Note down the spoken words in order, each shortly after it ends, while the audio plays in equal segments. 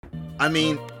I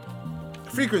mean,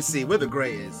 Frequency, we're the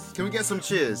greatest. Can we get some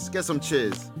cheers? Get some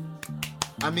cheers.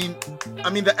 I mean,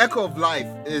 the echo of life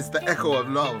is the echo of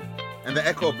love, and the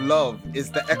echo of love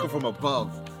is the echo from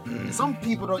above. Some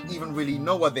people don't even really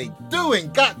know what they're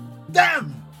doing. God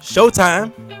damn!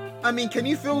 Showtime. I mean, can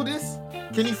you feel this?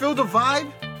 Can you feel the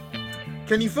vibe?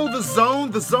 Can you feel the zone?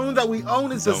 The zone that we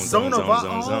own is the zone of our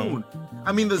own.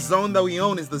 I mean, the zone that we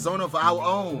own is the zone of our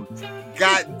own.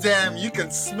 God damn, you can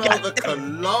smell the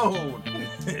cologne.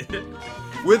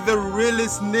 We're the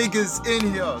realest niggas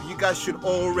in here. You guys should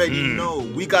already know.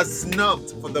 We got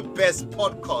snubbed for the best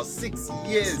podcast 6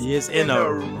 years in a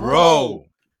row.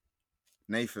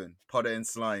 Nathan, Potter and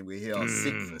Slime, we're here.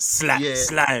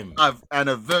 Slime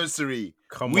anniversary.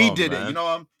 Come we on, did man. it. You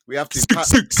know, we have to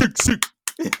sick.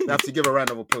 we have to give a round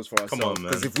of applause for ourselves. Come on,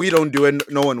 man. Because if we don't do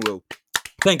it, no one will.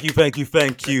 Thank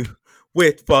you.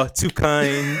 We're far too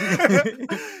kind.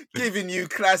 Giving you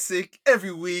classic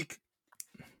every week.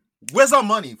 Where's our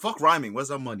money? Fuck rhyming.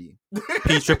 Where's our money?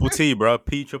 P-triple-T, bro.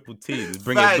 P-triple-T. Let's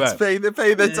bring it back. Pay the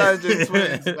Tangent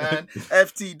Twinz, man.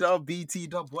 DUB BT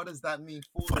DUB. What does that mean?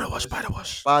 By the wash.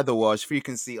 By the wash.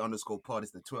 Frequency _pod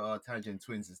is the Twitter. Tangent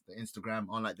Twinz is the Instagram.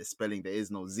 Unlike the spelling, there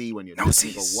is no Z when you're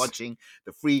listening or watching.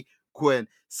 The Frequency.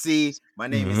 My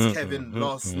name is Kevin.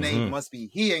 Last name must be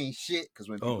he ain't shit. Because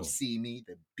when people see me,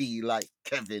 they be like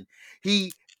Kevin.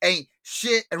 He ain't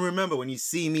shit. And remember, when you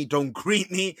see me, don't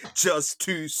greet me just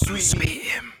to sweet me.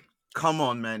 Come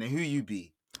on, man. And who you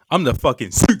be? I'm the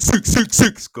fucking sick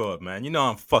squad, man. You know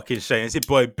I'm fucking Shane. It's your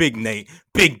boy Big Nate,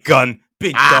 Big Gun,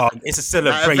 Big Dog. It's a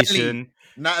celebration.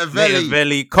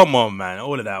 Natavelli. Come on, man.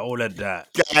 All of that.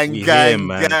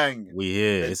 Gang. We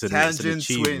here. It's an Tangent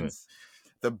achievement. Twinz.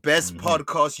 The best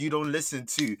podcast you don't listen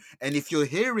to. And if you're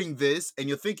hearing this and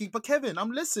you're thinking, but Kevin,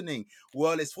 I'm listening.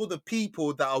 Well, it's for the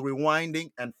people that are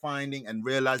rewinding and finding and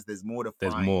realize there's more to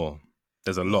find. There's more.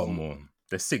 There's a lot more.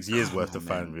 There's 6 years worth to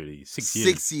find, really. 6 years.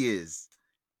 6 years.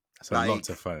 That's a lot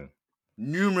to find.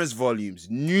 Numerous volumes,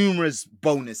 numerous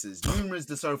bonuses, numerous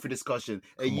for discussion.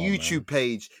 YouTube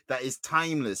page that is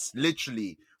timeless.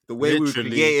 Literally. The way we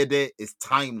created it is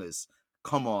timeless.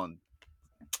 Come on.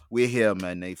 We're here,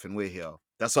 man, Nathan. We're here.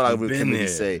 That's all I can really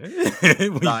say.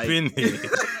 We've been here.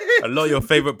 A lot of your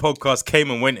favorite podcasts came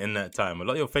and went in that time. A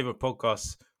lot of your favorite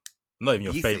podcasts, not even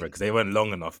your favorite because they weren't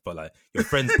long enough, but like your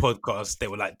friends' podcasts, they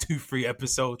were like 2-3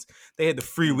 episodes. They had the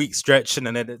 3-week stretch and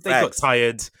then they got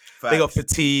tired. They got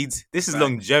fatigued. This is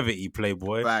longevity,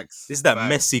 Playboy. This is that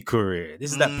messy career.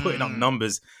 This is that putting up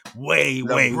numbers way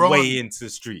into the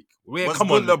streak.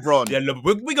 Come on, LeBron. Yeah,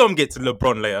 we're going to get to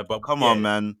LeBron later, but come on,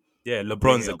 man. Yeah,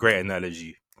 LeBron's a great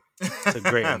analogy. It's a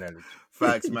great analogy.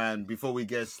 Facts, man. Before we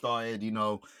get started, you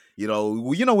know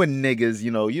when niggas,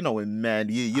 you know when man,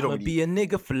 you don't really be a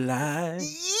nigga for life.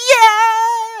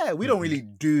 Yeah, we don't really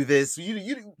do this.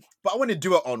 But I want to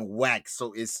do it on wax,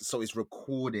 so it's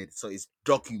recorded, so it's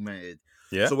documented.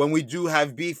 Yeah. So when we do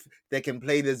have beef, they can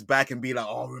play this back and be like,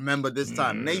 "Oh, remember this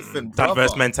time, Nathan." Brother.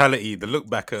 Diverse mentality. The look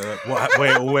back at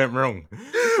where it all went wrong.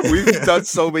 We planted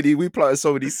so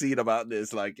many seed about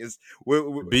this. Like we're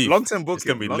long term booking. It's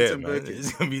gonna be lit, man.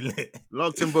 It's gonna be lit.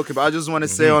 Long term booking. But I just want to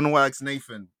say on wax,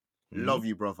 Nathan, love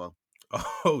you, brother.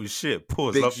 Oh shit!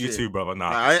 Pause. Big love shit. you too, brother. Nah,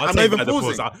 I'm not even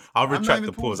pausing. I'll retract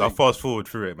the pause. I'll fast forward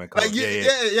through it, man. Like,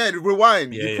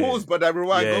 rewind. You pause, but I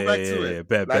rewind. Go back to it.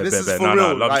 This is for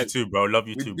real. Love you too, bro. Love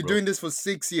you too, bro. We've been doing this for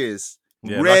 6 years.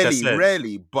 Yeah,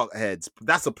 rarely butt heads.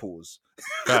 That's a pause.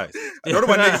 Right. A lot of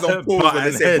my niggas don't pause when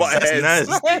they say butt heads.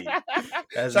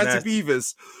 That's Shout to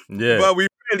Beavers. Yeah. But we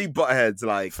really butt heads.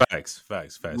 Like facts.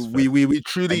 We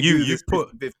truly do this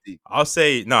put 50. I'll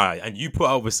say and you put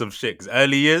up with some shit because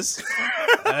early years.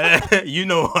 You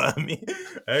know what I mean?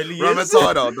 Early years. The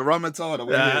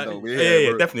Ramatada. We're here,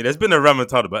 yeah, definitely. There's been a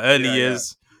Ramatada, but early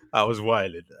years. I was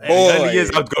wilded. Early years,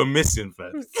 I'd go missing,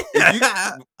 fam.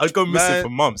 I'd go missing for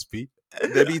months, Pete.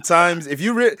 There be times if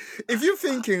you're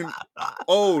thinking,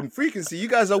 oh, Frequency, you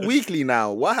guys are weekly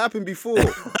now. What happened before?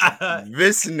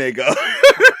 This nigga.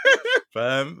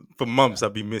 Fam, for months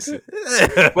I'd be missing.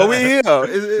 But we here.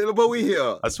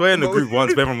 I swear in the group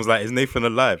once, everyone was like, "Is Nathan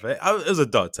alive?" It was a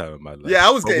dark time in my life. Yeah,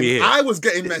 I was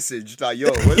getting messaged like,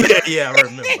 "Yo." Yeah, I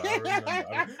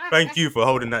remember. Thank you for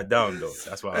holding that down, though.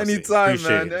 That's what I anytime,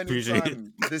 man.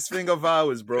 Anytime. This thing of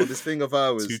ours, bro. This thing of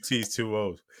ours. 2 T's, 2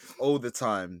 O's. All the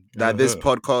time. That this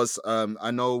podcast,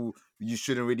 I know you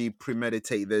shouldn't really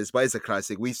premeditate this, but it's a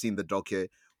classic. We've seen the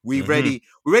docket. We already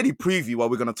preview what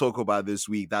we're gonna talk about this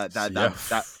week. That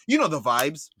you know the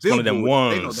vibes. It's one of them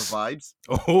ones. They know the vibes.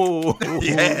 Oh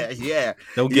yeah.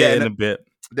 They'll get it in a bit.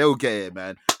 They'll get it,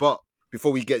 man. But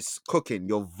before we get cooking,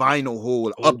 your vinyl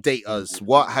haul. Oh. Update us.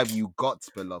 What have you got,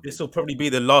 beloved? This will probably be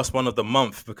the last one of the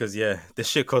month because this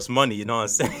shit costs money. You know what I'm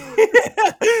saying?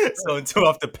 So until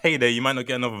after payday, you might not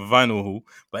get another vinyl haul,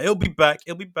 but it'll be back.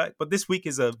 It'll be back. But this week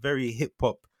is a very hip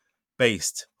hop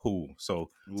based haul. So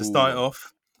to start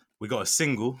off, we got a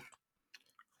single.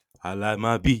 I like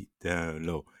my beat down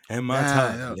low and my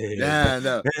time.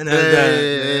 The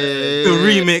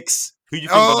remix. Who you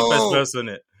think got the best verse on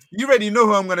it? You already know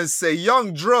who I'm gonna say.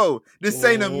 Young Dro. This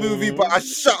ain't a movie, but I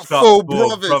shot four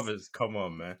brothers. Come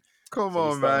on, man. Come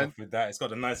on, man. With that. It's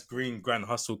got a nice green Grand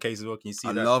Hustle case as well. Can you see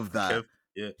that? I love that. Kev?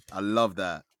 Yeah, I love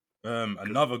that.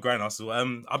 Another Grand Hustle.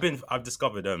 I've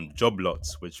discovered job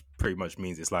lots, which pretty much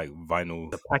means it's like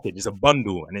vinyl. The package. It's a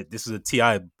bundle, and this is a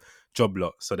TI job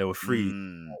lot. So there were 3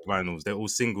 vinyls. They're all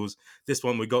singles. This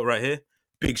one we got right here.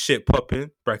 Big shit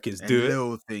popping. Brackets do it.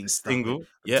 Little things single.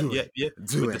 Yeah. With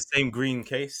the same green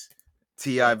case.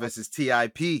 TI versus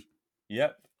TIP.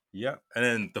 Yep. And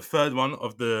then the third one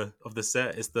of the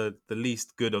set is the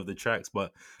least good of the tracks,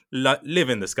 but Live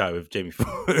in the Sky with Jamie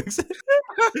Foxx.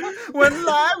 When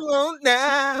life won't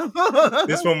now.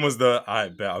 This one was I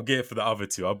bet I'll get it for the other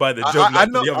 2. I'll buy the job. I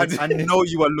know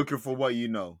you are looking for what you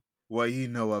know. What you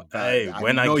know about it.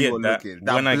 When I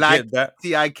get that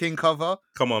TI King cover.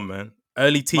 Come on, man.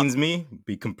 Early teens me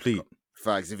be complete.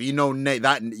 Facts. If you know Nate,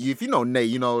 you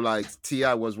know like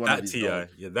T.I. was one of his T.I.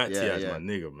 Yeah, that T.I. is my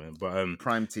nigga, man. But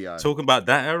prime T.I. Talking about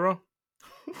that era,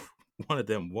 one of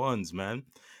them ones, man.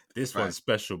 This one's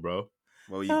special, bro.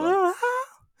 What you got?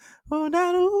 I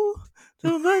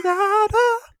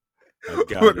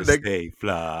gotta stay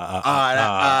fly.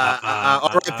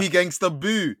 R.I.P. Gangsta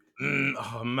Boo.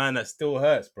 Oh man, that still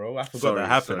hurts, bro. I forgot that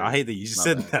happened. Sorry. I hate that you just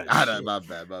said that. My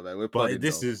bad. But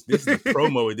this is the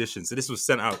promo edition. So this was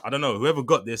sent out. I don't know whoever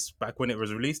got this back when it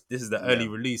was released. This is the early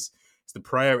release. It's the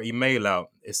priority mail out.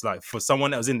 It's like for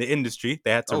someone that was in the industry, they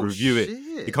had to review it.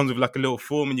 It comes with like a little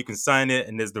form and you can sign it.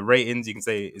 And there's the ratings. You can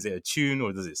say, is it a tune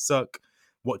or does it suck?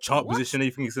 What chart position you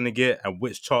think it's going to get and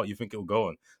which chart you think it'll go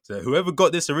on. So whoever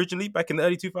got this originally back in the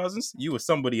early 2000s, you were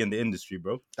somebody in the industry,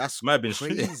 bro. Might have been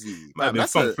crazy. Might have been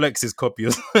Funk Flex's copy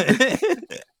or something.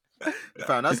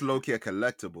 Fam, that's low-key a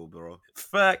collectible, bro.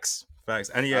 Facts.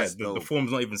 And the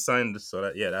form's not even signed, so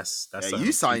that's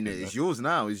you sign it. It's yours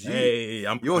now. It's you. Hey,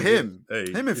 you're him.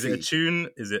 Hey, him is it a tune?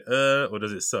 Is it or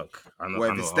does it suck?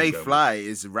 If it stay fly,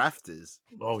 it's rafters.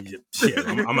 Oh yeah.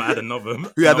 I'm gonna add another.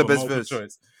 Who had the best verse?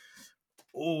 Choice.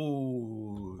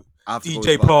 Oh,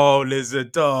 DJ Paul is a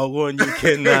dog one you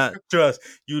cannot trust.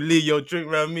 You leave your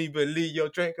drink around me, but leave your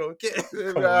drink okay.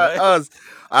 I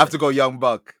have to go Young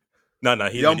Buck. No,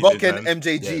 Young Buck and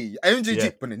MJG. Yeah.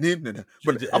 MJG, but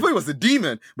I thought it was the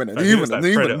demon. But and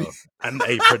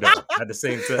a Predator at the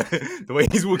same time. The way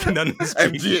he's walking down the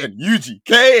street. MG and UGK.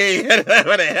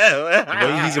 What the hell?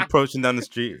 The way he's approaching down the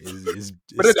street is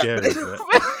scary.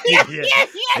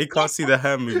 He can't see the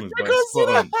hand movements, but it's spot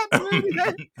on.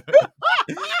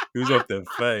 He was off the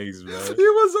face, man. He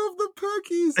was off the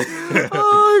perkies.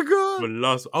 Oh my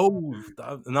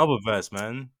god. Another verse,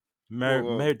 man.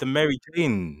 The Mary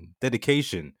Jane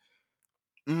dedication.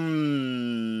 What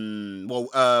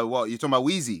you talking about?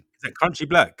 Wheezy? Is that Country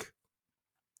Black?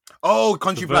 Oh,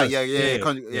 Country Black. Yeah.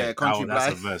 Country Black.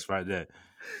 That's a verse right there.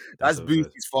 That's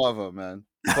Boosie's father, man.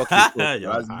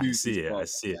 I see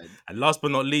it. And last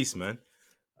but not least, man,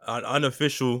 an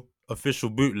unofficial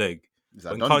bootleg.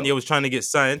 When Kanye was trying to get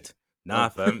signed. Nah,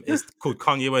 fam. It's called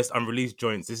Kanye West Unreleased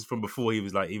Joints. This is from before he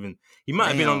was like he might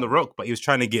have been on the Rock, but he was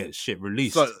trying to get shit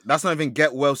released. So that's not even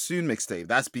Get Well Soon mixtape.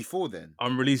 That's before then.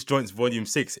 Unreleased Joints Volume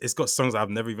 6. It's got songs I've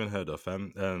never even heard of,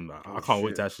 fam. I can't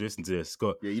wait to actually listen to this. It's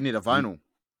got you need a vinyl.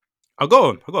 I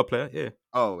got a player, yeah.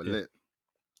 Oh, lit.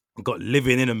 I got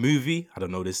Living in a Movie. I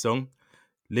don't know this song.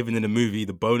 Living in a Movie,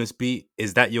 the bonus beat.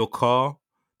 Is That Your Car?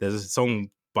 There's a song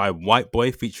by White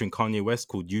Boy featuring Kanye West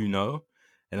called You Know.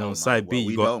 And on side B,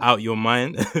 you got Out Your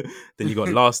Mind. Then you got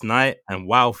Last Night and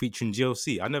Wow featuring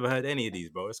GLC. I never heard any of these,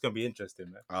 bro. It's going to be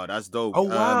interesting, man. Oh, that's dope. Oh,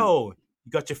 wow.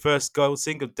 You got your first gold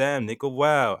single. Damn, nigga.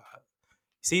 Wow.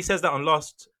 See, he says that on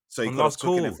Last So you could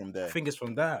taken it from there. I think it's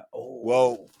from that. Oh,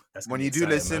 well, when you do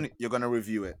listen, man, you're going to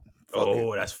review it.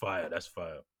 That's fire.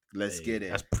 Let's get it.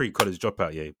 That's pre-college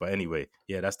dropout, yeah. But anyway,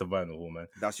 yeah, that's the vinyl haul, man.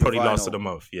 That's your probably vinyl. last of the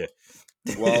month, yeah.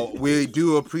 Well, we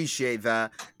do appreciate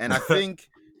that. And I think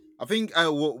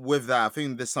with that, I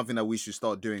think there's something that we should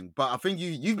start doing. But I think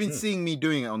you've been seeing me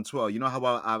doing it on Twitter. You know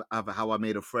how I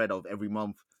made a thread of every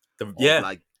month.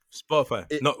 Like Spotify,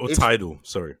 Tidal.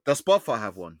 Sorry, does Spotify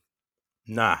have one?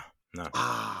 Nah.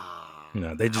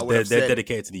 No, they're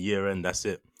dedicated to the year end. That's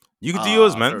it. You can do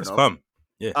yours, man. It's fun.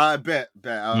 Yeah. I bet.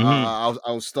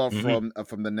 I'll start Mm-hmm.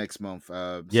 from the next month.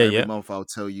 So Yeah, every yeah. month I'll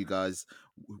tell you guys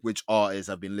which artists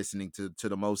I've been listening to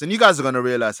the most, and you guys are gonna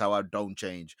realize how I don't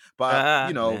change.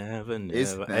 But Never,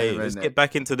 it's never. Hey, never let's get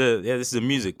back into the. Yeah, this is a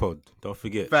music pod. Don't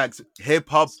forget. facts. Hip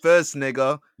hop first,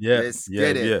 nigga. Yeah, Let's yeah,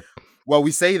 get it. yeah. Well,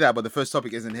 we say that, but the first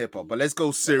topic isn't hip hop. But let's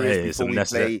go serious Hey, it's a before we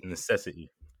play. necessity.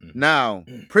 Now,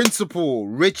 Principal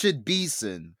Richard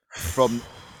Beeson from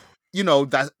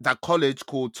that college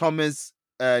called Thomas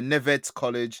Nevet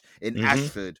College in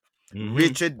Ashford.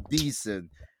 Richard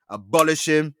Beeson, abolish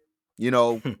him.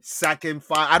 Sack him.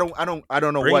 Fire. I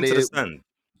don't know Bring him what to it the is. stand.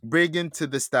 Bring him to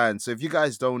the stand. So if you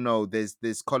guys don't know, there's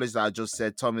this college that I just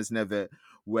said, Thomas Nevet,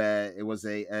 where it was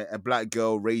a black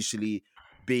girl racially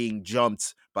being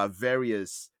jumped by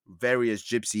various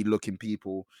gypsy looking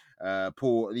people,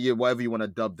 poor, whatever you want to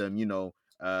dub them,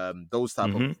 those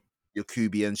type of Mm-hmm.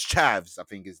 Yakubians, chavs, I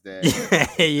think is their yeah,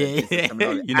 is the yeah.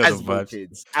 terminology. You know the Asbo vibes.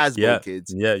 kids, Yeah, Asbo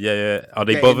kids. yeah, yeah, yeah. Are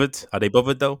they Getting bothered? Are they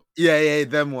bothered though? yeah,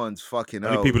 them ones, fucking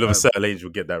Only hell. people of a certain age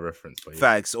will get that reference. But yeah.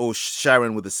 Facts. Or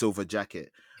Sharon with the silver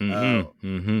jacket.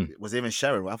 Mm-hmm. Was it even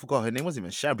Sharon? I forgot her name. Wasn't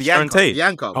even Sharon. Sharon Tate.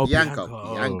 Bianca. Oh, Bianca.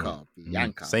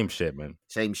 Oh. Same shit, man.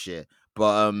 Same shit.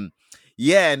 But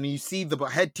yeah, and you see the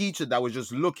head teacher that was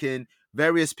just looking,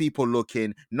 various people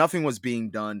looking, nothing was being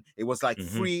done. It was like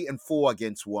 3 and 4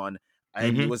 against 1.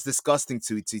 And it was disgusting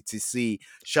to see.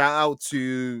 Shout out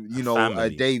to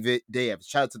Dave.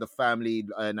 Shout out to the family,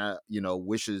 and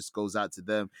wishes goes out to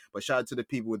them. But shout out to the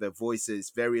people with their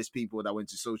voices. Various people that went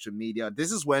to social media.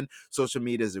 This is when social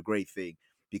media is a great thing,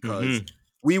 because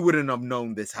we wouldn't have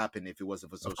known this happened if it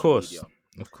wasn't for social media.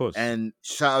 Of course. And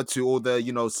shout out to all the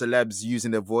celebs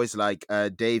using their voice, like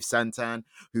Dave Santan,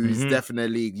 who's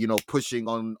definitely pushing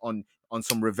on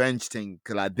some revenge thing,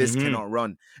 like this cannot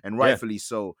run, and rightfully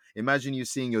so. Imagine you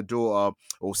seeing your daughter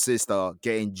or sister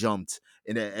getting jumped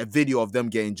in a video of them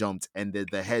getting jumped, and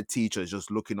the head teacher is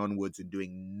just looking onwards and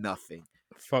doing nothing.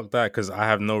 Fuck that, because I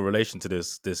have no relation to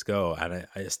this girl, and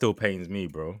it still pains me,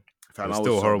 bro. Fam, it's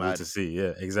still so horrible to see.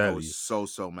 Yeah, exactly. I was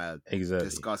so mad. Exactly.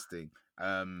 Disgusting.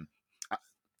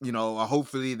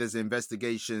 Hopefully there's an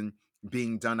investigation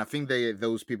being done. I think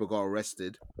those people got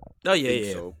arrested. Oh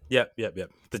yeah. So. Yep.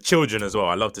 The children as well.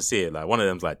 I love to see it. Like one of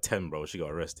them's like 10, bro. She got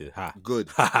arrested. Ha. Good.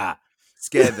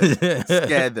 Scare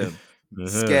them.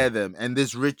 Scare them. And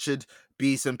this Richard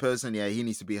Beeson person, he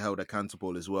needs to be held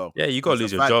accountable as well. Yeah, you gotta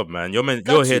lose your job, man.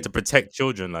 You're here to protect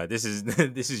children. Like this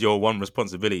is your one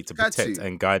responsibility, to protect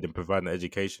and guide and provide an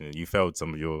education, and you failed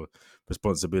some of your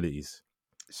responsibilities.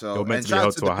 So you're meant to be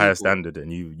held to a higher standard,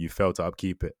 and you failed to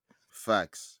upkeep it.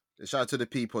 Facts. Shout out to the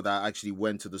people that actually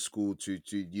went to the school to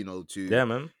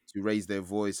raise their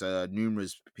voice.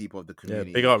 Numerous people of the community.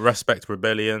 Yeah, big up Respect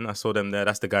Rebellion. I saw them there.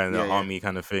 That's the guy in the army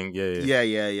kind of thing. Yeah.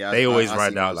 They always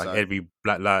ride out like every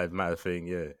Black Lives Matter thing.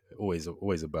 Yeah, always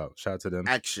about. Shout out to them.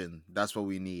 Action. That's what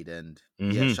we need. And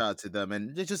shout out to them.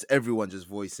 And just everyone just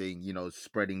voicing,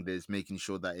 spreading this, making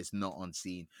sure that it's not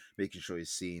unseen, making sure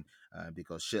it's seen.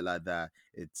 Because shit like that,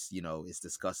 it's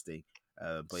disgusting.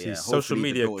 But social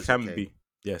media can be.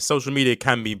 Yeah, social media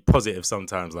can be positive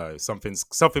sometimes. Like something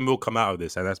will come out of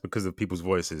this, and that's because of people's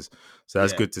voices. So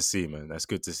that's good to see, man. That's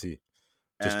good to see.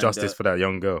 Just justice for that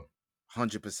young girl.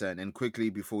 100%. And quickly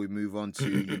before we move on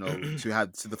to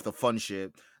to the fun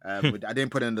shit, I didn't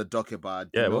put it in the docket, but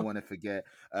I don't want to forget.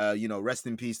 Rest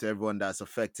in peace to everyone that's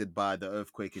affected by the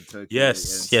earthquake in Turkey.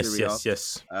 Yes.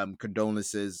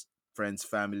 Condolences, friends,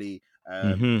 family.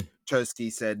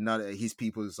 Tursky said none of his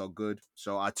peoples are good,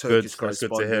 so our Turkish correspondent.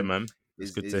 That's good to hear, man.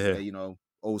 It's good to hear.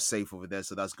 All safe over there,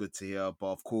 so that's good to hear.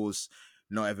 But of course,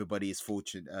 not everybody is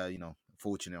fortunate.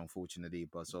 Unfortunately,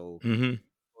 but so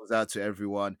goes out to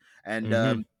everyone,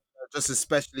 and just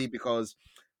especially because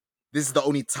this is the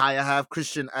only tie I have.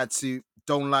 Christian Atsu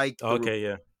don't like.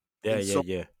 Yeah.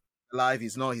 Alive,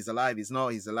 he's not. He's alive. He's not.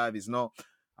 He's alive. He's not.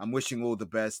 I'm wishing all the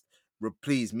best.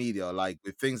 Please, media, like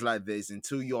with things like this,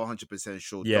 until you're 100%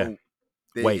 sure, wait.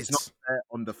 It's not fair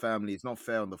on the family. It's not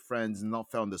fair on the friends. It's not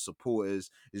fair on the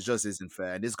supporters. It just isn't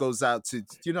fair. And this goes out to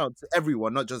to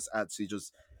everyone, not just Atsu.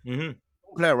 Just don't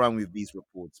play around with these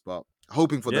reports, but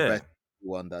hoping for the best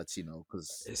one. That's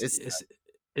because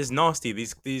it's nasty.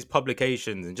 These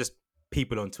publications and just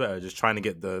people on Twitter just trying to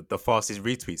get the fastest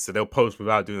retweets. So they'll post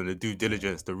without doing the due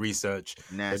diligence, the research.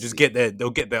 Nasty.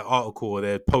 They'll get their article or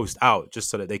their post out just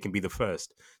so that they can be the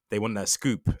first. They want that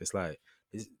scoop. It's like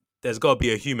there's got to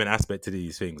be a human aspect to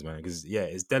these things, man. Because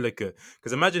it's delicate.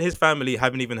 Because imagine his family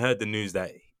haven't even heard the news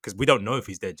because we don't know if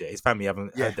he's dead yet. His family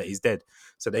haven't heard that he's dead.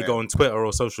 So they go on Twitter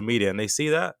or social media and they see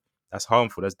that. That's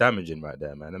harmful. That's damaging right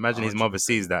there, man. Imagine 100%. His mother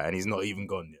sees that and he's not even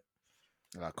gone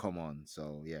yet. Come on.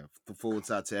 So,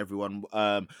 thoughts out to everyone.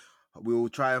 we'll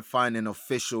try and find an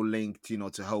official link,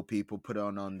 to help people put it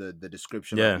on the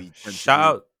description like Yeah. we tend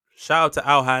to Shout out to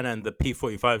Alhan and the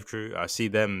P45 crew. I see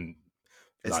them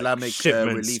do. like Islamic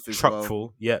shipments relief as truck well.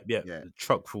 full. Yeah. Yeah.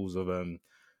 Truckfuls of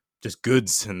just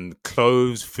goods and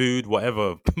clothes, food,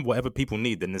 whatever people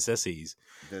need, the necessities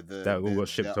that all got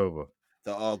shipped over.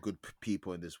 There are good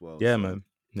people in this world. Yeah, so man.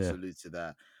 Yeah. Salute to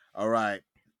that. All right.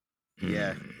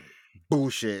 Yeah.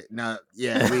 Bullshit. Now,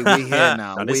 yeah, we here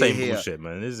now. Nah, this We're ain't here. bullshit,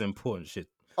 man. This is important shit.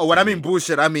 Oh, when I mean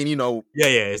bullshit, I mean, Yeah,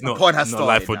 it's the not, pod has not started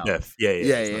life or now. death. Yeah.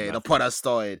 Yeah. The pod has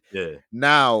started. Yeah.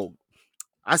 Now,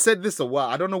 I said this a while.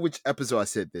 I don't know which episode I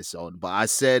said this on, but I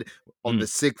said on the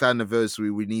 6th anniversary,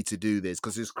 we need to do this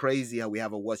because it's crazy how we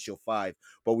have a What's Your Five,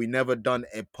 but we never done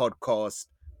a podcast.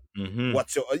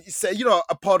 What's your, you say,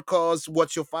 a podcast,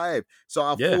 What's Your Five? So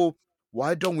I thought,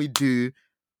 why don't we do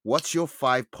What's Your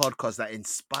Five podcast that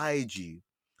inspired you?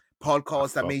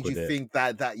 Podcasts that made you think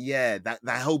that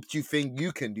helped you think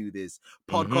you can do this.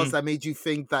 Podcasts that made you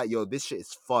think that, this shit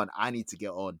is fun. I need to get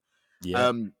on.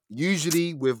 Yeah.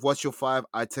 Usually with What's Your Five,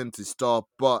 I tend to stop,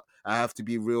 but I have to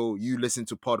be real. You listen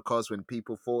to podcasts when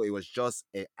people thought it was just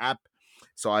an app.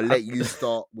 So I let you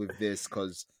start with this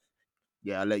because,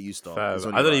 I let you start.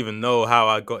 I don't even know how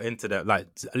I got into that. Like,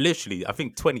 literally, I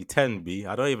think 2010,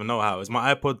 I don't even know how. It was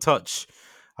my iPod Touch.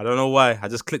 I don't know why. I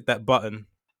just clicked that button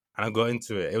and I got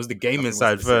into it. It was the gaming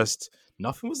side first.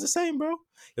 Nothing was the same, bro.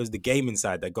 It was the gaming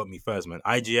side that got me first, man.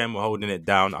 IGM were holding it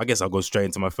down. I guess I'll go straight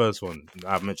into my first one.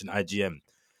 I've mentioned IGM.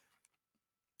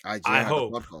 I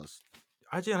hope.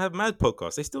 IGN have mad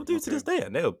podcasts. They still do to this day,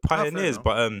 and they were pioneers.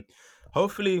 But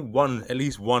hopefully at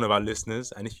least one of our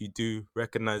listeners, and if you do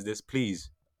recognize this, please,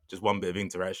 just one bit of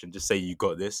interaction. Just say you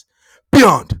got this.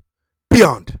 Beyond.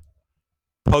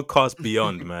 Podcast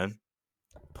Beyond, man.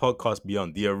 Podcast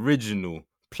Beyond, the original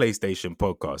PlayStation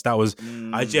podcast. That was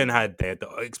IGN had the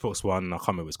Xbox One. I can't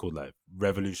remember what it's called, like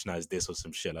Revolutionized this or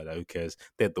some shit like that. Who cares?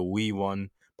 They had the Wii one,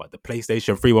 but the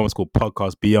PlayStation 3 one was called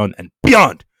Podcast Beyond, and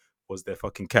Beyond was their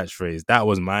fucking catchphrase. That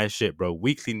was my shit, bro.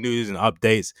 Weekly news and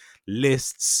updates,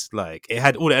 lists, like it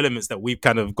had all the elements that we've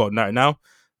kind of got now.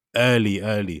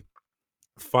 Early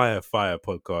fire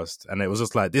podcast, and it was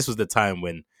just like this was the time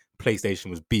when PlayStation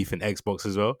was beefing Xbox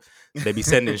as well. They'd be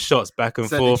sending shots back and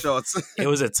forth. It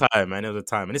was a time, man. It was a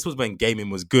time. And this was when gaming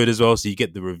was good as well. So you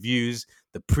get the reviews,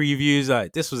 the previews.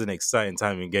 Like, this was an exciting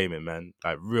time in gaming, man.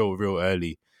 Like, real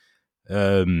early.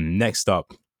 Next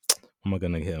up, what am I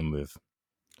going to hit him with?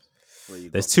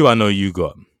 There's two I know you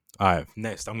got. All right,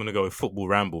 next, I'm going to go with Football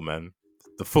Ramble, man.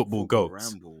 The football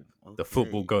goats. Okay. The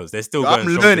football goats. They're still going. I'm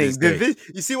learning.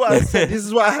 You see what I said? This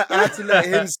is why I had to let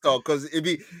him start because I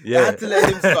had to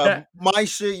let him start. My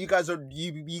shit, you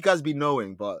guys be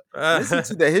knowing, but listen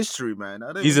to the history, man.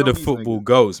 These are the football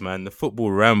goats, man. The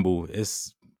Football Ramble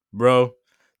is, bro.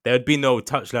 There'd be no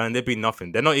touchline. There'd be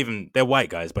nothing. They're white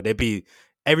guys, but there'd be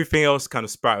everything else kind of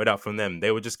sprouted out from them.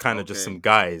 They were just kind of just some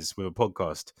guys with a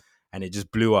podcast, and it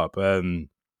just blew up.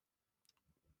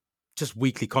 Just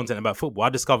weekly content about football. I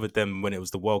discovered them when it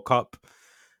was the World Cup.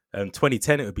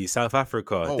 2010, it would be South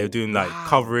Africa. They were doing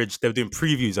coverage. They were doing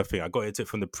previews, I think. I got into it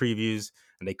from the previews,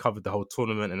 and they covered the whole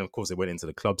tournament. And of course, they went into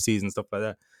the club season, stuff like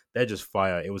that. They're just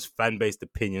fire. It was fan-based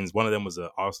opinions. One of them was an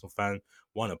Arsenal fan,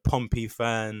 one a Pompey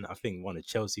fan, I think one a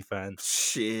Chelsea fan.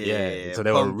 Shit. Yeah. So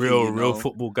they were real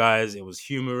football guys. It was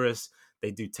humorous.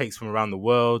 They do takes from around the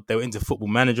world. They were into Football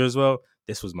Manager as well.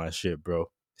 This was my shit, bro.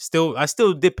 I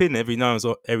still dip in every now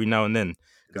and then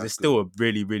because it's still a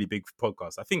really big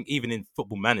podcast. I think even in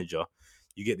Football Manager,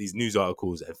 you get these news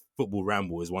articles, and Football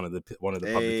Ramble is one of the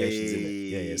publications in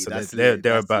it. Yeah. So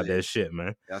they're about their shit,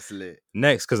 man. That's lit.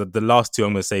 Next, because the last two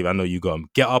I'm gonna say, I know you got them.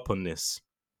 Get Up on This.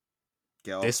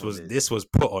 This was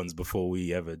put-ons before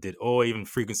we ever did, or even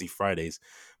Frequency Fridays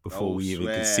before we even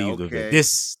conceived of it.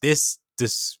 This is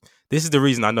the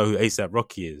reason I know who A$AP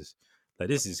Rocky is. Like,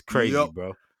 this is crazy,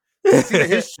 bro. You see the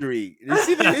history.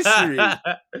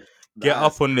 Get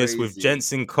Up on This with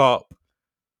Jensen Karp.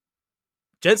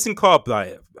 Jensen Karp,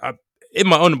 like, in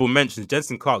my honorable mentions,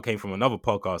 Jensen Karp came from another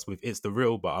podcast with It's the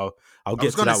Real, but I'll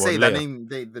get to that one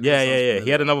later. He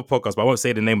had another podcast, but I won't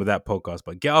say the name of that podcast.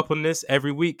 But Get Up on This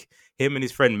every week. Him and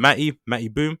his friend Matty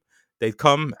Boom, they'd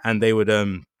come and they would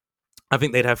I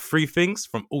think they'd have 3 things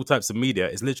from all types of media.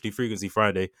 It's literally Frequency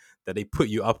Friday that they put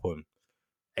you up on.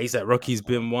 A$AP Rocky's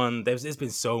been one. There's been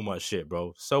so much shit,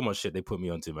 bro. So much shit they put me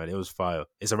onto, man. It was fire.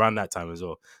 It's around that time as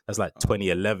well. That's like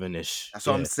 2011-ish. That's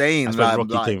what I'm saying. That's when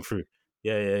Rocky came through.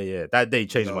 Yeah. That day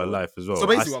changed my life as well. So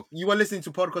basically, you were listening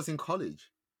to podcasts in college?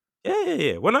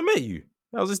 Yeah. When I met you,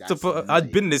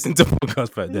 I'd been listening to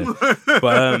podcasts back then.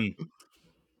 But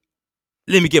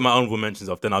let me get my honorable mentions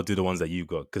off, then I'll do the ones that you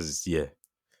got. Because,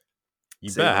 You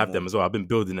Say better no have more. them as well. I've been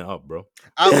building it up, bro.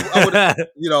 I would,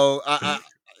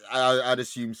 I'd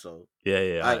assume so.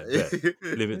 Yeah, I bet.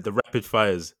 The rapid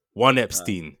fires. One Uh,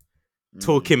 Epstein.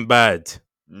 Talking Bad.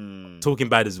 Talking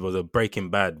Bad was a Breaking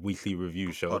Bad weekly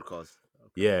review show. Podcast.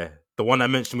 Okay. Yeah. The one I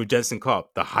mentioned with Jensen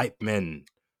Karp, the Hype Men.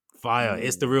 Fire.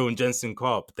 It's the real Jensen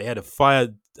Karp. They had a fire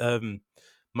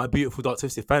My Beautiful Dark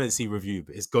Twisted Fantasy review,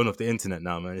 but it's gone off the internet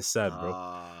now, man. It's sad,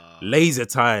 bro. Laser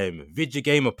Time, Video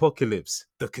Game Apocalypse,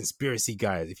 The Conspiracy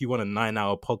Guys. If you want a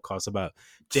 9-hour podcast about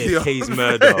JFK's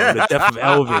murder or the death of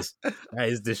Elvis, that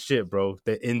is the shit, bro.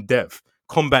 They're in depth.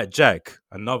 Combat Jack,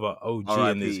 another OG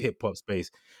in this hip hop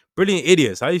space. Brilliant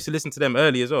Idiots. I used to listen to them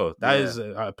early as well. That is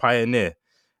a pioneer.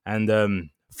 And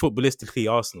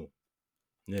footballistically, Arsenal.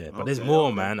 Yeah, but there's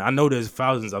more, man. I know there's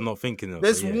thousands I'm not thinking of.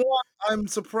 There's one I'm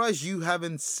surprised you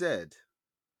haven't said.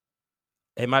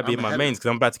 It might be in my mains because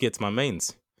I'm about to get to my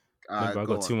mains. Maybe I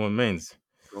got 2 more mains.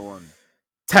 Go on.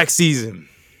 Tax Season.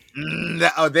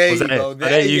 There you go.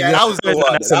 There you go. That was the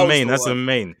one. That's a main. That's a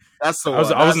main. That's the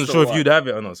one. I wasn't sure if you'd have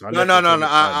it or not. So no.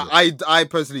 I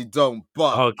personally don't.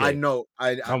 But I know.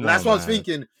 That's what I was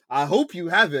thinking. I hope you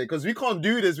have it because we can't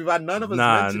do this without none of us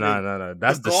mentioning it. No.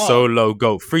 That's the solo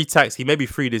goat. Free Tax. He may be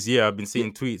free this year. I've been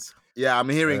seeing tweets. Yeah, I'm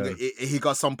hearing he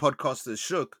got some podcasters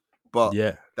shook. But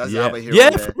that's yeah. how I hear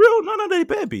it. For real. No, they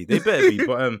better be.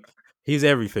 But he's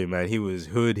everything, man. He was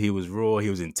hood. He was raw. He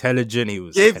was intelligent. He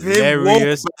was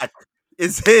hilarious. Him back.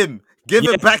 It's him. Give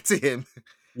it back to him.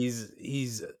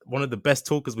 He's one of the best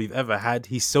talkers we've ever had.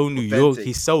 He's so New York.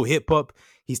 He's so hip hop.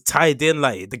 He's tied in.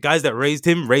 Like the guys that raised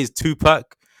him raised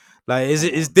Tupac. Like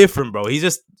it's different, bro. It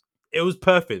was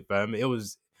perfect, fam. It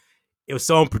was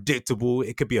so unpredictable.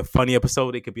 It could be a funny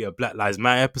episode. It could be a Black Lives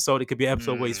Matter episode. It could be an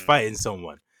episode where he's fighting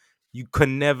someone. You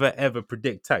can never ever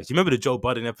predict Tax. You remember the Joe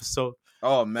Budden episode?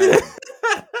 Oh man.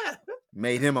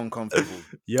 Made him uncomfortable.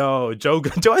 Yo, Joe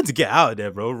had to get out of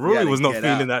there, bro. Rory was not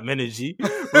feeling that energy.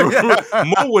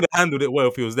 Mo would have handled it well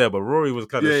if he was there, but Rory was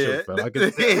kind of shook, fam.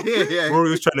 Rory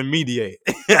was trying to mediate.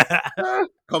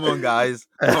 Come on, guys.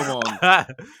 Come on.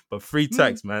 But Free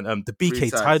Tax, man. The BK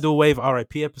Tidal Wave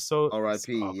RIP episode. RIP,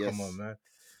 yes. Come on, man.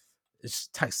 It's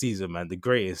Tax Season, man. The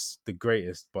greatest. But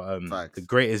the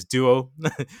greatest duo.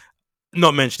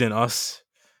 Not mentioning us.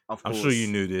 I'm sure you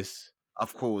knew this.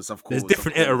 Of course. There's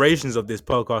different iterations of this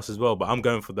podcast as well, but I'm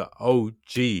going for the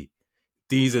OG.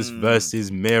 Deezus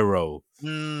versus Mero.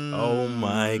 Oh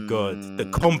my God. The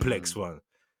complex one.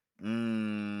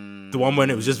 The one when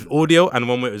it was just audio and the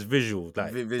one where it was visual.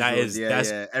 Like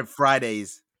that's and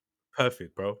Fridays.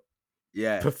 Perfect, bro.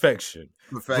 Yeah. Perfection.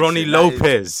 Ronnie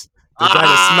Lopez. The guy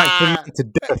that smacked him to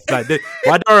death. Like,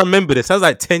 why do I remember this? That was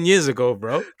like 10 years ago,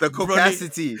 bro. The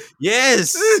caucasity.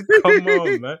 Yes. Come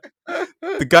on, man.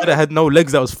 The guy that had no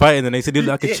legs that was fighting and they said he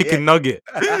looked like a chicken nugget.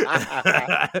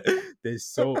 There's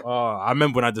so... I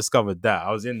remember when I discovered that.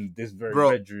 I was in this very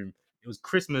bedroom. It was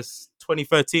Christmas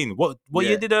 2013. What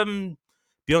year did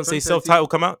Beyonce's self-title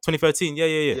come out? 2013. Yeah.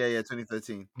 Yeah,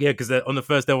 2013. Yeah, because on the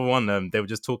first ever one, they were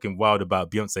just talking wild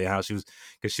about Beyonce, how she was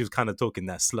kind of talking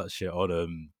that slut shit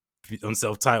on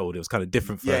self-titled. It was kind of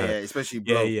different for her. Yeah, especially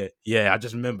Bro. Yeah. I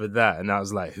just remember that, and I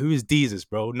was like, "Who is Deezus,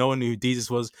 bro?" No one knew who Deezus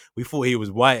was. We thought he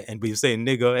was white, and we were saying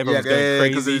nigga. Everyone was going crazy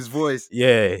because of his voice.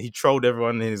 Yeah, he trolled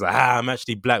everyone, and he's like, "I'm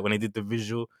actually black." When they did the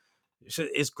visual,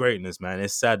 it's greatness, man.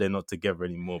 It's sad they're not together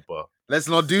anymore, but let's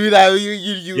not do that.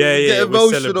 You get emotional.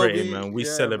 We're celebrating, man. We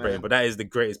celebrating, man. But that is the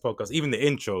greatest podcast. Even the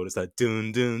intro, it's like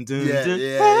dun dun dun dun.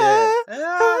 Yeah.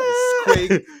 It's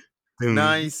quick.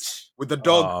 Nice with the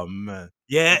dog. Oh man,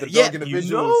 yeah, the dog in the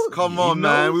visuals. Come on,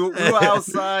 man. We were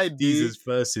outside. Deezus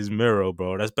versus Mero,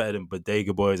 bro. That's better than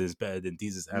Bodega Boys. It's better than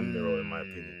Deezus and Mero, in my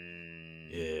opinion.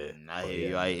 Yeah, I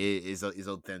hear you. It's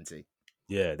authentic.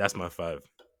 Yeah, that's my 5.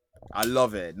 I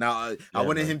love it. Now I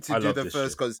wanted him to do the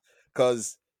first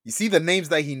because you see the names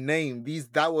that he named.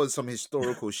 That was some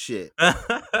historical shit. I'm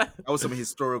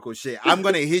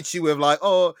gonna hit you with like,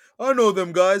 oh, I know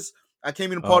them guys. I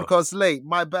came in the podcast late.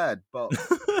 My bad, but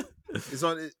it's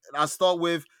on. I'll start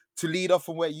with to lead off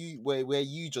from where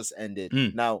you just ended.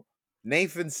 Now,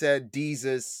 Nathan said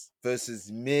Deezus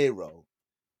versus Mero.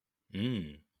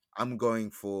 I'm going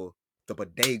for the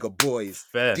Bodega Boys.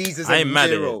 Fair. Deezus I ain't and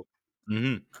mad Mero. at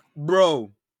it.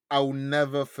 Bro, I will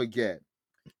never forget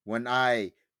when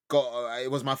I got.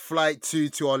 It was my flight to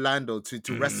Orlando to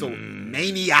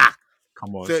WrestleMania.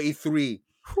 Come on, 33.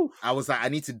 I was like, I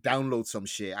need to download some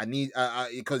shit. I need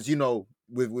because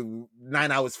with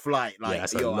 9 hours flight, like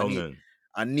that's a long one.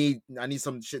 I need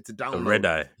some shit to download. The red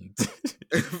eye,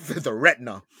 the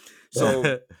retina.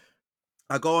 So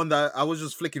I go on that. I was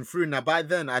just flicking through. Now by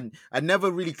then, I never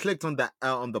really clicked on that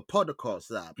on the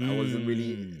podcast app. I wasn't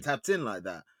really tapped in like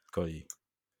that. Got you.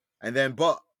 And then,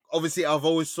 but obviously, I've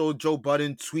always saw Joe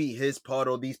Budden tweet his pod,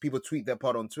 or these people tweet their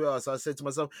pod on Twitter. So I said to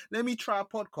myself, let me try a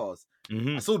podcast.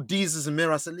 I saw Deezus and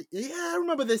Miro. I said, yeah, I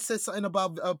remember they said something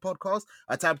about a podcast.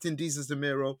 I typed in Deezus and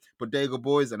Miro, Bodega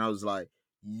Boys, and I was like,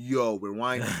 yo,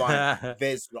 rewind, find.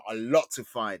 There's a lot to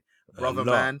find. Brother,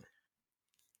 man.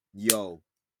 Yo.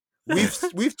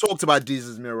 We've talked about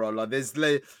Deezus and Miro a lot. There's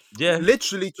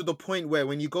literally to the point where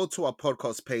when you go to our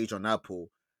podcast page on Apple,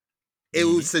 it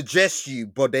will suggest you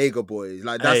Bodega Boys.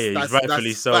 Like that's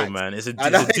rightfully so, fact. man. It's a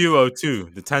duo too.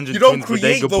 The Tangent Twinz,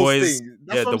 Bodega Boys.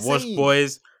 Yeah, the Wash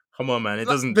Boys. Come on, man. It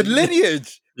doesn't the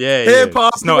lineage. Yeah, hip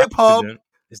hop, it's no accident.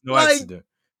 It's no accident.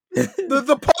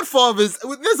 The Podfathers.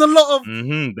 There's a lot of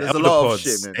there's a lot of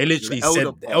shit, man. They literally said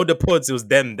Elder Pods. It was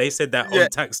them. They said that on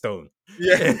Taxstone.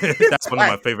 Yeah, that's one of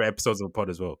my favorite episodes of the pod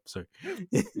as well. Sorry.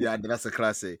 Yeah, that's a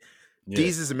classic.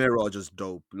 Deezus and Miro are just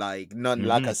dope. Like none,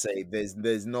 like I say,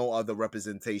 there's no other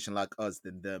representation like us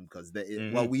than them, because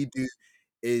what we do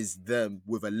is them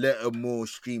with a little more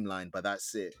streamlined, but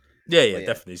that's it. Yeah,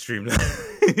 definitely streamlined.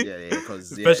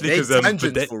 Because especially because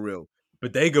tangents for real.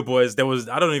 Bodega Boys,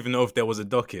 I don't even know if there was a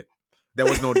docket. There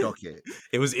was no docket.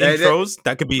 It was intros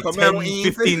that could be 10,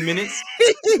 15 minutes.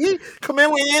 Come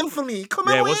in with Anthony.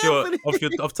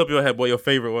 Off top of your head, what are your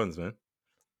favorite ones, man?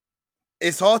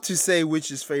 It's hard to say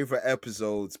which is favorite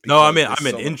episodes. No, I meant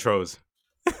intros.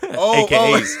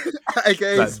 AKAs.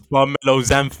 AKAs. Like Barmelo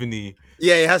Zanfini.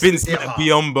 Yeah, it has Vince to be.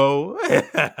 Biombo.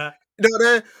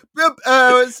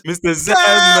 Mr.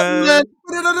 Zan.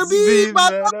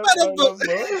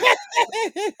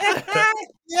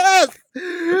 Yes.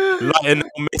 Lionel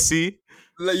Messi.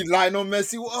 Lionel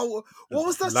Messi. What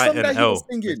was that song that he was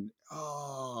singing?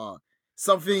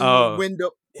 Something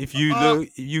window. If you look,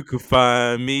 you could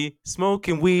find me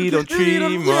smoking weed on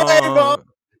Tremont.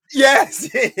 Yes,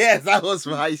 that was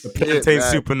my shit. Plantain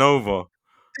Supernova.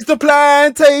 It's the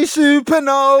Plantain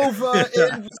Supernova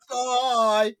in the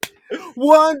sky.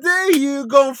 One day you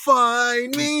gon'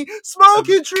 find me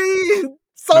smoking tree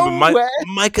somewhere.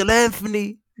 Michael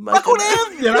Anthony. Michael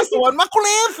Anthony. Yeah, that's the one. Michael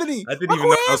Anthony. I didn't even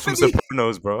know that was from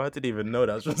Sopranos, bro. I didn't even know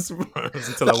that was from Sopranos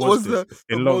until I watched it.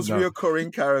 The most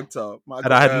reoccurring character.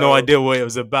 And I had no idea what it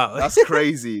was about. That's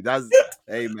crazy.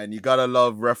 Hey, man, you gotta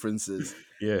love references.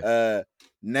 Yeah.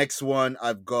 Next one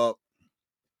I've got.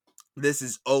 This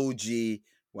is OG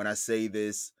when I say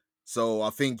this. So I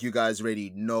think you guys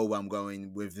already know where I'm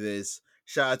going with this.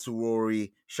 Shout out to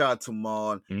Rory. Shout out to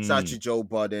Marn. Shout out to Joe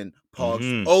Budden. Parks.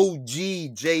 OG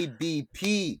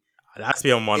JBP. That's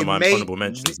been on one of my honorable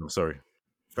mentions. I'm sorry.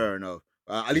 Fair enough.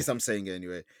 At least I'm saying it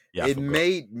anyway. Yeah, it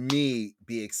made me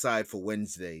be excited for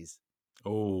Wednesdays.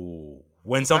 Oh,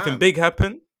 when something big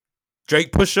happened?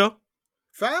 Drake Pusher?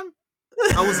 Fam?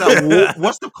 I was like,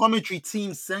 what's the commentary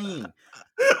team saying?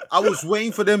 I was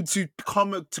waiting for them to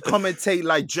commentate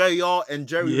like JR and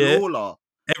Jerry Lawler.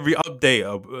 Every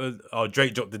update,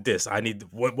 Drake dropped the diss. I need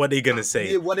what are they gonna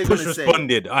say? Yeah, what they Push gonna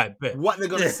responded. Say? I bet. What they're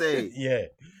gonna say? Yeah.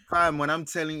 Fam, when I'm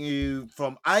telling you,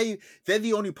 they're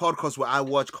the only podcast where I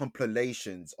watch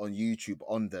compilations on YouTube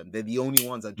on them. They're the only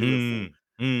ones I do it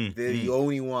for. They're the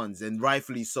only ones, and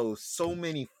rightfully so. So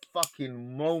many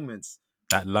fucking moments.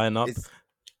 That lineup.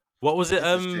 What was it?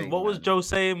 What was Joe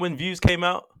saying when Views came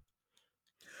out?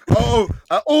 Oh,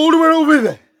 all the way over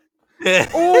there.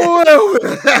 All the way over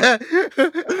there.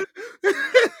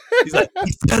 He's like,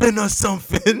 he's telling us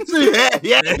something.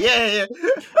 Yeah.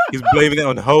 He's blaming it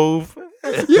on Hove.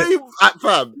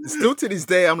 Fam, still to this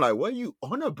day, I'm like, what are you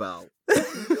on about?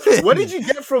 What did you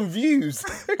get from Views?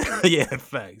 Yeah,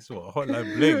 facts. What?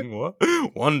 Hotline Bling? What?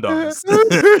 One dance.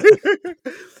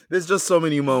 There's just so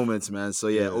many moments, man. So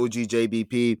yeah, OG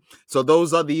JBP. So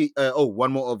those are the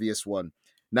one more obvious one.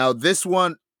 Now this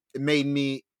one made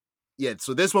me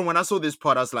so this one, when I saw this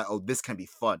part, I was like, oh, this can be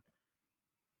fun.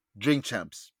 Drink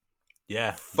Champs.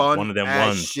 Yeah, fun. One of them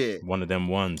ones. Shit. One of them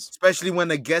ones. Especially when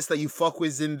the guest that you fuck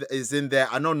with is in there.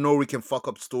 I know Nori can fuck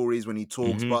up stories when he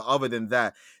talks, but other than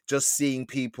that, just seeing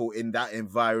people in that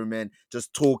environment,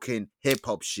 just talking hip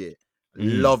hop shit.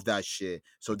 Love that shit.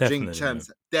 So Drink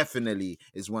Champs definitely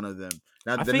is one of them.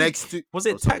 Now the next two, was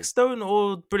it Taxstone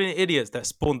or Brilliant Idiots that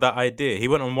spawned that idea? He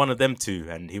went on one of them two,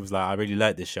 and he was like, "I really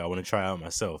like this shit. I want to try it out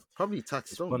myself." Probably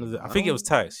Taxstone. I think it was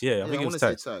Tax. Yeah, I think it was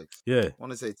Tax. Yeah, I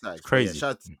want to say Tax. Crazy.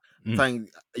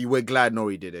 You were glad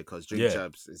Nori did it, because Drink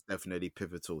Champs is definitely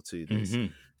pivotal to this.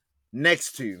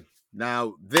 Next two.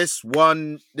 Now, this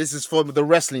is for the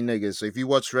wrestling niggas. So if you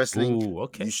watch wrestling,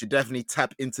 you should definitely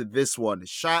tap into this one.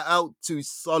 Shout out to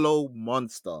Solo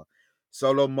Monster.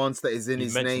 Solo Monster is in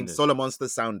his name. Solo Monster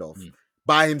Sound Off.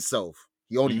 By himself.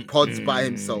 He only pods by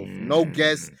himself. No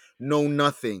guests, no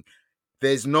nothing.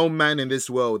 There's no man in this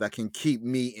world that can keep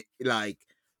me like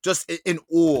just in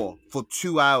awe for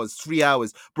 2 hours, 3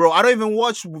 hours. Bro, I don't even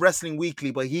watch Wrestling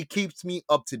Weekly, but he keeps me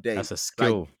up to date. That's a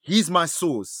skill. Like, he's my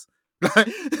source.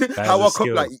 How I come,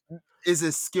 like, is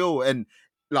a skill, and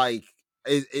like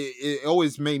it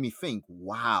always made me think,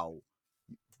 wow,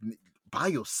 by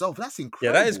yourself, that's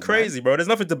incredible. Yeah, that is crazy, bro. There's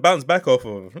nothing to bounce back off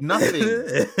of.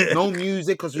 Nothing. No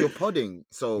music because you're podding.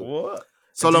 So what?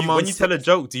 Solomon, when you tell a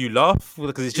joke, do you laugh?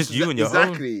 Because it's just you and your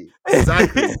exactly.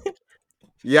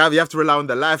 Yeah, you have to rely on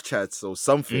the live chats or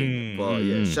something. But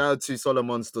yeah, shout out to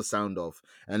Solomon's the sound off.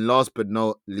 And last but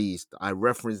not least, I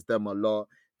reference them a lot.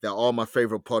 They're all my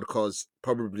favorite podcasts,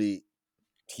 probably,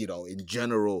 in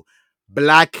general.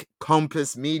 Black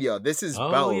Compass Media. This is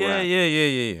battle rap.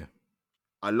 Yeah.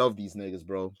 I love these niggas,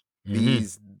 bro.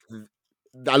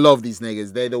 I love these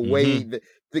niggas. They're the way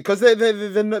because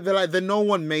they're no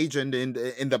one major in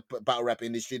the battle rap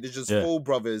industry. They're just four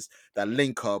brothers that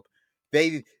link up.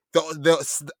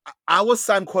 Our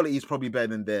sound quality is probably better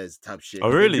than theirs, type shit.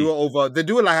 Oh, really? They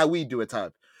do it like how we do it,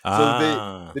 type.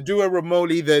 So they do it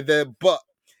remotely. But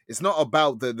it's not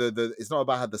about it's not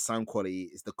about how the sound quality.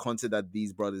 It's the content that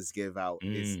these brothers give out.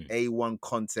 It's A1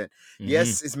 content.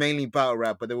 Yes, it's mainly battle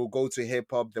rap, but they will go to hip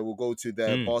hop. They will go to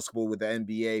the basketball with the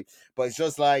NBA. But it's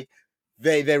just like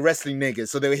they're wrestling niggas,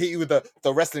 so they will hit you with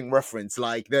the wrestling reference.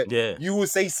 Like that, you will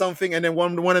say something, and then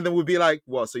one of them will be like,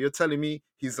 "What? So you're telling me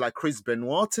he's like Chris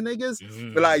Benoit to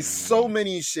niggas?" But like so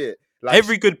many shit. Like,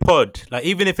 every good pod, like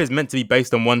even if it's meant to be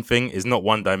based on one thing, is not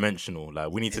one dimensional.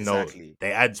 Like we need to know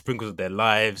they add sprinkles of their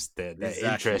lives, their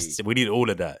interests. We need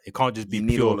all of that. It can't just be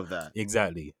pure. All of that.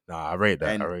 Exactly. Nah, I rate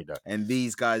that. And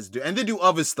these guys do, and they do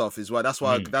other stuff as well. That's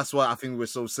why I think we're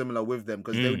so similar with them,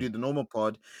 because they will do the normal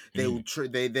pod. They will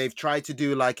they've tried to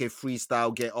do like a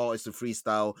freestyle, get artists to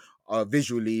freestyle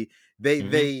visually.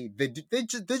 They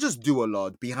just do a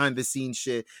lot behind the scenes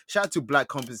shit. Shout out to Black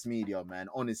Compass Media, man.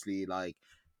 Honestly, like.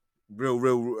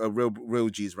 Real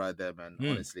G's right there, man.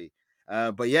 Honestly,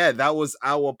 but yeah, that was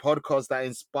our podcast that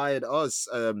inspired us.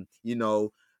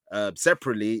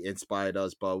 Separately inspired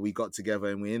us, but we got together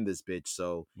and we're in this bitch.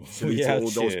 So to all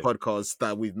those podcasts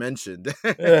that we've mentioned.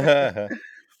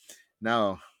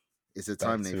 Now, it's a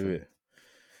time, Nathan.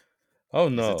 Oh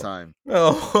no! It's a time.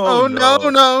 Oh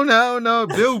no!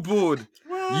 Billboard,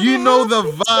 you know the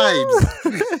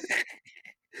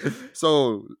vibes.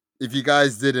 So. If you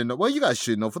guys didn't know, well, you guys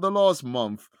should know. For the last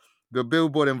month, the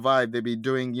Billboard and Vibe, they've been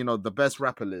doing, the best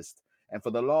rapper list. And for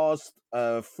the last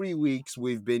 3 weeks,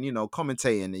 we've been,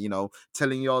 commentating,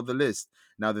 telling y'all the list.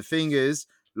 Now, the thing is,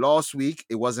 last week,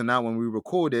 it wasn't out when we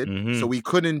recorded, so we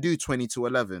couldn't do 20 to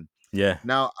 11. Yeah.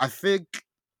 Now, I think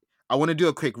I want to do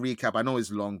a quick recap. I know it's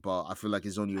long, but I feel like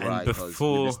it's only right because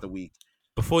we missed the week.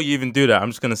 Before you even do that, I'm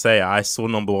just gonna say I saw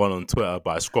number one on Twitter,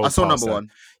 but I scrolled. I saw number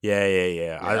one.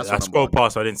 Yeah. I scrolled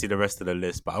past, so I didn't see the rest of the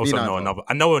list. But I also know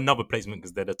another placement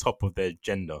because they're the top of their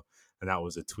gender, and that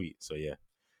was a tweet. So yeah,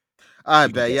 I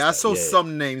bet. Yeah, I saw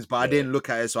some names, but I didn't look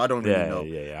at it, so I don't really know.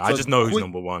 Yeah. So I just know who's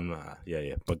number one.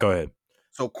 Yeah. But go ahead.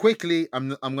 So quickly,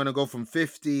 I'm gonna go from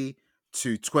 50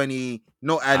 to 20.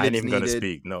 No ad libs needed. I ain't even gonna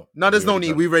speak. No, there's no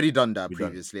need. We've already done that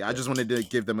previously. I just wanted to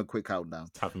give them a quick countdown.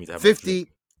 Time for me to have 50.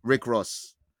 Rick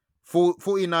Ross,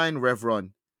 49 Rev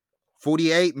Run,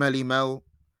 48 Melly Mel,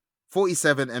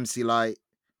 47 MC Light,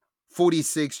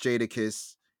 46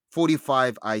 Jadakiss,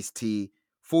 45 Ice-T,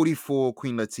 44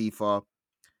 Queen Latifah,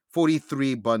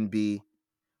 43 Bun B,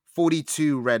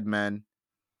 42 Redman,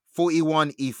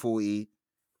 41 E40,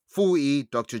 40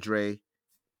 Dr. Dre,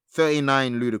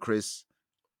 39 Ludacris,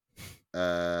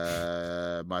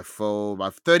 my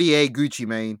 38 Gucci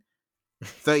Mane,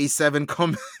 37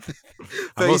 Common.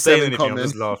 I'm not saying anything, I'm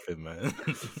just laughing, man.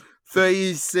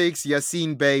 36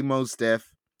 Yassine Bey, Mos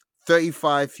Def.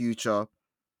 35 Future.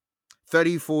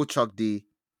 34 Chuck D.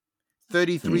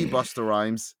 33 Busta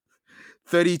Rhymes.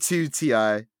 32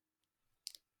 T.I.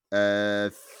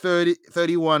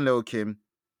 31 Lil Kim.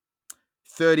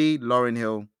 30 Lauryn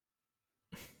Hill.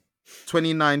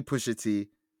 29 Pusha T.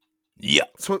 Yeah.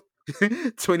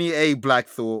 28 Black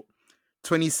Thought.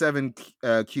 27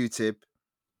 Q-Tip.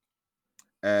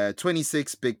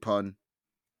 26 Big Pun.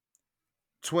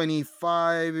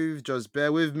 25, just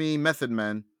bear with me, Method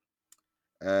Man.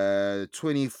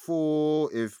 24,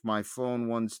 if my phone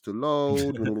wants to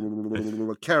load.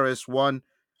 Keras 1.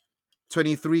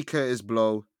 23 Curtis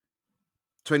Blow.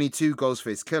 22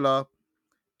 Ghostface Killer.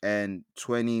 And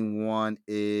 21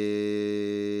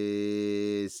 is,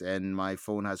 and my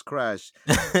phone has crashed.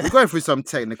 We're going through some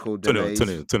technical delays.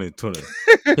 20.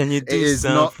 Can you do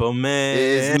something for me?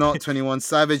 It is not 21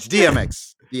 Savage.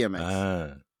 DMX.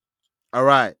 All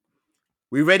right.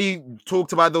 We already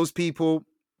talked about those people.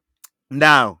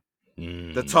 Now,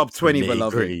 The top 20,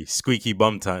 beloved. Gritty. Squeaky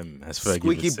bum time. As Fergie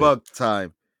Squeaky would say. bug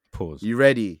time. Pause. You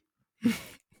ready?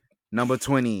 Number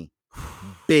 20,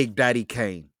 Big Daddy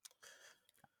Kane.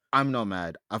 I'm not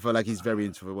mad. I feel like he's very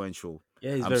influential.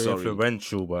 Yeah, he's very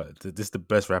influential, but this is the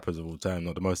best rappers of all time,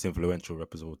 not the most influential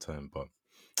rappers of all time. But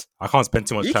I can't spend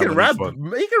too much time on each one.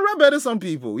 He can rap better than some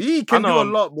people. He can do a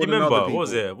lot more than other people. What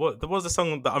was it? What was the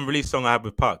song, the unreleased song I had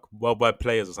with Pac? Worldwide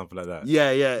Players or something like that?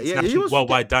 Yeah. He was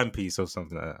Worldwide Dime Piece or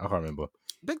something like that. I can't remember.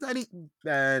 Big Daddy,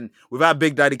 man. Without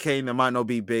Big Daddy Kane, there might not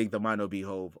be Big, there might not be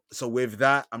Hove. So with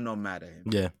that, I'm not mad at him.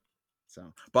 Yeah.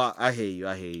 So, but I hear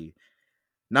you.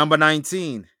 Number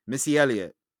 19, Missy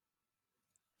Elliott.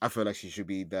 I feel like she should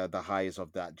be the highest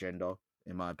of that gender,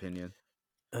 in my opinion.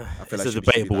 This is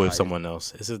debatable with someone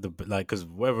else. This is because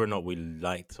whether or not we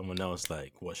liked someone else,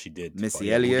 like what she did.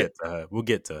 Missy Elliott. We'll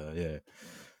get to her. Yeah.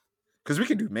 Because we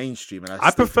can do mainstream. And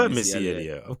I prefer Missy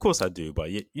Elliott. Of course I do,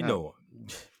 but you know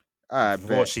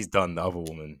what she's done, the other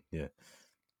woman. Yeah.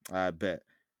 I bet.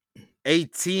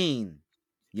 18.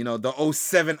 You know, the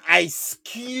 07 Ice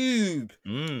Cube.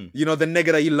 You know, the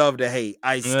nigga that you love to hate.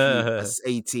 Ice Cube. That's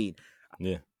 18.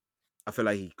 Yeah. I feel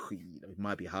like he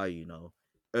might be high, you know.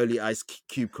 Early Ice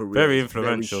Cube career. Very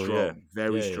influential,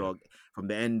 very strong. From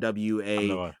the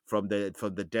NWA, from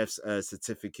the death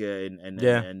certificate and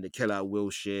the Killer Will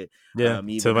shit. Yeah.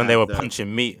 So when they were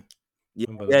punching meat.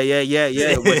 Yeah.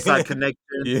 West Side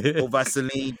Connection or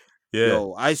Vaseline. Yeah.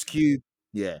 Yo, Ice Cube.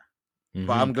 Yeah.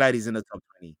 But I'm glad he's in the top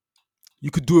 20. You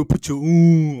could do it. Put your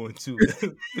into it.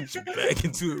 Put your back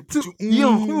into it.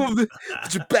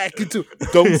 Put your back into it.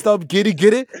 Don't stop. Get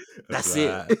it. That's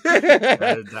it.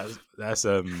 That's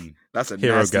a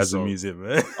hero gasm music,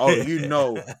 man. Oh, you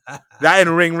know that ain't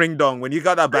ring dong. When you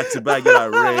got that back to back, you're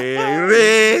like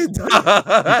ring.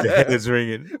 The head is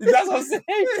ringing. That's what I'm saying.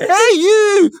 Hey,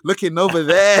 you looking over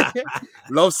there.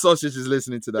 Love Sausage is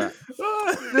listening to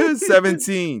that.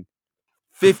 17,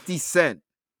 50 Cent.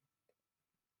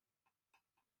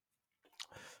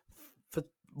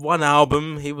 One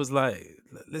album, he was like,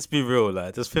 let's be real,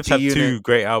 like, does Fifth have two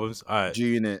great albums? All right.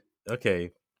 G-Unit.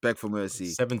 Okay. Beg for Mercy.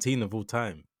 17 of all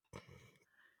time.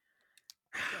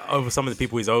 Over some of the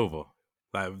people he's over.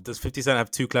 Like, does 50 Cent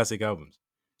have two classic albums?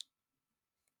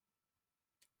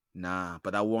 Nah,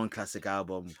 but that one classic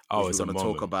album it's we're going to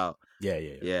talk about.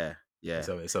 Yeah.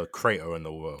 So it's a crater in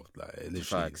the world. Like,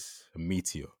 literally a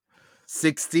meteor.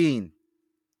 16.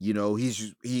 You know,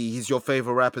 he's your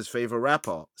favorite rapper's favorite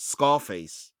rapper,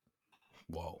 Scarface.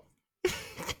 Whoa.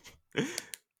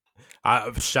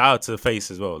 I shout out to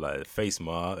Face as well, like Face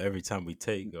Mar. Every time we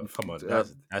take, come on,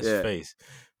 that's Face.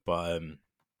 But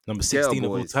number 16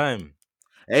 of all time.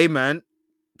 Hey man,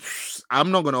 I'm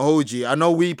not gonna hold you. I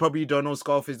know we probably don't know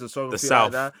Scarface the song, the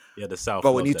South, like that. Yeah, the South.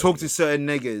 But when you talk to certain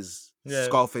niggas,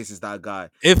 Scarface is that guy.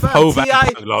 If Hov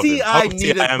T.I.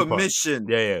 needed permission.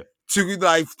 Yeah.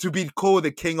 To be called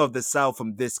the king of the South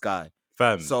from this guy.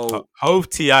 Fam. So Hov,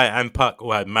 T.I. and Pac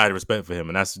all had mad respect for him,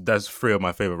 and that's three of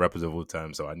my favorite rappers of all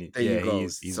time. So I need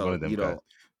he's one of them guys.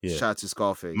 Yeah. Shout out to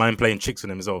Scarface. Mind playing chicks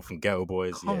with him as well from Ghetto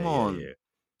Boys. Come on.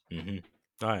 Yeah.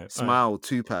 Mm-hmm. All right. Smile,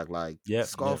 Tupac,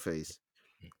 Scarface.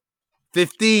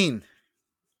 15.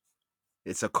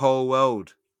 It's a cold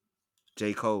world.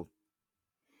 J. Cole.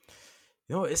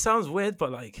 You know, it sounds weird,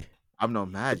 but like, I'm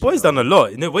not mad. The boy's done a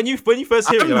lot. You know, when you first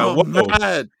hear it, you're like, whoa.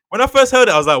 Mad. When I first heard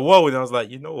it, I was like, whoa. And I was like,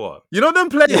 you know what? You know them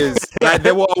players, like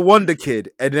they were a wonder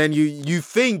kid. And then you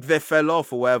think they fell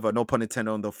off or whatever. No pun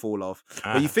intended on the fall off.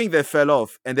 But you think they fell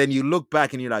off. And then you look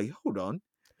back and you're like, hold on.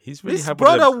 He's really this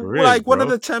brother, career, one of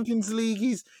the Champions League.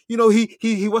 He's, he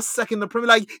was second in the Premier.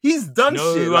 Like, he's done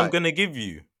shit. Who I'm going to give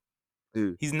you?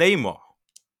 Dude. He's Neymar.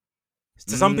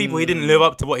 To some people, he didn't live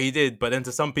up to what he did, but then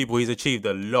to some people, he's achieved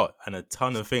a lot and a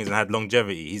ton of things and had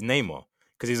longevity. He's Neymar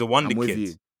because he's a wonder kid.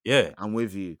 You. Yeah, I'm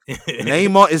with you.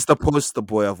 Neymar is the poster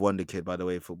boy of wonder kid, by the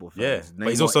way, football fans. Yeah, but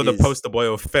he's also the poster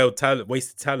boy of failed talent,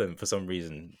 wasted talent for some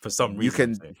reason. You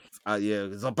can,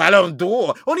 it's a Ballon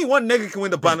d'Or. Only one nigga can win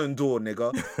the Ballon d'Or,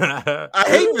 nigga. I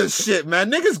hate this shit,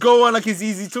 man. Niggas go on like it's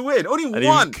easy to win. Only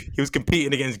one. He was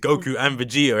competing against Goku and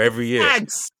Vegeta every year.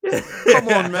 Thanks. Come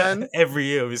on, man. Every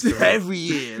year of his career. Every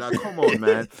year. Like, come on,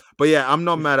 man. But yeah, I'm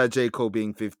not mad at J. Cole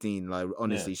being 15. Like,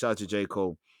 honestly, shout out to J.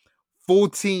 Cole.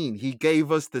 14, he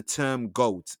gave us the term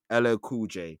GOAT, LL Cool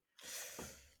J.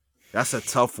 That's a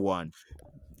tough one.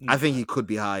 I think he could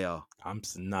be higher. I'm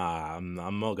not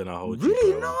gonna hold you.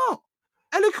 Really not?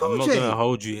 LL Cool J. I'm not gonna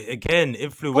hold you. Again,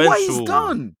 influential. But what he's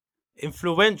done?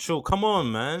 Influential. Come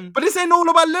on, man. But this ain't all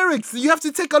about lyrics. You have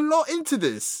to take a lot into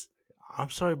this.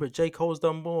 I'm sorry, but J. Cole's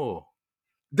done more.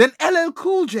 Than LL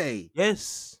Cool J?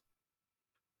 Yes.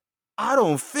 I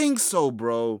don't think so,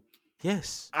 bro.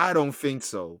 Yes. I don't think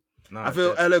so. Nah, I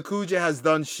feel dead. LL Cool J has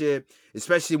done shit,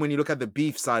 especially when you look at the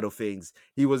beef side of things.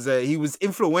 He was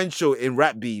influential in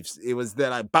rap beefs. It was the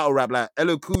like battle rap, like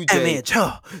LL Cool J.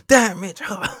 Damn it,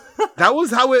 That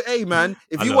was how it. Hey man,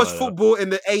 if I you know, watch I know. football in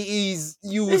the 80s,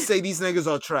 you will say these niggas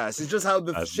are trash. It's just how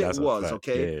the shit That's a was. fact.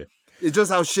 Okay, Yeah. it's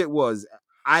just how shit was.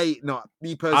 Me I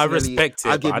personally, respect I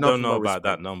it, but give I don't nothing know but about that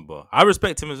respect. number. I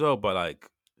respect him as well, but like,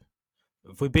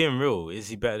 if we're being real, is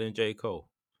he better than J. Cole?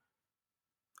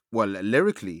 Well,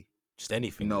 lyrically, Just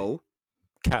anything. no.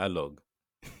 Catalog.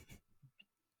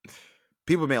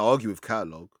 People may argue with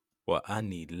catalog. What I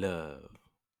need love.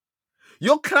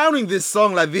 You're clowning this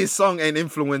song like this song ain't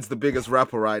influenced the biggest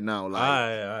rapper right now. Like,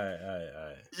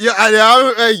 Aye.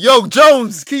 yeah, yo,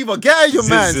 Jones, Kiva, get out your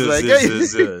man's. Like, hey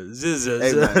man,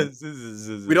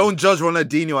 we don't judge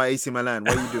Ronaldinho at AC Milan.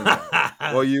 Why are you doing that?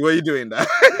 Why are you doing that?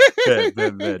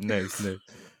 Next.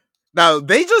 Now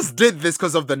they just did this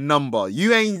because of the number.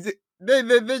 You ain't.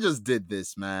 They just did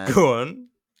this, man. Go on.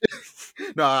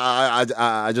 No,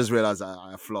 I just realized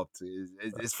I flopped.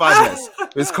 It's 5 less.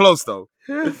 It's close though.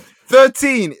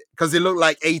 13 because it looked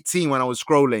like 18 when I was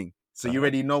scrolling. So you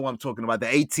already know what I'm talking about. The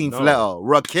 18th letter,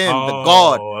 Rakim, the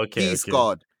God, Peace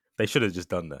God. They should have just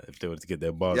done that if they wanted to get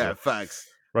their bars. Yeah, facts.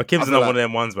 Rakim's not one of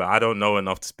them ones, but I don't know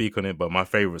enough to speak on it. But my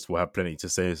favorites will have plenty to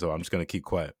say, so I'm just gonna keep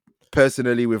quiet.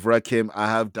 Personally, with Rakim, I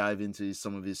have dived into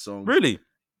some of his songs. Really?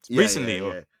 Recently?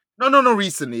 Yeah. No,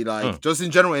 recently. Like just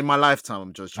in general in my lifetime.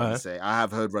 I'm just trying to say I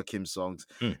have heard Rakim songs,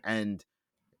 and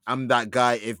I'm that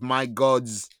guy. If my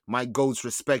goats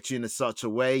respect you in such a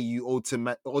way, you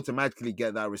automatically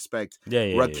get that respect.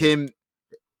 Yeah. Rakim,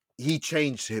 he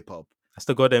changed hip hop. That's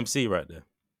the God MC right there.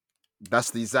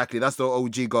 That's the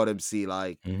OG God MC.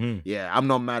 Like, yeah, I'm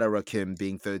not mad at Rakim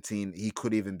being 13. He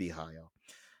could even be higher.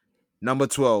 Number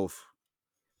 12.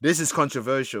 This is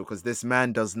controversial because this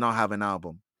man does not have an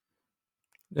album.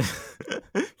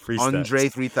 Andre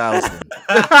 3000.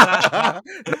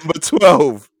 Number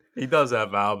 12. He does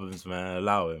have albums, man.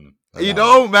 Allow him. You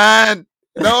don't, man.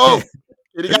 No.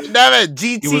 Damn it.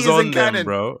 GT he was is on in them, canon,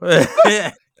 bro.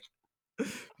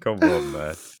 Come on,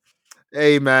 man.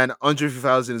 Hey, man. Andre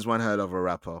 3000 is one hell of a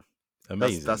rapper.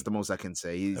 Amazing. That's the most I can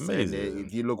say. He's amazing.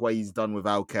 If you look what he's done with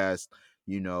Outkast,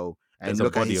 and there's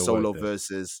look at his solo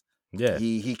verses. Yeah,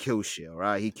 he kills shit, all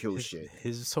right? He kills shit.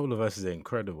 His solo verses are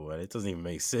incredible, and it doesn't even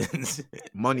make sense.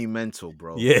 Monumental,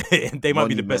 bro. Yeah, they might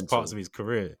be the best parts of his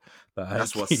career.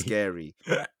 That's what's scary.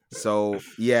 So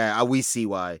yeah, we see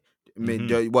why. I mean,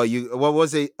 what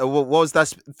was it? What was that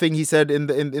thing he said in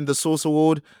the Source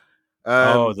Award?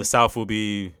 The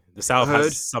South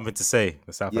has something to say.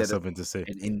 The South has something to say.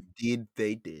 And indeed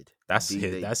they did. That's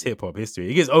hip hop history.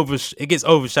 It gets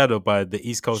overshadowed by the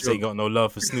East Coast saying got no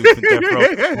love for Snoop and Death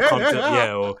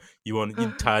Row. Or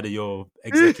you tired of your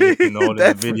executive and all in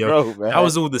the video. That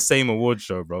was all the same award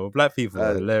show, bro. Black people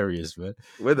are hilarious, man.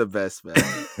 We're the best, man.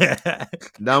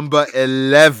 Number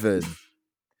 11.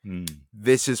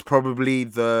 This is probably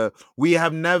we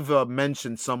have never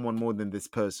mentioned someone more than this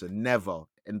person. Never.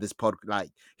 In this podcast, like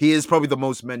he is probably the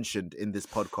most mentioned in this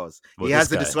podcast. He has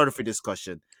the discography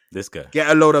discussion. This guy,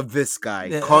 get a load of this guy,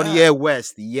 Kanye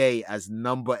West. Yay, as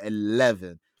number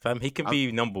 11. Fam, he can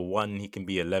be number 1. He can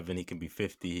be 11. He can be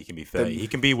 50. He can be 30. He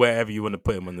can be wherever you want to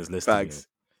put him on this list. Facts.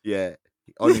 Yeah,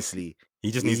 honestly,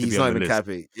 he just needs to be on the list.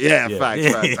 Capping. Yeah,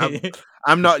 facts.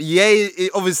 I'm not. Yeah,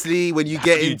 obviously, when you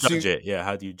get into judge it. Yeah,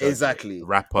 how do you judge exactly it?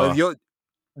 Rapper. If you're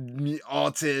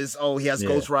artist, he has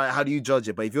ghostwriter. How do you judge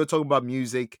it? But if you're talking about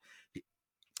music,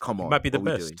 come on, he might be the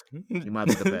best. He might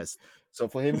be the best. So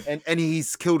for him, and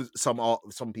he's killed some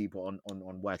people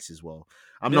on wax as well.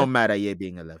 I'm not mad at Ye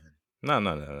being 11. No.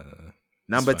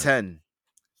 Number 10,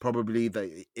 probably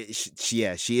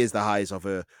she is the highest of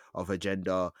her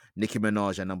gender. Nicki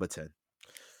Minaj at number 10.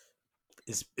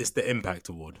 It's the Impact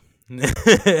Award.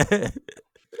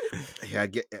 Yeah,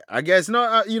 I guess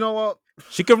not. You know what?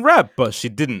 She can rap, but she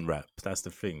didn't rap. That's the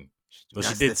thing. Well,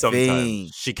 she did sometimes. Thing.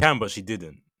 She can, but she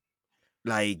didn't.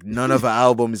 Like, none of her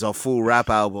albums are full rap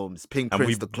albums. Pink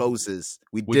Prince, the closest.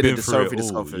 We did a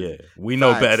discovery. Yeah, we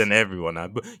know better than everyone.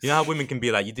 But you know how women can be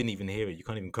like, you didn't even hear it. You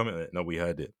can't even comment on it. No, we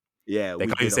heard it. Yeah, they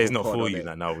can't even say it's not for you.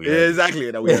 Like, no, we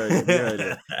exactly. No, we heard it. We heard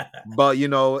it. But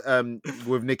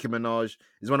with Nicki Minaj,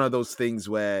 it's one of those things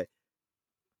where,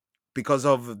 because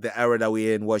of the era that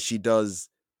we're in, what she has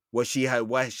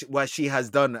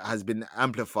done has been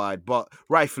amplified, but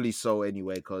rightfully so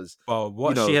anyway. Because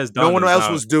she has done, no one else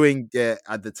was doing it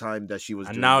at the time that she was.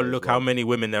 And doing now look how many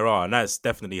women there are, and that's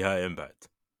definitely her impact.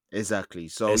 Exactly.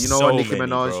 So There's what, Nicki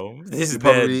Minaj, bro. This is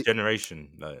their generation.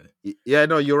 Yeah,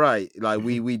 no, you're right. Like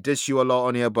we dish you a lot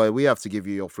on here, but we have to give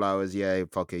you your flowers. Yeah,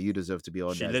 fuck it, you deserve to be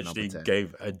on. She literally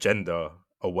gave a gender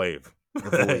a wave.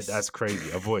 A voice. That's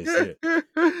crazy. A voice. Yeah.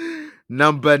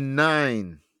 Number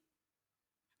 9.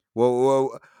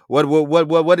 What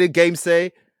did Game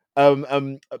say?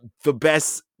 The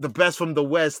best from the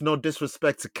West. No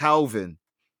disrespect to Calvin.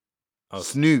 Oh,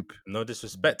 Snoop. No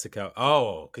disrespect to Cal.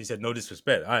 Oh, because you said no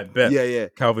disrespect. I bet. Yeah.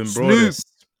 Calvin Snoop. Broadus.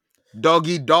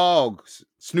 Doggy Dog.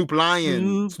 Snoop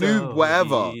Lion. Snoop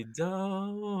whatever.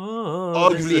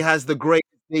 Arguably has the greatest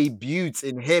debuts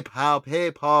in hip hop.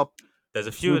 There's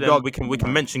a few of them. We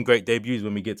can mention great debuts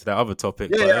when we get to that other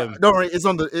topic. Yeah, don't worry. It's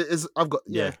on the. It's I've got.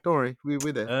 Yeah, don't worry. We're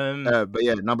there. But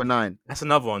yeah, number 9. That's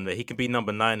another one that he can be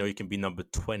number 9 or he can be number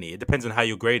 20. It depends on how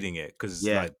you're grading it. Because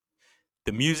like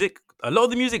the music, a lot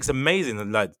of the music's amazing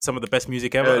and like some of the best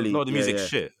music ever. A lot of the music's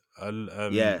shit.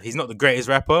 He's not the greatest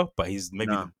rapper, but he's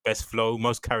maybe the best flow,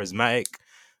 most charismatic.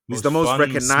 He's the most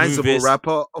recognizable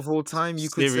rapper of all time. You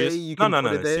could say. You can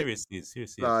no. Seriously.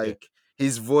 Like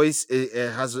his voice,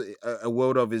 it has a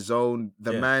world of his own.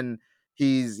 The man,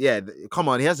 come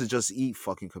on, he has to just eat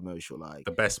fucking commercial. Like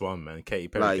the best one, man. Katy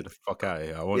Perry, get the fuck out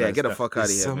of here. Get the fuck out of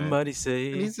here. Somebody man.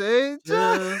 say, he say,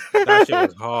 that shit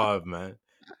was hard, man.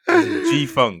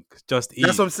 G-Funk, just eat.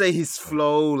 That's what I'm saying. His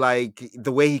flow, like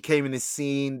the way he came in the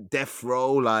scene, Death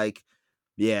Row, like,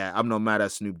 I'm not mad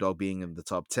at Snoop Dogg being in the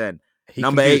top 10.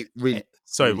 Number 8, really.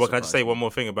 Sorry, can I just say one more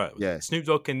thing about Snoop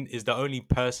Dogg is the only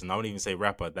person, I won't even say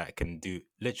rapper, that can do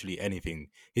literally anything.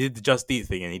 He did the Just Eat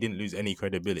thing and he didn't lose any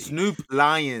credibility. Snoop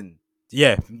Lion.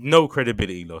 Yeah, no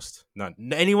credibility lost. None.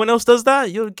 Anyone else does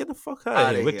that? You'll get the fuck out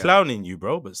of here. We're clowning you,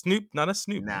 bro. But Snoop, that's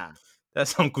Snoop. Nah.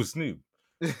 That's Uncle Snoop.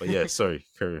 But yeah, sorry,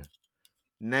 carry on.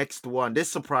 Next one. This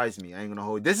surprised me. I ain't gonna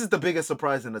hold. This is the biggest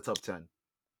surprise in the top 10.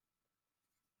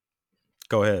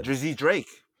 Go ahead. Drizzy Drake.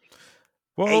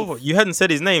 Well, you hadn't said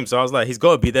his name, so I was like, he's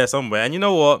got to be there somewhere. And you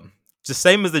know what? Just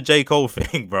same as the J. Cole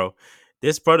thing, bro.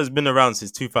 This brother's been around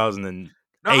since 2008.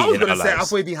 No, I was going to say, I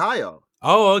thought he'd be higher.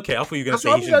 Oh, okay. I thought you were going to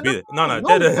say he shouldn't be there.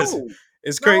 No.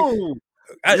 It's great. No.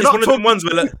 It's one of the ones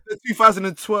where like,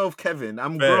 2012 Kevin.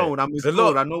 I'm grown. I'm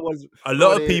grown. I know what's a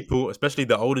lot of people, especially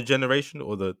the older generation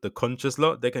or the conscious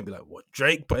lot, they can be like, "What,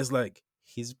 Drake?" But it's like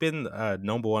he's been a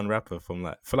number 1 rapper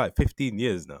for 15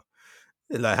 years now.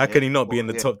 Like, how can he not be in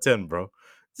the top 10, bro?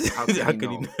 How can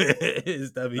he not?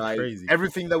 That'd be crazy.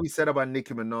 Everything that we said about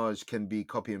Nicki Minaj can be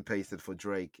copy and pasted for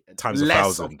Drake. Times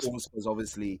 1,000. Of course, because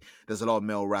obviously there's a lot of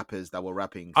male rappers that were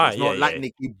rapping. So it's not like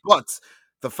Nicki, but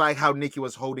the fact how Nicki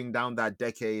was holding down that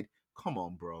decade, come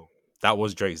on, bro. That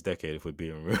was Drake's decade, if we're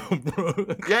being real,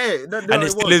 bro. Yeah. And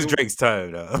it still is Drake's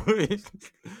time now.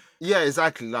 Yeah,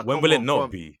 exactly. Like, when will it not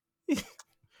be?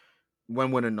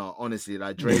 When will it not? Honestly,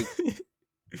 like Drake.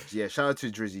 Shout out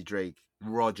to Drizzy Drake.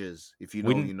 Rogers, if you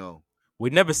know, you know.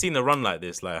 We'd never seen a run like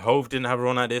this. Like, Hove didn't have a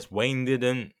run like this. Wayne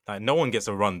didn't. Like, no one gets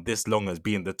a run this long as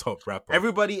being the top rapper.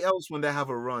 Everybody else, when they have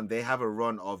a run, they have a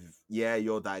run of,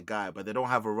 you're that guy. But they don't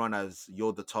have a run as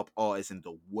you're the top artist in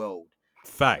the world.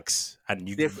 Facts. And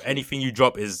anything you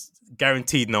drop is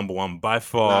guaranteed number 1 by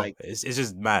far. Like, it's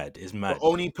just mad. It's mad. The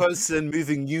only person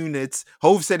moving units,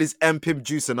 Hove said, is M-Pimp,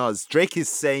 Juice and Us. Drake is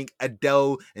saying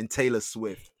Adele and Taylor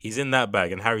Swift. He's in that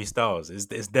bag. And Harry Styles.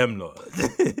 It's them lot.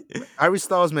 Harry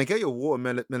Styles, man, get your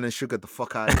watermelon sugar the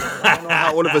fuck out of here. I don't know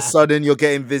how all of a sudden you're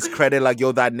getting this credit like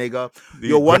you're that nigga.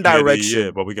 You're One Direction.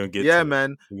 Yeah, but we're going to get to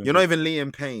man. You're not even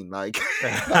Liam Payne. Like,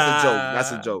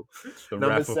 that's a joke. The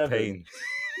Number 7. Pain.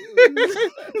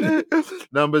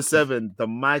 Number 7, the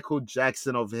Michael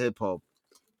Jackson of hip hop.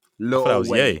 That was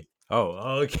Ye.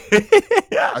 Oh, okay.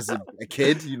 As a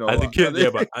kid, you know. As a kid,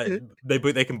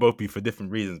 but they can both be for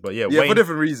different reasons. But Wayne, for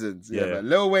different reasons. Yeah, man.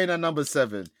 Lil Wayne at number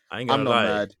 7. I'm not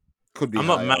mad. Could be. I'm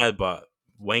not mad, but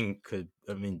Wayne could.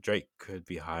 I mean, Drake could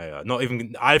be higher. Not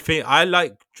even. I think I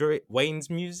like Wayne's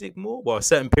music more. Well, a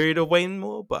certain period of Wayne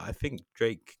more, but I think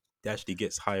Drake actually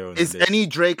gets higher on the list. Any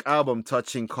Drake album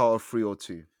touching Carl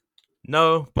 302?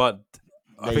 No, but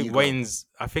I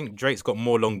think Drake's got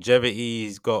more longevity.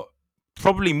 He's got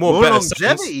probably more better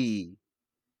longevity. Songs.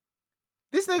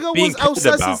 This nigga was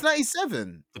outside since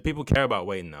 97. The people care about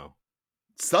Wayne now.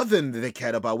 Southern, they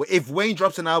cared about. If Wayne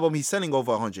drops an album, he's selling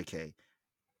over 100K.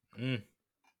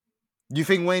 You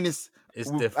think Wayne is? It's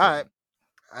different.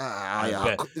 All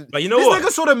right. But you know what?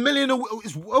 This nigga sold $1 million.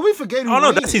 Are we forgetting? Oh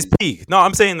no, that's his peak. No,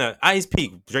 I'm saying that at his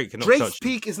peak, Drake cannot touch. Drake's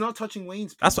peak is not touching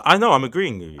Wayne's peak. That's what I know. I'm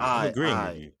agreeing with you. I'm agreeing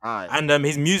with you. And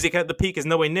his music at the peak is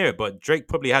nowhere near it. But Drake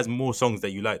probably has more songs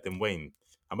that you like than Wayne.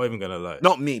 I'm not even gonna lie.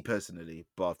 Not me personally,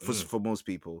 but for most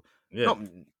people, hey,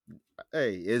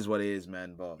 it is what it is,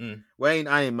 man. But Wayne,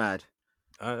 I ain't mad.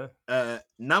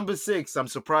 Number 6, I'm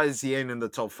surprised he ain't in the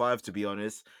top 5. To be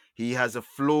honest, he has a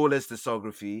flawless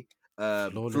discography.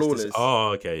 Flawless.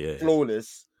 Oh, okay, yeah.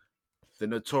 Flawless. The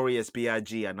Notorious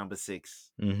B.I.G. at number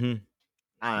 6. Mm-hmm.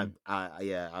 I'm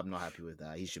not happy with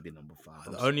that. He should be number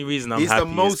 5. The only reason I'm He's happy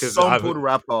the most is sampled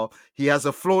rapper. He has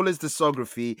a flawless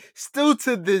discography. Still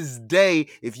to this day,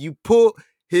 if you put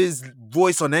his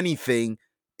voice on anything,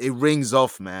 it rings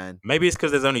off, man. Maybe it's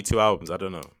because there's only 2 albums. I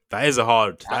don't know. That is a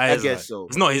hard. I guess so.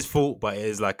 It's not his fault, but it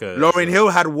is like a. Lauryn Hill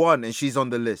had 1, and she's on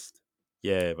the list.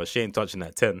 Yeah, but she ain't touching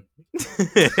that 10. She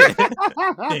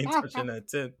ain't touching that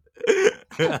 10.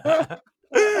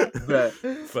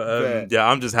 But yeah,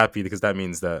 I'm just happy because that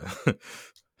means that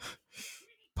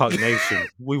Puck Nation,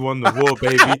 we won the war,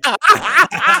 baby.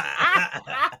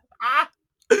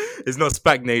 It's not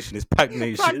Spac Nation, it's Pack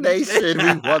Nation. Pack Nation, we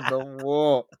won the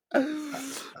war.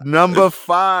 Number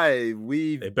 5,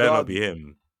 It better not be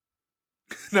him.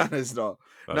 No, it's not.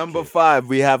 Okay. Number 5,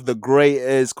 we have the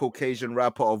greatest Caucasian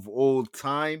rapper of all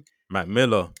time, Mac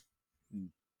Miller.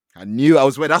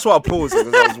 That's why I paused,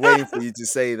 because I was waiting for you to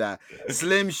say that.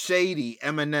 Slim Shady,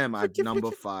 Eminem at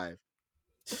number 5.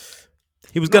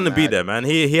 He was gonna be there, man.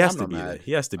 He has to be there.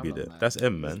 He has to be there. That's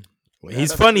M, man.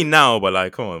 He's funny now, but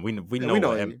like, come on, we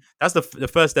know M. That's the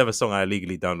first ever song I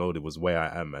illegally downloaded was Where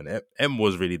I Am, man. M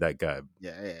was really that guy.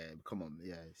 Yeah, come on,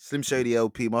 yeah. Slim Shady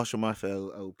LP, Marshall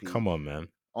Mathers LP. Come on, man.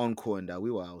 Encore and that,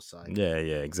 we were outside. Yeah,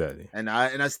 exactly. And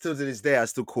I still to this day, I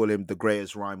still call him the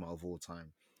greatest rhymer of all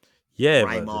time.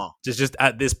 Yeah, just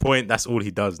at this point, that's all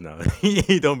he does now.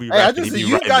 He don't be. Hey, rapping,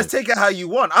 you guys take it how you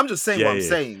want. I'm just saying what I'm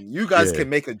saying. You guys can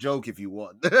make a joke if you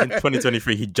want. In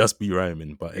 2023, he'd just be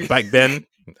rhyming, but back then,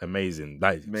 amazing.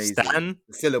 Like Stan,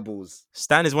 syllables.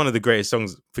 Stan is one of the greatest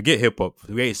songs. Forget hip hop,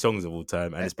 the greatest songs of all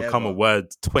time, and it's become a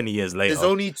word 20 years later. There's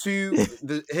only 2.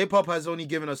 The hip hop has only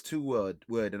given us 2 word,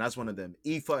 and that's one of them.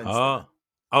 Ether and Stan.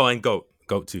 Oh, and goat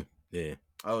too. Yeah.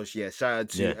 Oh yeah. Shout out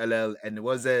to LL, and it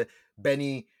was a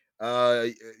Benny.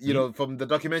 From the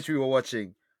documentary we were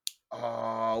watching,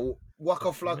 Waka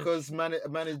Flocka's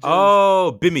manager.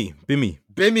 Oh, Bimmy.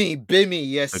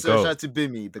 Yes, sir. Shout out to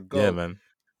Bimmy, the goal. Yeah, man.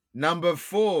 Number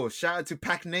 4, shout out to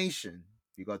Pack Nation.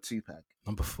 You got 2-pack.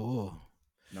 Number 4.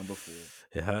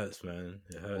 It hurts, man.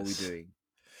 It hurts. What are we doing?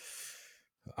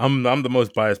 I'm the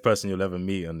most biased person you'll ever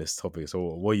meet on this topic. So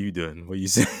what are you doing? What are you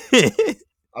saying?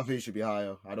 I think it should be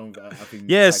higher. I think.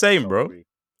 Yeah, same, bro.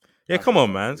 Yeah, come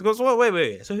on, man. Because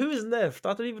wait. So who is left?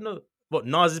 I don't even know. What,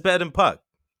 Nas is better than Pac?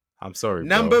 I'm sorry,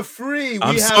 bro. Number 3,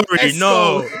 I'm have sorry. Esco.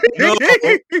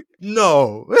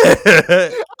 No.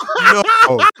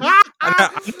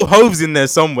 I know Hove's in there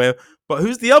somewhere, but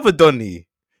who's the other Donny?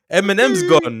 Eminem's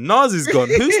gone. Nas is gone.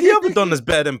 Who's the other Don that's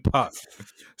better than Pac?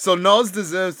 So Nas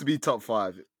deserves to be top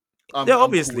 5.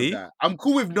 Obviously. I'm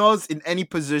cool with Nas in any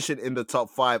position in the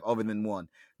top 5 other than 1.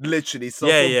 Literally. So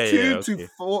from 2 to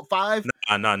 4, 5.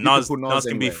 No. Nas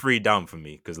can be 3 down for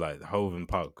me because like Hove and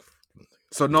Pac.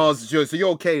 So Nas, so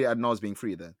you're okay at Nas being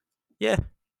 3 then? Yeah.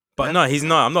 But no, he's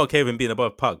not. I'm not okay with him being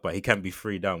above Pac, but he can be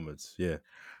 3 downwards. Yeah.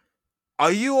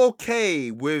 Are you okay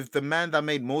with the man that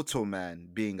made Moto Man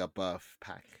being above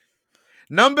Pac?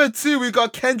 Number 2, we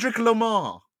got Kendrick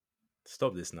Lamar.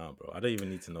 Stop this now, bro. I don't even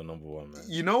need to know number 1, man.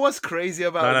 You know what's crazy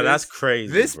about this? No, that's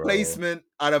crazy. This placement,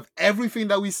 out of everything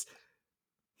that we...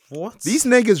 What? These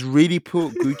niggas really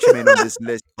put Gucci Mane on this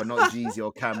list, but not Jeezy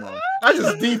or Cameron. I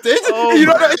just deeped it.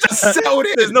 It just settled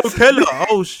in. There's no Killer.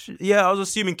 Oh, yeah, I was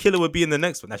assuming Killer would be in the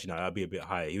next one. Actually, no, that'd be a bit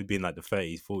higher. He would be in like the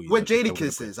 30s, 40s. Where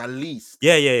Jadakiss is, at least.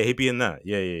 Yeah, he'd be in that.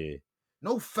 Yeah.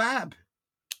 No Fab.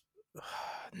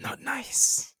 Not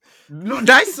nice. Not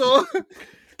nice, or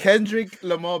Kendrick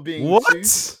Lamar being what?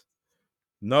 2?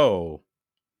 No.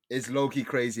 It's low-key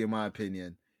crazy in my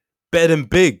opinion. Better than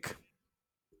Big.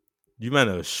 You man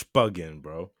are spugging,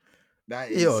 bro.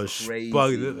 That is crazy.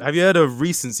 Spugging. Have you heard of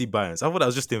recency bias? I thought that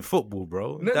was just in football,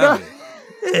 bro.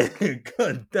 It.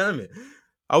 God damn it.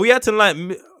 Are we acting like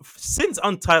since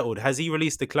Untitled has he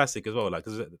released a classic as well? Like,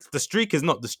 'cause the streak is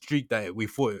not the streak that we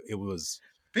thought it was.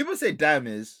 People say damn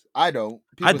is. I don't.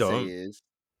 People say it is.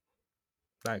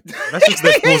 Like that's just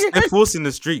they're forcing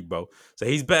the streak, bro. So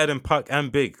he's better than Pac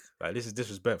and Big. Like this is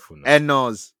disrespectful. Now. And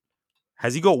Nas.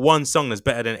 Has he got one song that's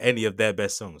better than any of their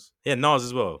best songs? Yeah, Nas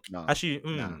as well. No, actually,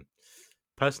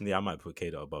 personally, I might put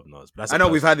K-Dot above Nas. But I know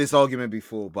we've had this argument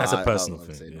before, but that's a personal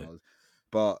thing. Yeah.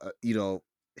 But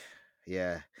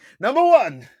yeah. Number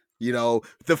 1,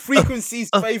 the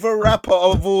Frequency's favorite rapper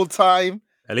of all time.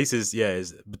 At least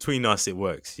it's between us. It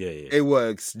works. Yeah. It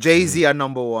works. Jay-Z at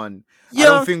number 1. Yeah. I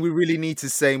don't think we really need to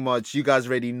say much. You guys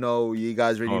already know. You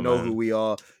guys already know who we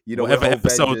are. Whatever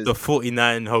episode the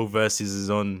 49 whole verses is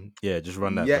on, just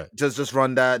run that. Yeah, just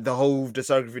run that. The whole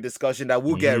discography discussion that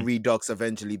will get a Redux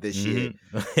eventually this year.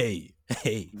 Hey,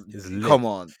 come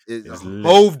on.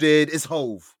 Hove did. It's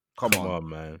Hove. Come on,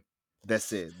 man.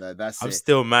 That's it. That's it. I'm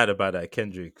still mad about that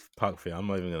Kendrick Pac thing. I'm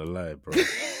not even gonna lie, bro.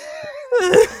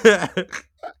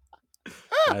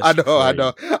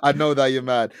 I know that you're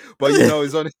mad, but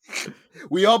it's only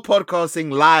we are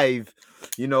podcasting live,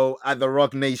 at the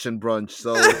Roc Nation Brunch.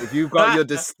 So if you've got your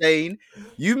disdain,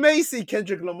 you may see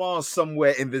Kendrick Lamar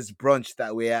somewhere in this brunch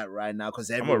that we're at right now,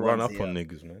 because I'm gonna run up here. on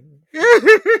niggas, man.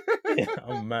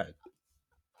 I'm mad.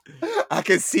 I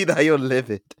can see that you're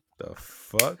livid. The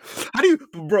fuck? How do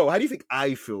you think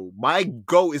I feel? My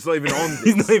goat is not even on this.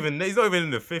 he's not even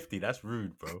in the 50. That's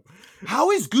rude, bro.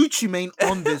 How is Gucci Mane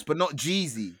on this but not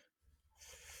Jeezy?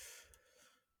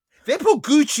 They put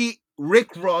Gucci,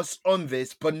 Rick Ross on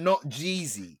this but not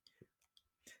Jeezy.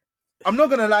 I'm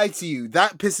not gonna lie to you,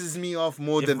 that pisses me off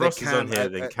more than Ross the is on here,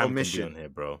 then Cam omission. can be on here,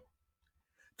 bro.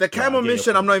 The Cam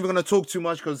omission, I'm not even gonna talk too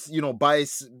much because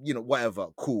bias, whatever,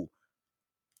 cool.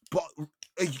 But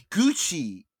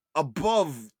Gucci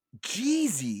above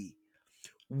Jeezy,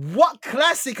 what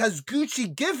classic has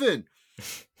Gucci given?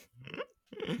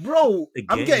 Bro,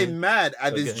 I'm getting mad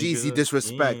at this Jeezy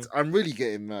disrespect. I'm really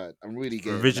getting mad.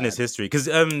 Revisionist history, because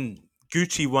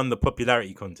Gucci won the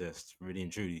popularity contest, really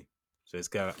and truly. So it's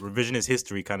got revisionist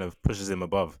history kind of pushes him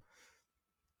above.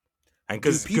 And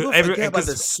because people forget about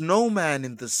the snowman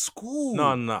in the school.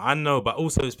 No, I know, but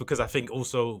also it's because I think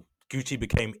also Gucci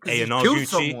became A&R killed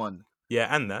Gucci. Someone. Yeah,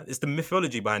 and that it's the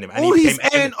mythology behind him. And all his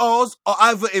A&Rs are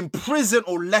either in prison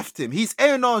or left him. His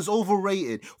A&R is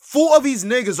overrated. 4 of his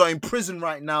niggas are in prison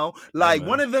right now. Like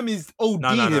one of them is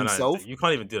OD himself. No. You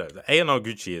can't even do that. The A&R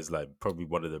Gucci is like probably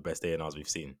one of the best A&Rs we've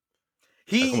seen.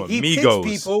 He picks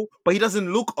people, but he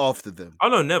doesn't look after them. Oh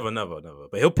no, never.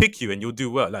 But he'll pick you and you'll do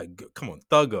well. Like, come on,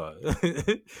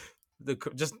 Thugger.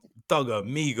 Just Thugger,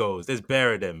 Migos. There's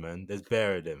bare of them, man. There's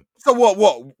bare of them. So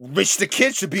what? Rich the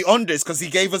Kid should be on this because he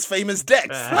gave us famous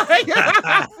decks.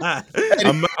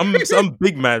 I'm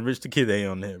big man. Rich the Kid ain't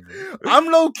on here, bro. I'm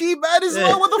low key mad as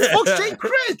well. What the fuck's Jay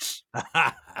Critch?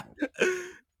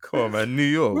 Come on, man. New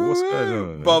York. What's going on?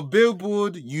 Man? But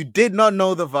Billboard, you did not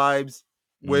know the vibes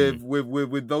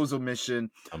with those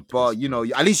omission. But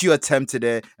at least you attempted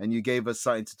it and you gave us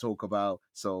something to talk about.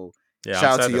 So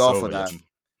shout out to y'all for that.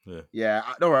 Yeah,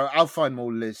 don't worry, I'll find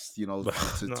more lists,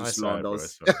 to slaughter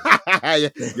those.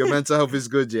 Your mental health is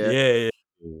good, yeah. Yeah.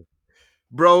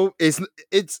 Bro, it's.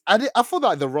 I thought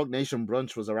that the Roc Nation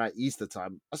Brunch was around Easter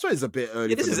time. I swear it's a bit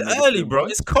early. Yeah, this is early, bro.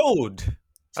 It's cold.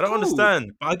 I don't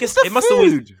understand. But I guess it must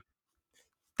always.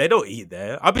 They don't eat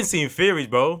there. I've been seeing theories,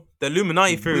 bro. The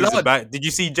Illuminati theories are back. Did you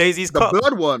see Jay-Z's cup? The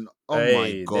blood one. Oh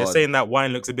my god. They're saying that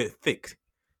wine looks a bit thick.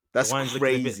 That's wine's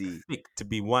crazy. A bit thick to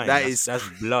be wine. That's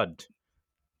blood.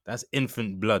 That's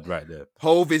infant blood right there.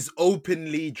 Hove is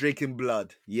openly drinking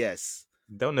blood. Yes.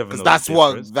 They'll never know. That's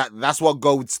what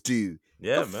goats do.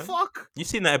 Yeah, man. Fuck. You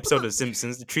seen that episode of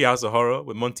Simpsons, The Treehouse of Horror,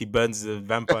 with Monty Burns as a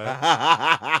vampire?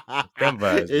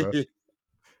 Vampires, bro.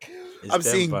 I'm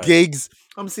seeing gigs.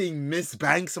 I'm seeing Miss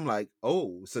Banks. I'm like,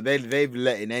 oh, so they've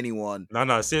letting anyone.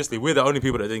 No, seriously, we're the only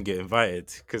people that didn't get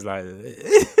invited because like, we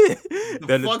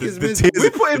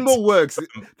put in more works.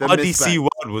 RDC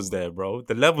World was there, bro.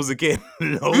 The levels are getting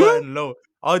lower and lower.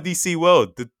 RDC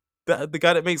World, the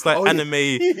guy that makes like anime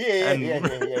and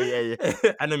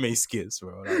anime skits,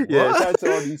 bro. Like, yeah, shout out to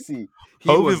RDC.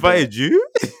 Who invited you?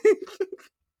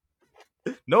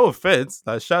 No offense,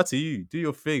 like, shout out to you. Do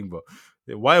your thing, bro.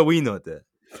 Why are we not there?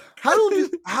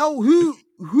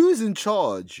 Who's in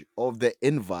charge of the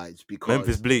invites? Because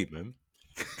Memphis Bleak, man.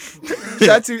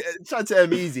 shout to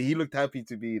M Easy. He looked happy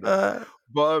to be there.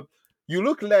 But you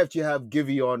look left, you have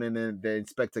Giveon and then the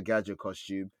Inspector Gadget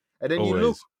costume, and then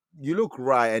you look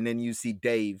right, and then you see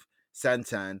Dave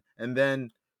Santan, and then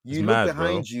you look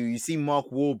behind you see Mark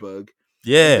Wahlberg.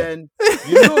 Yeah. And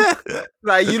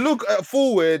then you look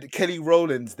forward, Kelly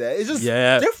Rowland's there. It's just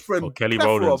different. Well, Kelly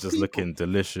Rowland's just looking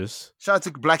delicious. Shout out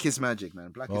to Black is Magic,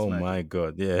 man. Black is Magic. Oh my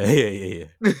god, yeah.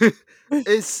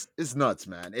 It's nuts,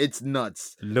 man. It's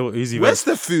nuts. Little Uzi Where's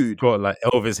the food? Got like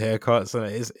Elvis haircuts.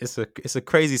 It's a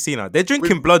crazy scene out. They're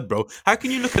drinking blood, bro. How can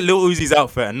you look at Lil Uzi's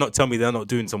outfit and not tell me they're not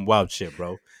doing some wild shit,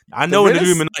 bro? I know an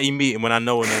Illuminati meeting when I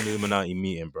know an Illuminati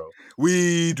meeting, bro.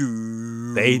 We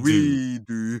do. They do. We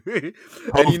do.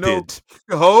 And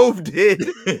Hove did.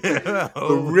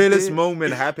 The realest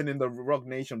moment happened in the Roc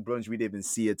Nation Brunch. We didn't even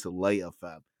see it till later,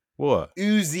 fam. What?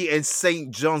 Uzi and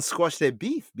St. John squashed their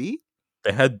beef, B.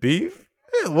 They had beef?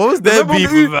 What was their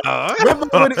beef about? Remember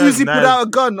when Uzi put out a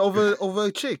gun over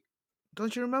a chick?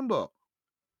 Don't you remember?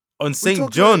 On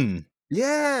St. John?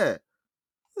 Yeah.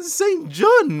 St.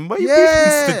 John? Why are you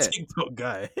beefing with the TikTok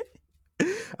guy?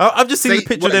 I've just seen the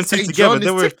picture of them two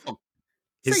together.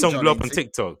 His song blew up on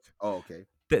TikTok. Oh, okay.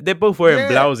 They're both wearing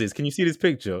blouses. Can you see this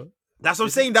picture? That's what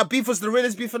I'm saying. That beef was the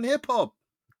realest beef in hip hop.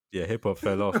 Yeah, hip hop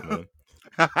fell off, man.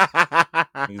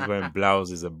 He's wearing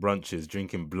blouses and brunches,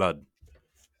 drinking blood.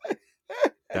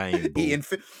 That ain't bull.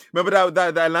 Remember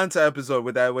that Atlanta episode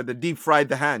with the deep fried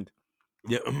the hand?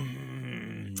 Yeah,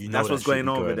 you know That's what's going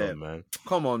on over there, man.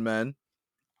 Come on, man.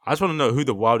 I just want to know who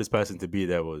the wildest person to be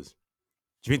there was.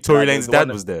 Do you think Tory Lane's dad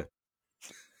was there?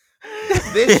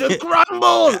 They should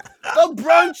crumble. The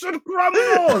brunch should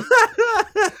crumble.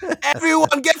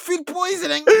 Everyone get food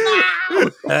poisoning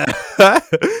now.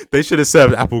 They should have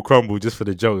served apple crumble just for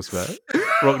the jokes, man.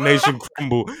 Roc Nation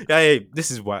crumble. Yeah, hey,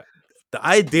 this is what the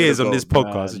ideas on this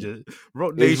podcast are just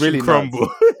Roc Nation really crumble.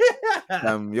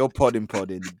 You're podding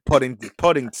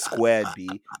squared, B.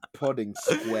 Podding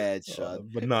squared,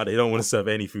 shut. But nah, they don't want to serve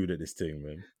any food at this thing,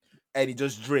 man. And he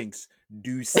just drinks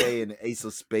Douce and Ace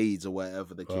of Spades or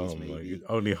whatever the case may be. God.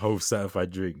 Only Hove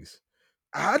certified drinks.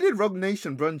 How did Roc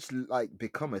Nation Brunch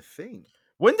become a thing?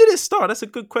 When did it start? That's a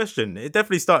good question. It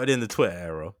definitely started in the Twitter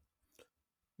era.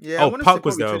 Yeah. Oh, Puck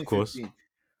was there, of course.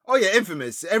 Oh yeah,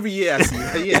 infamous. Every year I see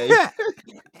that.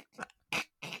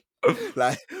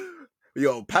 Yeah.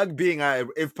 Yo, Puck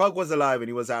if Puck was alive and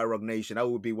he was at Roc Nation, that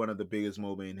would be one of the biggest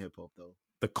moments in hip hop, though.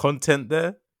 The content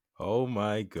there, oh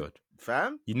my god,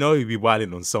 fam! You know he'd be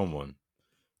wilding on someone.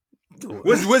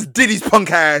 Where's Diddy's punk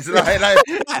ass? Man,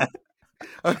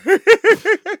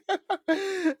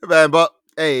 but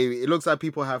hey, it looks like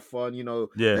people have fun. You know,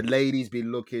 the ladies be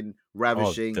looking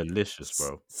ravishing, delicious,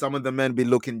 bro. Some of the men be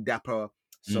looking dapper,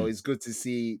 so it's good to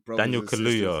see. Daniel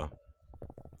Kaluuya.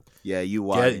 Yeah, you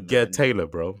wilding, get Taylor,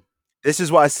 bro. This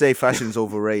is why I say fashion's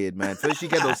overrated, man. First, you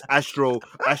get those Astro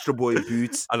Boy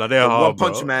boots. I know they're hard,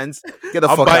 One Punch Mans. Get the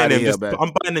fuck out of here, man.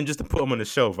 I'm buying them just to put them on the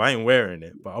shelf. I ain't wearing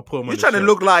it, but I'll put them on the shelf. You're trying to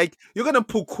look like you're gonna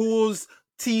put Cool's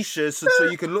t-shirts so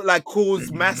you can look like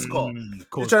Cool's mascot.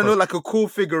 You're trying to look like a cool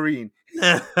figurine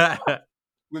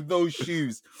with those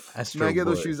shoes. Man, get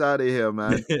those shoes out of here,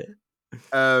 man.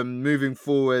 Moving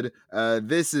forward,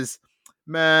 this is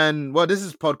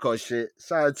podcast shit.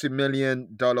 Shout out to $1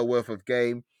 million worth of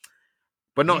game.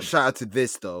 But not shout out to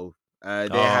this, though. They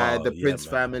had the Prince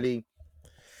family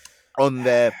on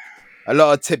there. A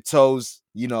lot of tiptoes.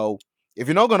 You know, if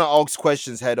you're not going to ask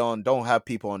questions head on, don't have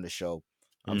people on the show.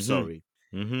 I'm sorry.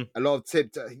 A lot of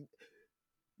tiptoes.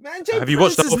 Man, Jay have Prince you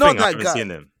watched the whole thing? I haven't guy. seen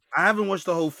them. I haven't watched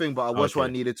the whole thing, but I watched what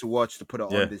I needed to watch to put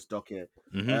it on this docket.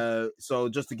 So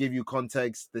just to give you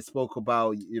context, they spoke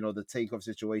about, the takeoff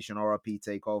situation, RRP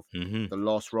takeoff, the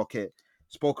lost rocket.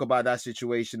 Spoke about that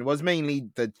situation. It was mainly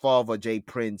the father, Jay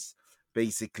Prince,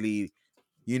 basically,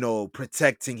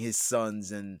 protecting his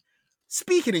sons and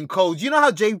speaking in code. You know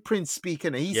how Jay Prince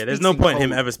speaking? There's no point in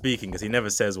him ever speaking because he never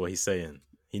says what he's saying.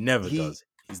 He never does.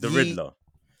 He's the Riddler.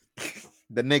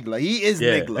 The Niggler. He is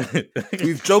Niggler.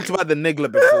 We've joked about the Niggler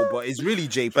before, but it's really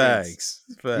Jay Prince.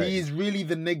 Facts. He is really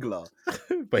the Niggler.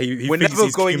 But we're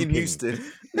never going in Houston.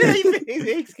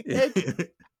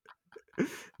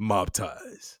 Mob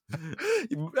ties.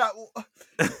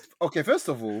 Okay, first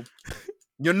of all,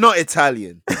 you're not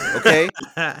Italian. Okay?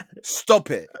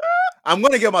 Stop it. I'm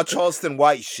gonna get my Charleston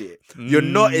White shit. You're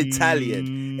not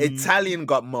Italian. Italian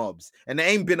got mobs, and there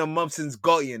ain't been a mob since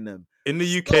Gotti in them. In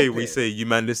the UK, we say you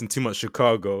man listen too much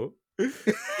Chicago.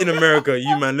 In America,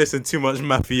 you man listen too much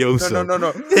mafioso.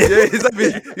 No. Yeah,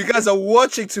 you guys are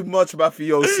watching too much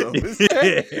mafioso.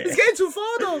 It's getting too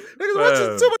far though. Niggas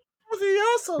watching too much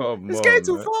mafioso. It's getting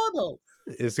too far though.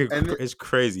 It's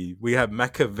crazy. We have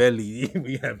Machiavelli.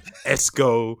 We have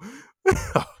Esco.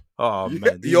 Oh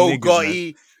man, Yo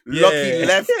Gotti. Lucky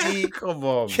Lefty, come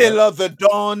on, Killer the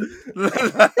Don,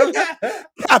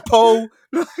 Capo,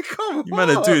 come on. You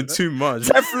man are doing too much.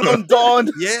 Teflon Don,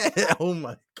 oh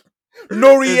my,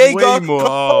 Noriega,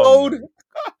 Cold,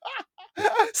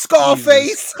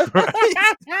 Scarface.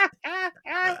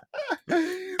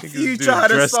 Future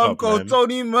had a song called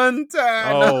Tony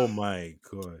Montana. Oh my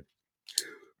god,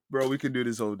 bro, we can do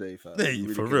this all day, fam. Hey,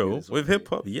 for real, with hip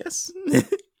hop, yes.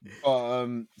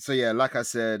 So yeah, like I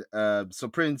said, so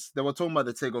Prince, they were talking about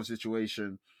the takeoff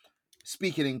situation,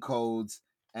 speaking in codes,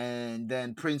 and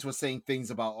then Prince was saying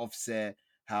things about Offset,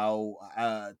 how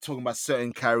talking about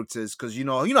certain characters, because you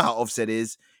know how Offset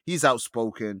is. He's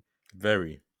outspoken.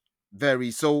 Very.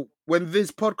 So when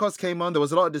this podcast came on, there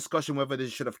was a lot of discussion whether they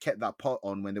should have kept that part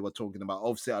on when they were talking about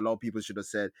Offset. A lot of people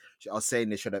are saying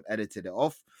they should have edited it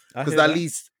off, because at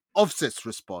least Offset's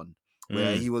respond.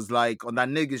 Where he was like, on that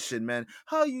nigga shit, man.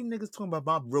 How are you niggas talking about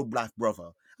my real black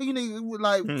brother? How you niggas,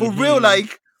 like, for real,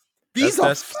 like, these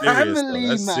are family,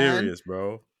 that's man. Serious,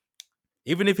 bro.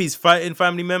 Even if he's fighting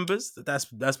family members,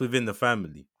 that's within the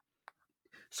family.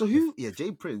 So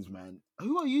Jay Prince, man.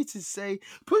 Who are you to say?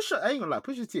 I ain't gonna lie,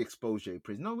 Pusha T exposed Jay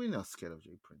Prince. No, we're not scared of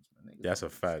Jay Prince, man. That's a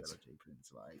fact. Jay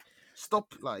Prince. Like,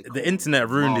 Stop, like, The internet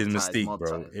ruined his mystique,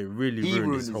 bro. It really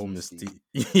ruined his whole mystique.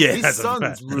 Yeah, his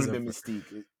sons ruined the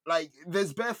mystique. Like,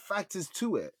 there's bare factors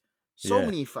to it. So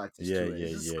many factors to it.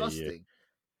 It's disgusting.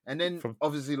 And then,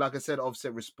 obviously, like I said,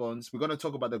 Offset response. We're gonna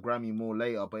talk about the Grammy more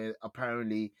later, but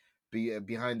apparently,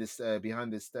 behind this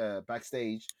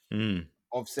backstage,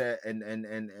 Offset and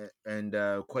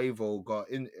Quavo got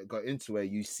into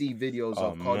it. You see videos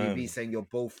of Cardi B saying you're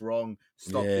both wrong.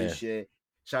 Stop this shit.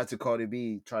 Shout out to Cardi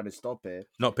B trying to stop it.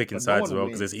 Not picking sides as well,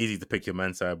 because it's easy to pick your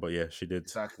man's side, but yeah, she did.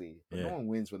 Exactly. But no one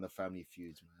wins when the family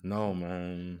feuds, man. No,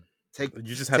 man.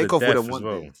 You just had a death as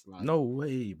well. Like, no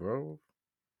way, bro.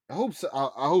 I hope so.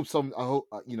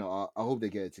 I hope they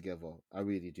get it together. I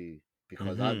really do,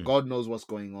 because God knows what's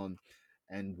going on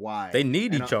and why. They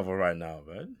need each other right now,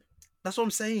 man. That's what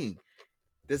I'm saying.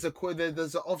 There's an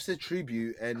Offset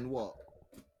tribute, and what?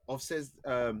 Offset's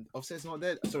not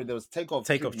there. Sorry, there was Takeoff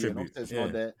tribute. And Offset's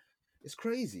not there. It's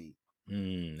crazy.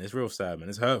 It's real sad, man.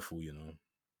 It's hurtful, you know.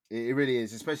 It really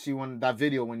is, especially when that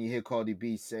video when you hear Cardi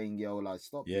B saying, "Yo, like,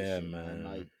 stop." Yeah, this shit, man.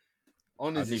 Like,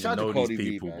 honestly, I shout out to Cardi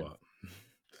B, man. but...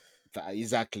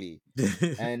 Exactly.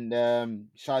 And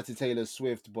shout out to Taylor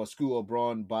Swift, but Scooter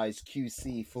Braun buys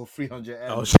QC for 300M.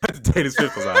 Oh, shout out to Taylor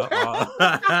Swift.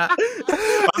 I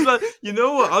was like, you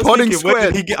know what? I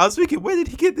was thinking, where did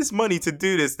he get this money to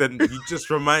do this? Then you just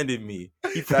reminded me.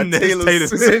 He finessed Taylor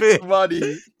Swift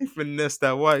money. He finessed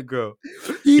that white girl.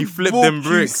 He flipped them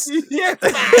bricks. Yeah.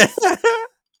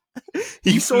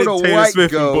 He flipped Taylor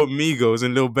Swift and bought Migos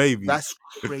and Lil Baby. That's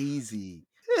crazy.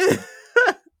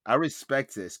 I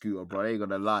respect it, Scooter, bro. I ain't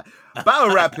gonna lie.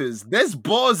 Battle rappers, there's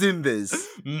bars in this.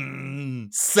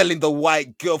 Selling the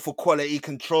white girl for quality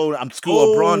control. I'm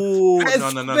Scooter Braun. No. We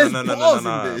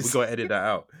gotta edit that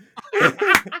out.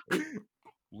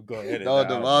 We gotta edit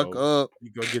that out, bro. You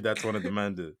gotta give that to one of the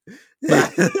manders.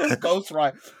 Ghost,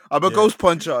 right? I'm a ghost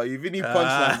puncher. If you need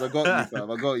punchlines, I got you, fam.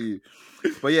 I got you.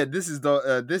 But yeah, this is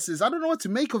I don't know what to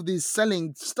make of this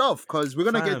selling stuff, because we're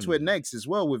gonna get to it next as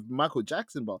well with Michael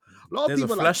Jackson. But a lot of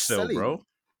people flash sale, selling, bro.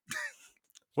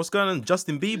 What's going on,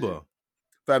 Justin Bieber?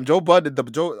 Fam, Joe Budden, the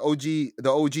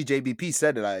OG JBP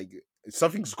said it, like,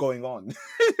 something's going on.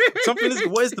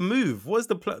 What is the move? What is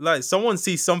the like? Someone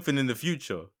sees something in the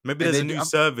future. Maybe there's a new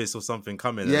service or something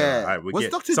coming. Yeah,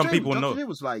 some people know. Dr. Dre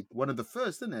was like one of the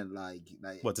first, isn't it? Like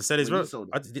what, to sell his road?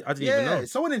 I didn't even know.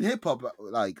 Someone in hip hop,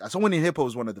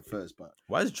 was one of the first. But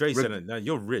why is Dre selling? Now,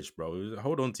 you're rich, bro.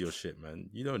 Hold on to your shit, man.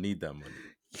 You don't need that money.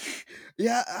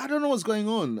 Yeah, I don't know what's going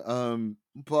on.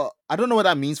 But I don't know what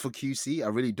that means for QC. I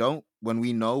really don't. When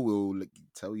we know, we'll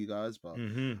tell you guys. But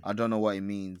I don't know what it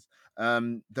means.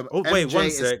 Wait, one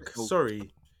sec.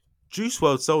 Sorry, Juice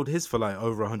WRLD sold his for like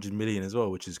over 100 million as well,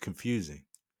 which is confusing.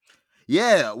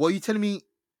 Yeah, well, you telling me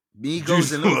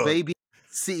Migos and Lil Baby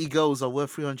City Girls are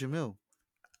worth 300 mil,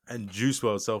 and Juice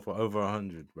WRLD sold for over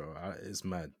 100, bro? It's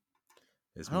mad.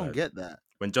 I don't get that.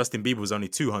 When Justin Bieber was only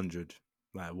 200,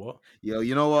 like what? Yo,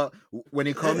 you know what? When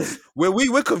it comes,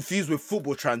 we're confused with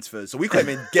football transfers, so we can't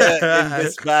even get in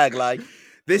this bag. Like,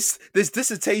 this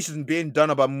dissertation being done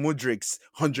about Mudrik's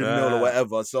 100 mil or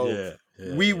whatever. So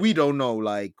we don't know,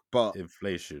 like, but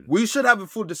inflation. We should have a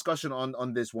full discussion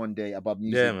on this one day about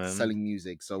music, selling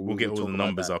music. So we'll get all the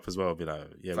numbers up as well. Be like,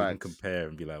 we can compare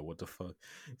and be like, what the fuck?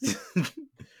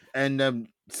 And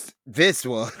this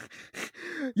one,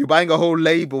 you're buying a whole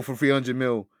label for 300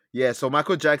 mil. Yeah, so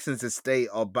Michael Jackson's estate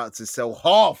are about to sell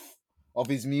half of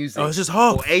his music. Oh, it's just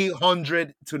half. For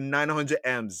 800 to 900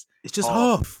 M's. It's just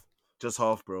half. Just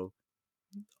half, bro.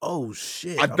 Oh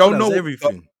shit! I don't know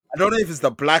everything. I don't know if it's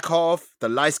the black half, the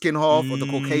light skin half, or the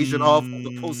Caucasian half, or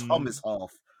the posthumous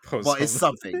half. But it's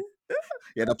something.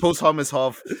 Yeah, the posthumous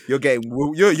half. You're getting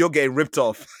ripped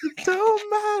off. It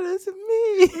don't matter to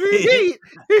me.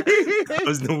 That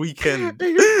was the weekend.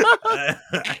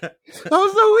 That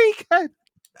was the weekend.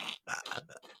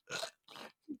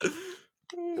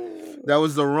 That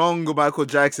was the wrong Michael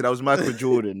Jackson. That was Michael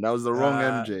Jordan. That was the wrong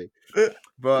MJ.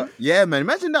 But yeah, man,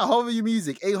 imagine that half of your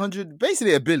music, 800,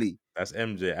 basically a Billy. That's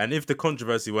MJ. And if the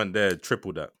controversy went there,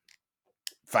 triple that.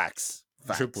 Facts.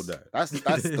 Triple that.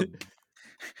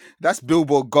 That's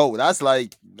Billboard gold. That's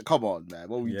like, come on, man.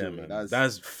 What are we doing? Man.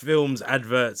 That's films,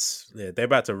 adverts. Yeah, they're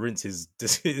about to rinse his.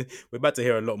 We're about to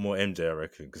hear a lot more MJ, I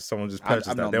reckon, because someone just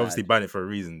purchased that. They're obviously buying it for a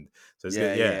reason. So it's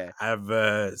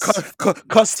adverts.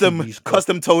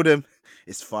 Custom told him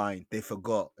it's fine. They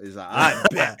forgot. It's like, I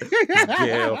bet.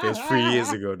 Yeah, it was 3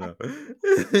 years ago now.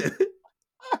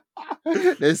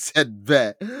 They said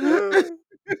bet.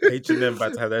 H&M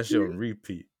about to have that shit on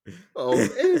repeat. Oh,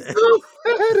 it's so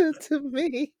better to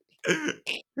me.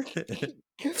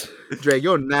 Dre,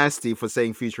 you're nasty for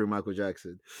saying featuring Michael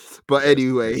Jackson. But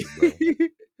anyway,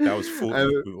 That was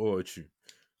 40 with auto-tune.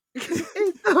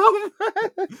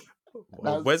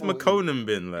 Where's 40. McConan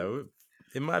been? Like,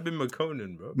 it might have been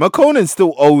McConan, bro. McConan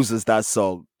still owes us that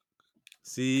song.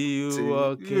 See you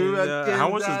walking down. How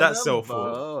much does that sell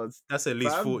for? That's at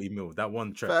least 40 mil. That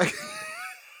one track.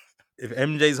 If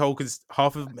MJ's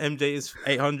half of MJ is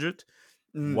 800,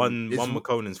 one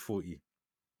McConan's 40.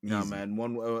 No, man.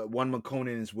 One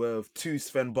McConan is worth 2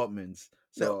 Sven Botmans.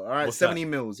 So, all right, what's 70 that?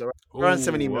 mils. Around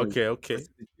 70 mils. Okay. 2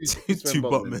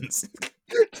 Botmans.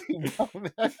 2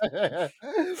 Botmans.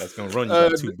 That's going to run you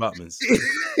like 2 Botmans.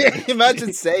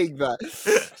 Imagine saying that.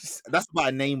 That's about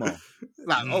a Neymar.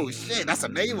 Like, oh shit, that's a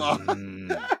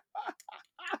Neymar.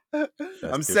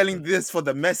 I'm selling this for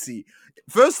the Messi.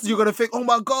 First, you're gonna think, "Oh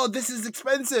my god, this is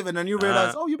expensive," and then you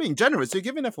realize, "Oh, you're being generous. You're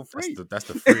giving it for free." That's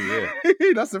the free, yeah.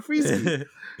 That's the free scheme.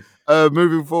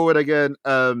 Moving forward again,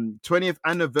 20th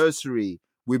anniversary.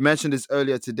 We mentioned this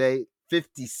earlier today.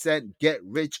 50 Cent, Get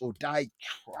Rich or Die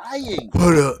Trying.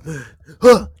 Put up.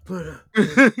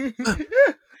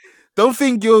 Don't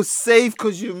think you're safe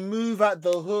because you move out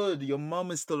the hood. Your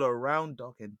mom is still around,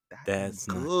 dog, and that's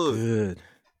not good.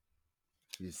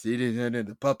 You see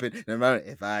the puppet.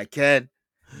 If I can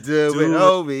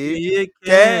do it, it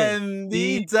can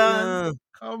be done.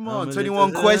 Come on,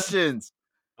 21 questions.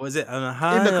 Was it on a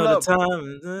high in the club?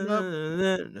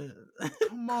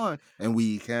 Come on, and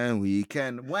we can.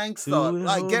 Wankster,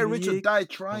 like Get Rich or Die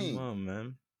Trying. Come on,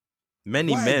 man.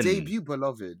 Many men. Debut,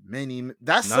 beloved.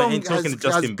 That song. I ain't talking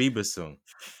Justin Bieber song.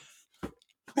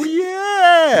 Oh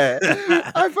yeah,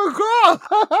 I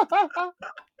forgot.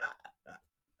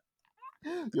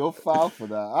 You're foul for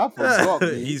that. I forgot.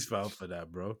 He's foul for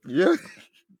that, bro. Yeah.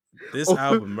 This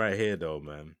album right here, though,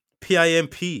 man.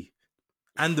 PIMP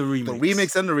and the remix. The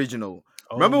remix and the original.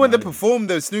 Remember when they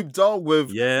performed the Snoop Dogg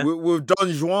with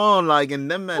Don Juan, like, and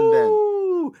them and then.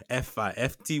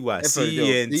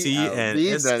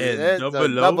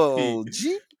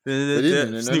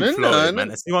 FIFTYCENTNSNOOP. Snoop flowed,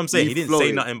 man. See what I'm saying? He didn't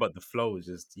say nothing, but the flow is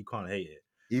just, you can't hate it.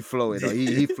 He flowed.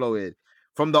 He flowed.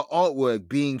 From the artwork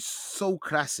being so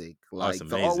classic, like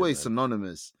the artwork is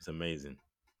synonymous. It's amazing.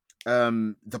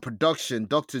 The production,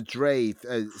 Dr. Dre,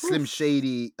 Slim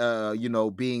Shady,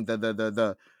 being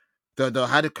the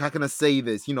how can I say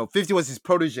this? 50 was his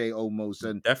protege almost,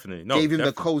 and gave him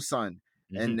the cosign,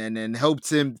 and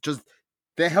helped him.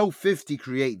 They helped 50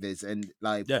 create this, and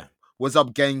What's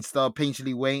Up Gangsta,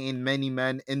 Patiently Waiting, Many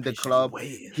Men in the Club.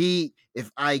 He,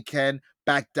 If I Can,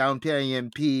 Back Down,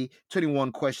 PIMP,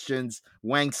 21 Questions,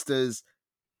 Wanksters,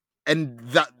 and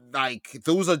that,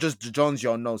 those are just the Johns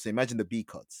y'all know. So imagine the B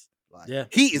cuts.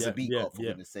 He is a B cut, for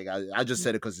goodness sake. I just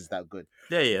said it because it's that good.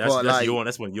 Yeah.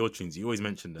 That's one of your tunes. You always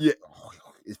mention that. Yeah,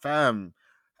 fam.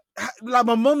 Like,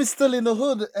 my mom is still in the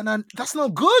hood, and that's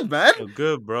not good, man. Not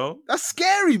good, bro. That's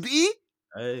scary, B.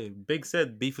 Hey, Big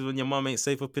said beef is when your mom ain't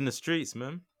safe up in the streets,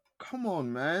 man. Come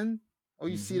on, man. Oh,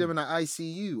 you see them in the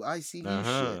ICU shit.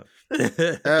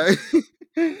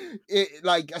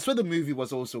 That's where the movie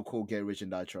was also called Get Rich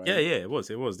and Die Trying. Yeah, it was.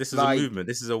 This is a movement.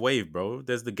 This is a wave, bro.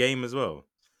 There's the game as well.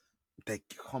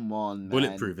 Come on, man.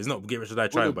 Bulletproof. It's not Get Rich or Die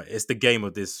Trying, but it's the game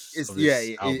of this. Album.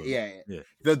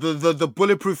 The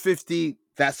Bulletproof 50.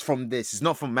 That's from this. It's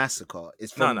not from Massacre.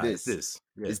 It's from this. It's this.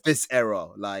 Yeah. It's this era.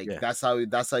 That's how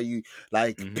you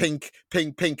Pink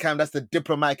Cam. That's the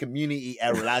diplomatic immunity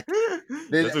era. Like,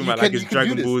 you're talking about it's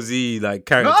Dragon Ball Z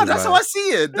characters. No, that's how I see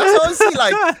it. That's how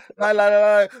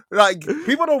I see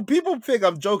people think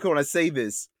I'm joking when I say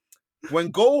this.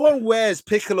 When Gohan wears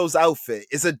Piccolo's outfit,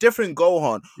 it's a different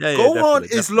Gohan. Gohan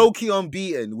is low-key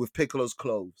unbeaten with Piccolo's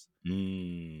clothes. For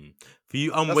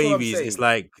you unwavies, it's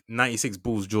like 96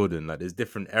 Bulls Jordan. Like, there's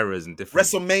different eras and different...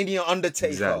 WrestleMania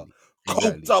Undertaker. Exactly.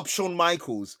 Coked up Shawn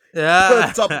Michaels.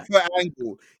 Perked up Kurt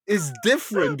Angle. It's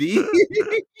different, B.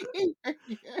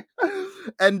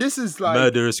 And this is like...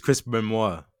 Murderous Chris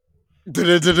Benoit.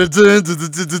 There's different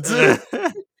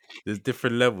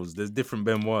levels. There's different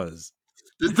Benoits.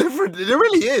 There's different... There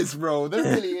really is, bro. There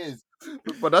really is.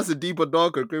 But that's a deeper,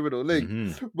 darker criminal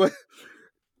link. But...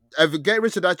 Get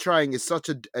Rich or Die Trying is such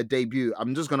a debut.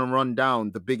 I'm just gonna run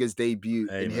down the biggest debut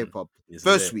in hip hop.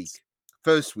 First week.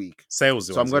 Sales.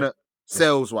 So I'm gonna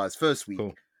sales wise. First week.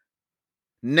 Cool.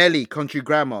 Nelly, Country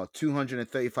Grammar,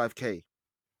 235K.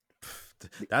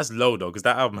 That's low though, because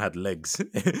that album had legs.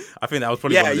 I think that was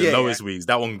probably one of the lowest weeks.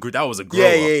 That was a grower.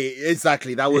 Yeah,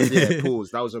 exactly. That was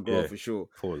pause. That was a grower for sure.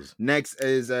 Pause. Next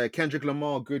is Kendrick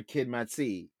Lamar, Good Kid, Mad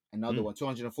City. Another one,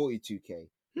 242K.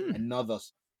 Another.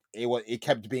 It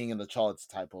kept being in the charts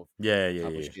type of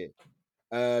shit.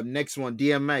 Next one,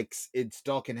 DMX, It's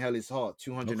Dark and Hell Is Hot,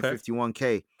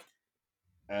 251K.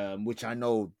 Which I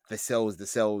know the sales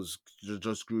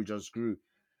just grew.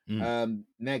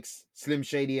 Next, Slim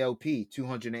Shady LP,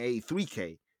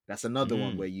 283K. That's another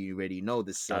one where you already know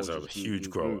the That's sales a just huge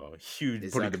grew. grower. Huge,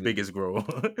 Exactly. probably the biggest grower.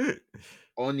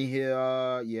 Only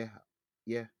here,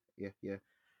 yeah.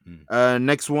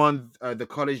 Next one, the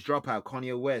College Dropout,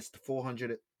 Kanye West,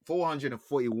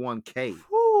 441K.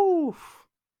 Woo.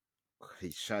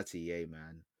 Shout out to Ye,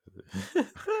 man.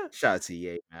 Shout out to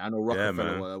Ye, man. I know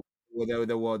Rockefeller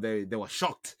they were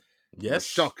shocked. They were Yes.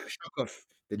 shocked of.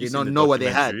 They You did seen not the know what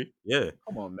they had. documentary? Yeah.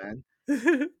 Come on, man.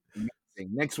 Amazing.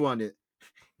 Next one,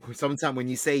 sometime when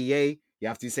you say Ye, you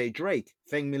have to say Drake.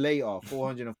 Thank me later,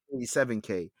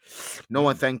 447K. No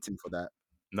one thanked him for that.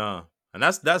 No. And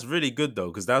that's really good though,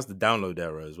 because that's the download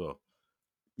era as well.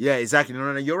 Yeah, exactly.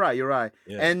 No, you're right.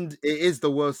 Yeah. And it is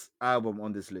the worst album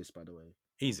on this list, by the way.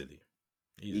 Easily.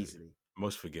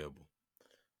 Most forgettable.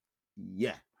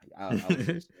 Yeah. I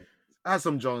have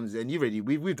some Jones, and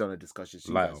we've done a discussion, so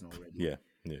you guys know already. Yeah.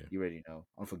 You already know.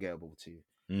 Unforgettable too.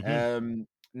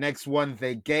 Next one,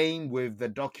 The Game with the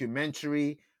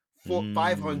documentary,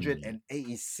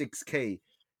 586K.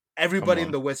 Everybody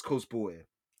in the West Coast bought it.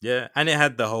 Yeah, and it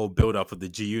had the whole build up of the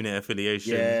G Unit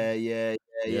affiliation. Yeah.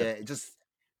 Just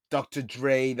Dr.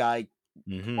 Dre, like,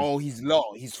 oh, he's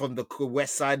from the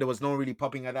West Side. There was no one really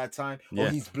popping at that time. Yeah. Oh,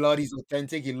 he's blood. He's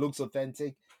authentic. He looks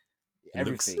authentic.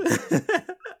 Everything.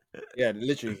 Yeah,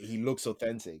 literally, he looks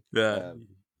authentic. Yeah,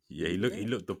 he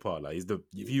looked the part. Like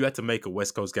if you had to make a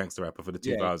West Coast gangster rapper for the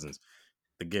 2000s,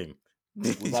 The Game.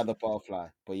 Without the butterfly,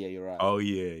 but yeah, you're right. Oh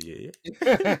yeah.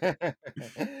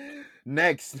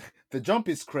 Next, the jump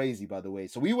is crazy, by the way.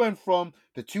 So we went from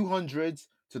the 200s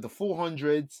to the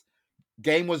 400s.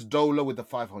 Game was Dola with the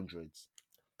 500s.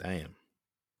 Damn.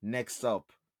 Next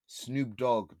up, Snoop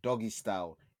Dogg,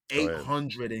 Doggystyle,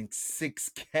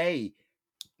 806K.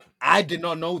 I did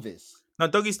not know this. Now,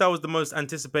 Doggystyle was the most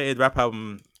anticipated rap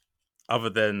album, other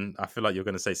than, I feel like you're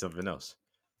going to say something else.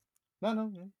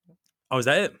 No. Oh, is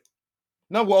that it?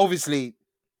 No, well, obviously,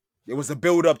 it was a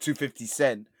build-up to 50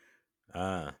 Cent.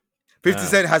 50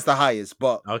 Cent has the highest,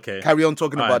 but carry on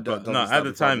talking about that. No, at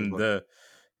the time,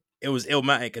 it was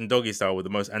Illmatic and Doggystyle were the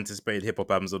most anticipated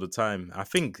hip-hop albums of the time. I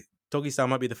think Doggystyle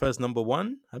might be the first number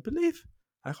one, I believe.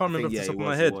 I can't remember off the top of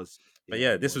my head.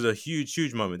 But this was a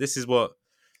huge moment. This is what...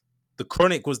 The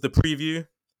Chronic was the preview,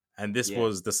 and this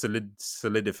was the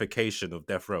solidification of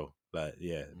Death Row. Like,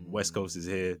 West Coast is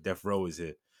here, Death Row is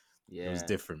here. Yeah. It was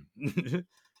different.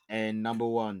 And number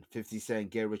one, 50 Cent,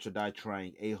 Get Rich or Die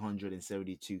Trying,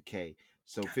 872K.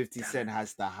 So 50 Cent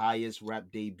has the highest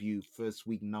rap debut first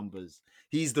week numbers.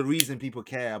 He's the reason people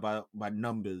care about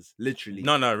numbers, literally.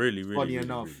 No, really. Funny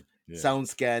enough. Really. Yeah.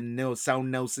 SoundScan,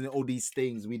 Sound Nelson, all these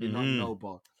things we did not know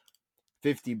about.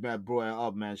 50 brought it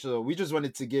up, man. So we just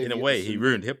wanted to give. In a way, he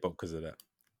ruined hip hop because of that.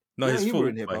 Not his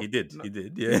fault, but he did. He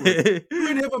did. Yeah. He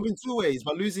ruined hip hop in two ways,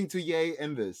 by losing to Ye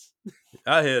and this.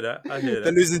 I hear that.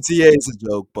 The losing to Ye is a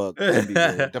joke, but can be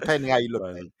real, depending how you look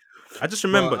at it. I just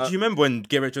remember. Do you remember when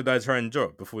Get Rich or Die Trying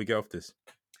dropped? Before we get off this.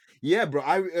 Yeah, bro.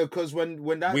 Because when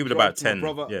that we were dropped, about 10.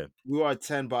 Brother, we were at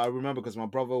 10, but I remember because my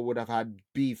brother would have had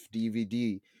Beef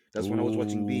DVD. That's when I was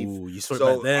watching Beef. You saw it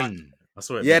back then. I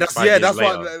saw it. That's what. It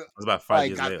was about 5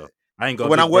 years later. I ain't got.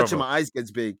 When I'm watching, my eyes gets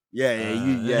big.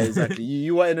 Exactly.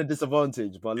 You were in a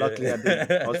disadvantage, but luckily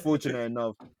I was fortunate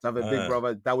enough to have a big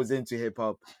brother that was into hip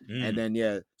hop, and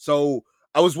then so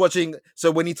I was watching.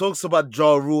 So when he talks about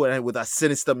Ja Rule and with that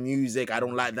sinister music, I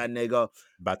don't like that nigga.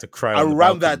 About to cry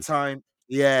around that time.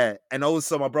 Yeah, and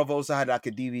also my brother also had like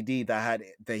a DVD that had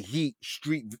the Heat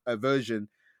Street version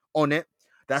on it.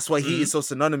 That's why Heat is so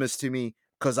synonymous to me,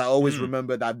 because I always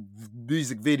remember that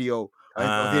music video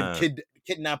of him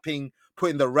kidnapping,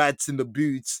 putting the rats in the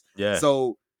boots. Yeah.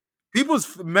 So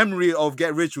people's memory of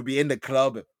Get Rich would be in the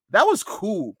club. That was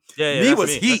cool. Yeah. Me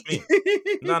was Heat.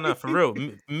 No, for real.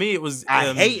 Me, it was.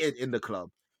 I hate it in the club.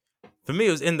 For me,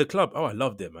 it was in the club. Oh, I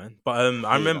loved it, man. But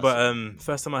I remember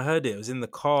first time I heard it was in the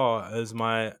car. It was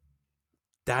my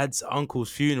dad's uncle's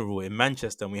funeral in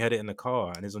Manchester, and we had it in the car,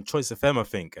 and it was on Choice FM, I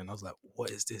think. And I was like, what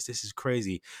is this? This is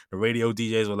crazy. The radio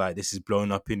DJs were like, this is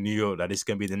blowing up in New York. Like, this is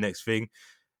going to be the next thing.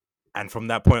 And from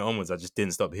that point onwards, I just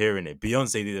didn't stop hearing it.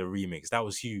 Beyonce did a remix. That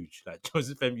was huge. Like,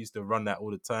 Choice FM used to run that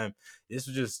all the time. This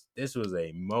was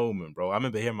a moment, bro. I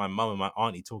remember hearing my mum and my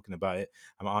auntie talking about it,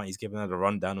 and my auntie's giving her the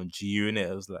rundown on G Unit.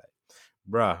 I was like,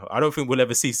 bruh, I don't think we'll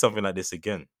ever see something like this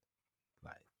again.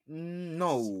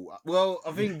 No, well,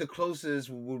 I think the closest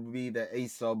would be the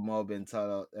A-Sub Mob and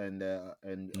Tyler and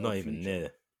not even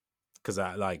near, because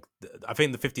I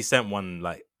think the 50 Cent one,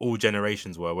 like, all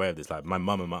generations were aware of this. Like, my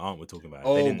mum and my aunt were talking about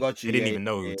it. They didn't even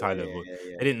know who Tyler was.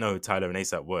 They didn't know who Tyler and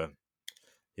A$AP were.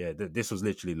 Yeah, this was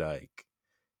literally like,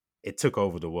 it took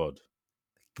over the world.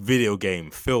 video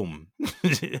game, film, all off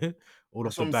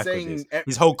That's the what I'm back of this. saying.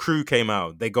 His whole crew came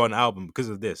out. They got an album because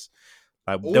of this.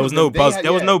 Like there All was of no them. They buzz. had,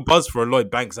 There was yeah. no buzz for a Lloyd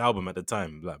Banks album at the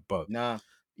time. Like, but Nah,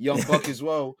 Young Buck as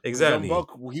well. Because Young exactly.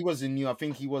 Buck, he wasn't new. I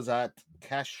think he was at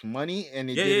Cash Money, and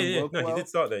it Yeah. didn't work No, well. he did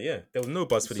start there. Yeah, there was no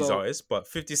buzz for these So artists, but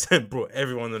 50 Cent brought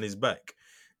everyone on his back.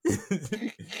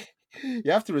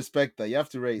 you have to respect that. You have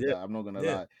to rate Yeah, that. I'm not gonna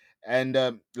yeah, lie.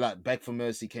 And like Back for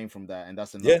Mercy came from that, and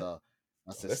that's yeah. another.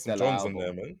 That's a There's some stellar drums on there,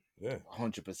 album. man. Yeah.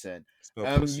 100%.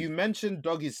 Smell pussy. You mentioned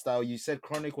Doggystyle. You said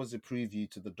Chronic was a preview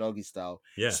to the Doggystyle.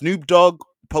 Yeah. Snoop Dogg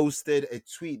posted a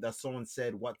tweet that someone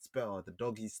said, "What's better, the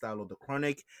Doggystyle or the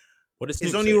Chronic?" What does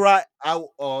It's Snoop only say? right.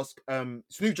 I'll ask.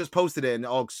 Snoop just posted it and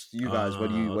asked you guys,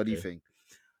 what do you Okay. think?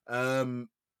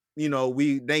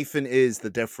 Nathan is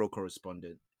the Death Row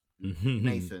correspondent.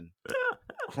 Nathan,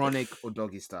 Chronic or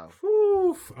Doggystyle?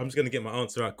 I'm just gonna get my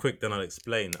answer out quick, then I'll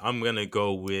explain. I'm gonna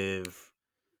go with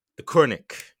the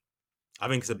Chronic. I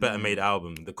think it's a better made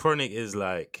album. The Chronic's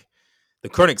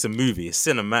a movie. It's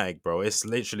cinematic, bro. It's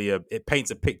literally it paints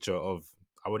a picture of,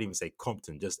 I wouldn't even say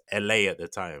Compton, just LA at the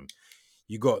time.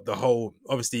 You got the whole,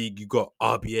 obviously you got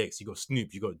RBX, you got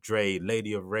Snoop, you got Dre,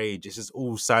 Lady of Rage. It's just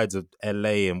all sides of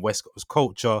LA and West Coast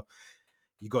culture.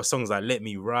 You got songs like Let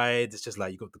Me Ride. It's just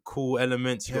like you got the cool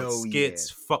elements. You got Hell skits.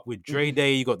 yeah. Fuck with Dre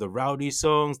Day. You got the rowdy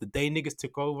songs. The day niggas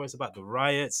took over. It's about the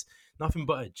riots. Nothing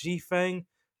but a G-Fang.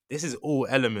 This is all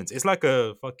elements. It's like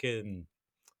a fucking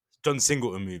John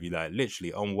Singleton movie, like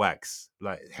literally on wax,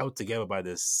 like held together by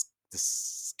the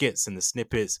skits and the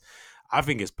snippets. I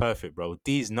think it's perfect, bro.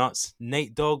 These nuts,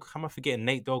 Nate Dogg. How am I forgetting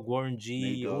Nate Dogg, Warren G,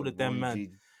 Nate Dogg, all of them, Warren man.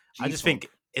 G, I just think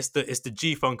it's the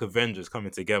G Funk Avengers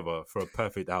coming together for a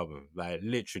perfect album. Like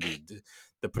literally,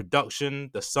 the production,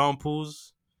 the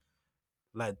samples,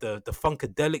 like the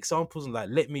funkadelic samples, like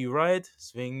Let Me Ride,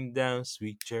 swing down,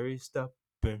 sweet cherry, stop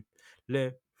and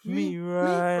let me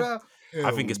ride.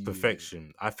 I think it's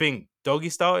perfection. I think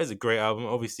Doggystyle is a great album.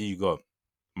 Obviously, you got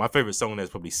my favorite song there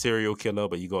is probably Serial Killer,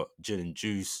 but you got Gin and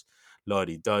Juice,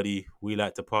 Lardy Duddy, We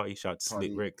Like to Party. Shout out to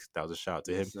Slick Rick. That was a shout out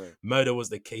to him. Sir. Murder Was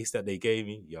the Case that they gave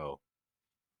me. Yo,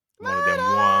 one of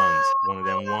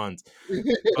them ones.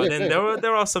 But then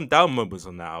there are some down moments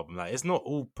on that album. Like it's not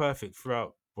all perfect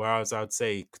throughout. Whereas I'd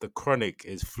say the Chronic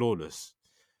is flawless.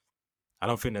 I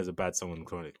don't think there's a bad song on the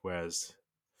Chronic. Whereas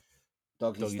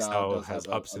Doggystyle has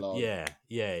ups and yeah.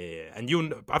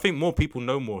 And I think more people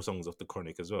know more songs off the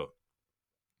Chronic as well.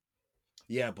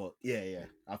 Yeah, but yeah.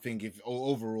 I think if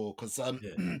overall, because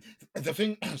the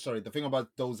thing about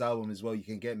those albums as well, you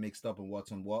can get mixed up on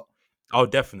what's on what. Oh,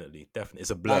 definitely. It's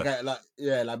a blur.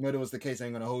 Like Murder Was the Case. I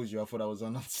ain't gonna hold you. I thought I was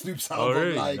on Snoop's album. Oh,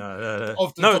 really? Like, no.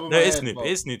 Off the top of my it's head, Snoop. but...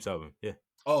 It is Snoop's album. Yeah.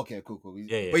 Oh, okay, cool.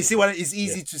 Yeah. But you see what? It's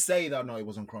easy to say that no, it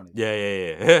wasn't Chronic.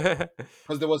 Yeah.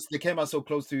 Because they came out so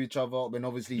close to each other, and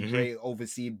obviously Dre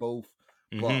overseen both.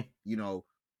 But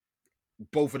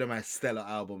both of them are stellar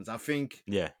albums. I think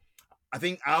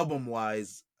album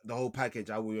wise, the whole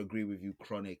package, I will agree with you,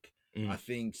 Chronic. I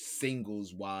think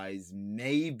singles wise,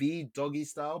 maybe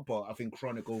Doggystyle, but I think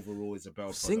Chronic overall is a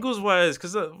better singles wise,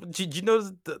 because do you know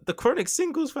the Chronic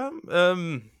singles, fam?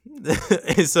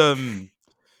 It's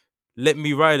Let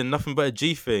Me Ride and Nothing But a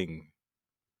G Thing.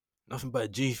 Nothing But a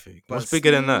G Thing. What's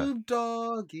bigger than that?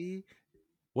 Doggy.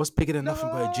 What's bigger than Nothing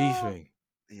But a G Thing?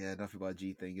 Yeah, Nothing But a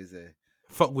G Thing, is it?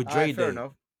 Fuck with Dre Day. Fair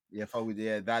enough. Yeah, fuck with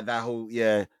that whole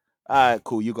Alright,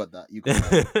 cool. You got that.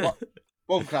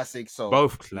 Both classics. So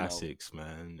both classics,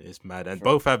 man. It's mad, and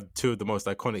both have two of the most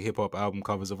iconic hip hop album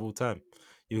covers of all time.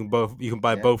 You can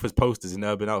buy both as posters in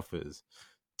Urban Outfitters.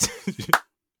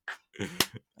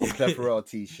 Pepperell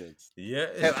t-shirts. Yeah.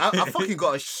 Hey, I fucking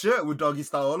got a shirt with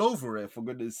Doggystyle all over it, for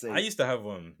goodness sake. I used to have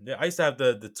one. Yeah, I used to have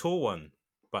the tour one.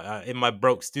 But in my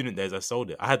broke student days, I sold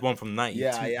it. I had one from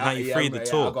 93, the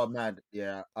tour. I got mad.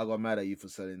 Yeah, I got mad at you for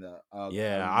selling that.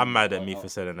 I'm mad at me for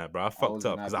selling that, bro. I fucked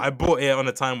up because I bought it on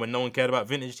a time when no one cared about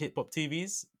vintage hip hop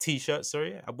t-shirts.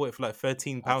 Sorry, I bought it for like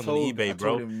 £13 on eBay,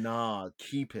 bro. I told him, nah,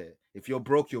 keep it. If you're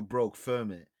broke, you're broke.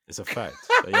 Firm it. It's a fact.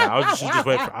 Yeah,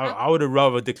 I would have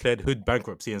rather declared hood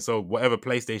bankruptcy and sold whatever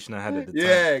PlayStation I had at the time.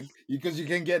 Yeah, because you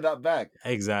can get that back.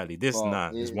 Exactly.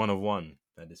 It's one of one.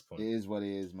 At this point, it is what it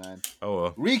is, man. Oh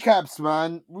well. Recaps,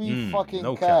 man.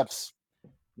 No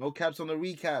caps on the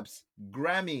recaps.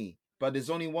 Grammy, but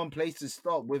there's only one place to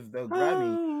stop with the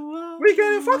Grammy. We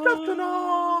getting fucked up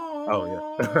tonight. Oh yeah.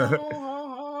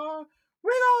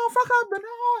 We gonna fuck up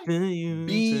tonight.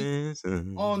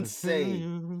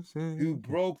 Beyonce, who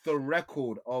broke the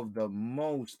record of the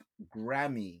most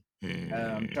Grammy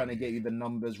I'm trying to get you the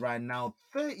numbers right now.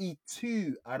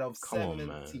 32 out of Come on,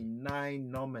 man.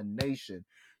 79 nominations.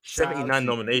 79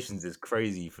 nominations is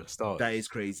crazy for starters. That is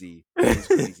crazy. That is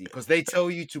crazy. Because they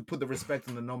tell you to put the respect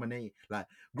on the nominee. Like,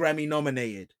 Grammy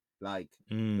nominated. Like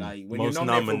when most you're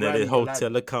nominated, for Grammy,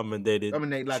 hotel accommodated,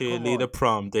 like, cheerleader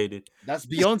prom dated. That's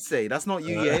Beyonce. That's not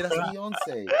you, yeah. That's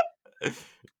Beyonce.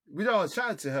 We don't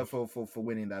shout out to her for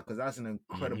winning that, because that's an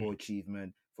incredible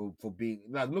achievement for being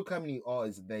like, look how many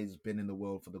artists there's been in the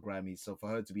world for the Grammys. So for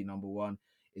her to be number one,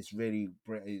 it's really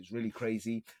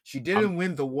crazy. She didn't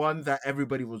win the one that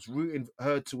everybody was rooting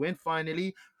her to win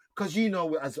finally, because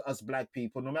as black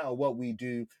people, no matter what we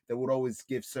do, they would always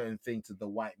give certain things to the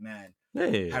white man.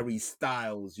 Hey. Harry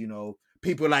Styles,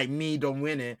 people like me don't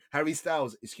win it. Harry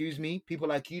Styles, excuse me, people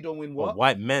like you don't win what?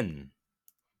 White men.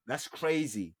 That's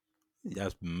crazy.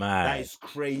 That's mad. That is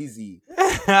crazy.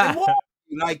 And what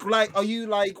are you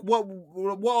like? What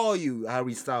are you,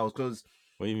 Harry Styles? Because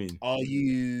what do you mean? Are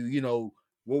you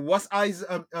what's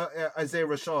Isaiah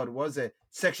Rashad? Was it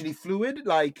sexually fluid?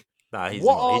 Like, nah, he's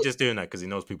not. He's just doing that because he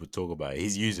knows people talk about it.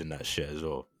 He's using that shit as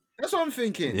well. That's what I'm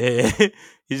thinking. Yeah.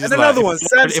 He's just and another one,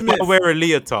 Sam Smith. If I wear a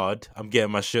leotard, I'm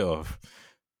getting my shit off.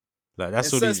 Like,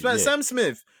 that's what Sam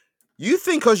Smith. You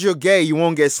think because you're gay, you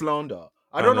won't get slander?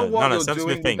 I don't know what you're Sam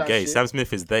doing. Smith ain't gay. Shit. Sam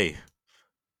Smith is they.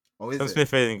 Oh, is Sam it?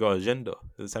 Smith ain't got a gender.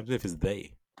 Sam Smith is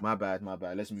they. My bad.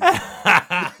 Let's move on.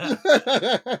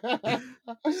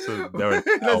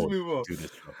 Let's move on.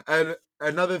 And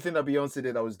another thing that Beyonce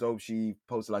did that was dope, she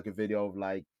posted like a video of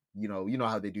like, you know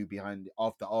how they do behind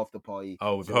after party.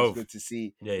 Oh, with so Hov. It was good to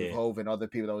see with Hov and other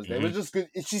people that was there. It was just good.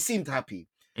 She seemed happy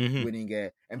winning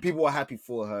it, and people were happy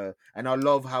for her. And I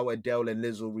love how Adele and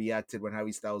Lizzo reacted when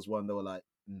Harry Styles won. They were like,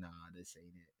 "Nah, this ain't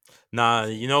it." Nah,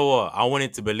 you know what? I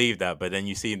wanted to believe that, but then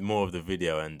you see more of the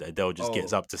video, and Adele just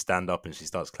gets up to stand up, and she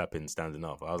starts clapping, standing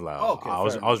up. I was like,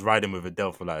 I was riding with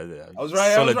Adele for like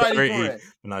solidarity,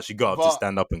 but now she got up to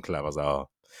stand up and clap. I was like, oh,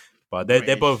 but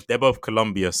they're both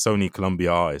Sony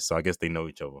Columbia artists, so I guess they know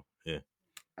each other. Yeah,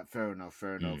 fair enough.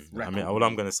 I mean, all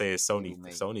I'm gonna say is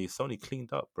Sony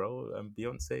cleaned up, bro.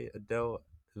 Beyonce, Adele,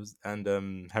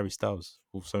 and Harry Styles,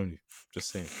 all Sony. Just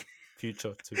saying.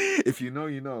 Future too. If you know,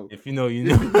 you know. If you know, you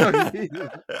know.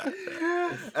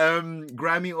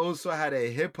 Grammy also had a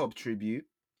hip hop tribute.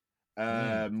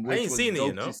 I ain't seen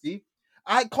it, to see.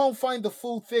 I can't find the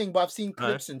full thing, but I've seen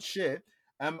clips and shit.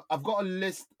 I've got a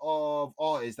list of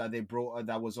artists that they brought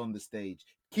that was on the stage.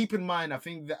 Keep in mind, I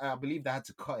believe they had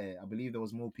to cut it. I believe there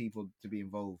was more people to be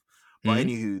involved. But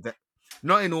anywho,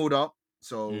 not in order.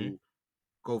 So.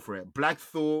 Go for it. Black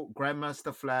Thought,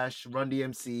 Grandmaster Flash, Run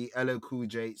DMC, LL Cool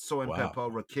J, Salt and Pepper,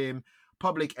 Rakim,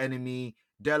 Public Enemy,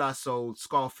 De La Soul,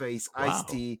 Scarface,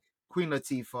 Ice-T, Queen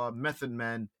Latifah, Method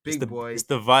Man, Big Boy. It's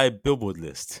the Vibe Billboard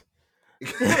list.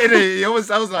 It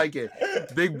sounds like it.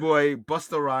 Big Boy,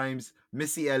 Busta Rhymes,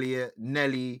 Missy Elliott,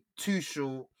 Nelly, Too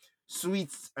Short,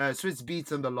 Swiss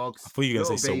Beats and the Logs. I thought you were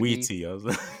going to say Saweetie. I was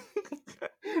like...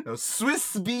 No,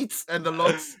 Swiss Beats and the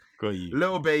Logs,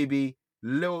 Little Baby,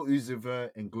 Lil Uzi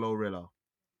Vert and Glorilla.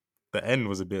 The end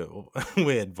was a bit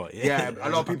weird, but yeah, a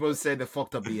lot of people say they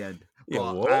fucked up the end.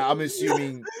 But yeah, I'm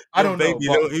assuming I don't know.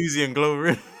 Lil Uzi and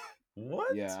Glorilla.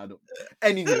 What? Yeah, I don't.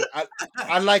 Anyway,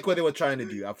 I like what they were trying to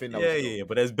do. I think that was dope.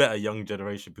 But there's better young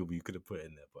generation people you could have put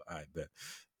in there. But I bet.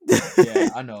 Yeah,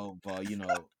 I know, but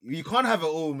you can't have it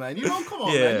all, man. Come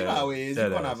on, man. You know how it is. You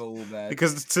can't have it all, man.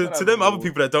 Because to them other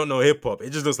people that don't know hip hop, it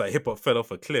just looks like hip hop fell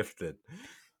off a cliff. Then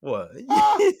what?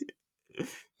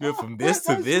 You're from this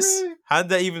to this. How'd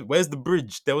that even? Where's the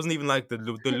bridge? There wasn't even like the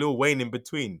Lil Wayne in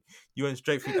between. You went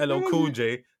straight from LL Cool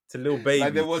J to Lil Baby,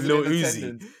 like there wasn't Lil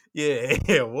Uzi.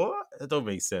 Yeah, what? That don't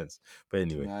make sense. But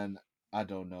anyway, man, I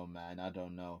don't know, man. I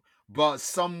don't know. But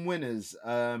some winners.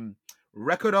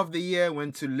 Record of the year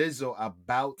went to Lizzo,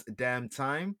 About Damn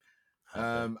Time.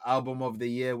 Album of the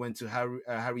year went to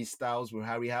Harry Styles with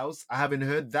Harry House. I haven't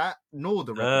heard that nor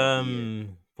the record of the year.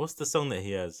 What's the song that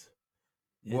he has?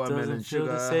 Watermelon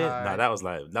Sugar. Nah, that was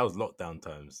lockdown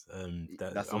times. I'm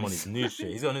on his new shit.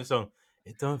 He's got a new song.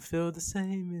 It don't feel the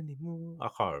same anymore. I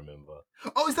can't remember.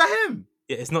 Oh, is that him?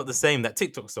 Yeah, it's not the same. That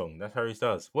TikTok song. That's Harry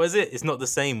Styles. What is it? It's not the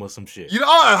same or some shit.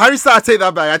 Harry Styles. I take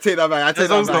that back. That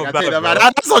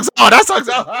song's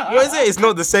What is it? It's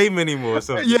not the same anymore. Or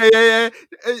something. Yeah.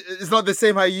 It's not the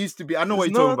same how it used to be. I know what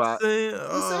you're talking about.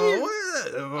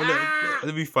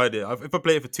 Let me find it. If I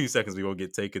play it for 2 seconds, we won't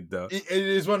get taken down. It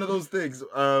is one of those things.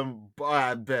 But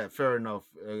I bet. Fair enough.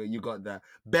 You got that.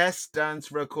 Best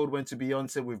dance record went to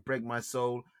Beyonce with Break My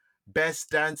Soul.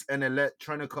 Best dance and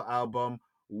electronica album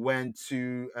went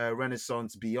to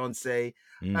Renaissance Beyonce.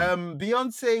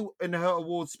 Beyonce in her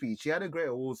award speech, she had a great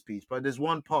award speech, but there's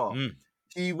one part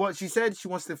She said she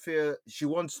wants to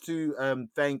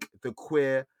thank the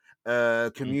queer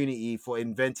community for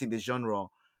inventing the genre.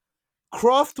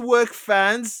 Kraftwerk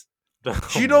fans,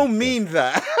 she don't mean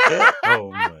that.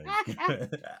 Oh my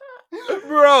god.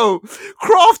 Bro,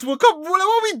 Kraftwerk, what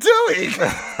are we doing?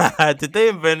 Did they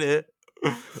invent it?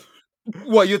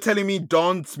 What, you're telling me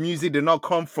dance music did not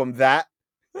come from that?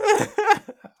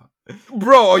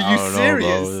 Bro, are you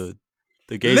serious? Bro.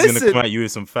 The gays gonna come at you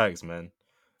with some facts, man.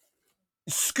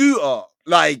 Scooter,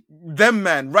 like them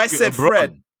man, right said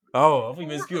Fred. Oh, I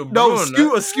think it's Scooter. No,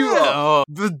 Scooter. Oh.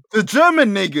 The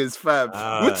German niggas, fam.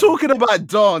 We're talking about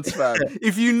dance, fam.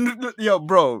 If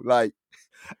bro, like,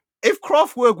 if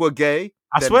Kraftwerk were gay,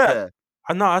 I swear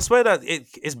that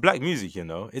it's black music. You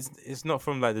know, it's not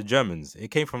from like the Germans. It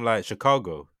came from like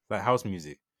Chicago, like house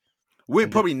music. We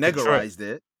probably negarized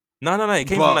it. No. It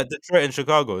came from like Detroit and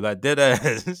Chicago, like dead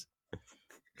ass.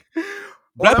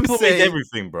 Black people make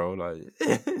everything, bro. Like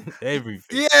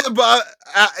everything. Yeah, but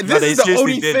this is the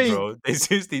only thing, bro. They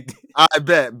seriously did. I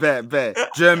bet.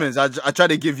 Germans, I try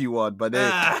to give you one, but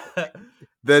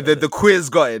the quiz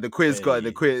got it. The quiz got it.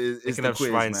 The quiz is the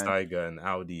quiz, man. Schweinsteiger and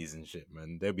Audis and shit,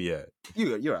 man. They'll be at.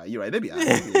 You're right. They'll be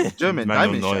at. German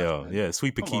diamond shots, man. Yeah,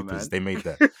 sweeper keepers. They made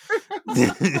that.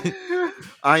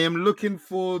 I am looking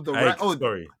for the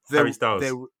sorry, Harry Styles.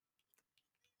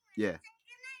 Yeah.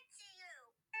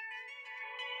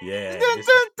 Yeah.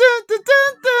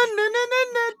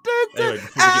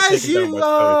 As you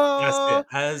are. Yeah,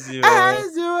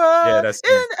 that's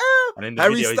it. And in the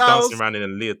Harry video, he's Styles, dancing around in a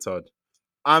leotard.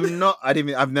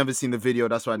 I've never seen the video.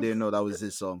 That's why I didn't know that was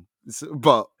his song.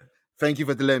 But thank you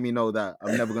for letting me know that.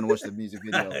 I'm never gonna watch the music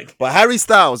video. Okay. But Harry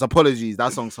Styles, apologies.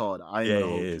 That song's hard. It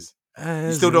is.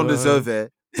 You still don't deserve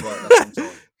it. But that song's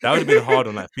hard. That would have been hard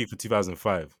on like FIFA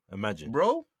 2005. Imagine,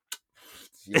 bro.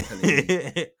 You're telling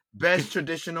me. Best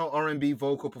traditional R&B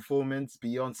vocal performance,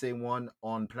 Beyonce won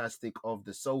on Plastic of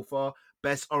the Sofa.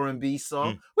 Best R&B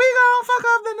song, We Gon' Fuck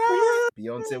Up the Night.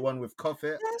 Beyonce won with Cuff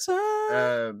It.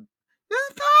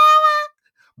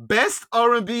 Best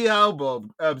R&B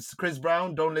album, Chris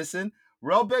Brown, Don't Listen.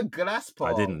 Robert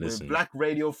Glasper, I didn't listen. With Black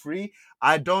Radio Free.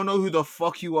 I don't know who the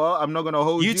fuck you are. I'm not gonna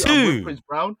hold you. You too. I'm with Chris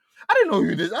Brown. I don't know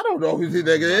who this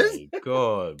nigga is.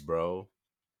 God, bro.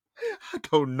 I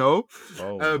don't know.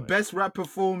 Best rap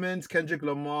performance, Kendrick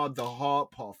Lamar, The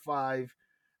Heart, Part 5.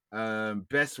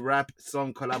 Best rap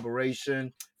song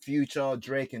collaboration, Future,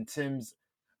 Drake and Tim's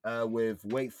with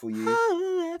Wait For You.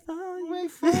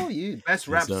 Wait For You. Best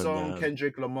rap song,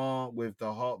 Kendrick Lamar with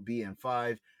The Heart,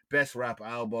 BM5. Best rap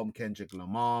album, Kendrick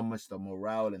Lamar, Mr.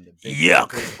 Morale and the Big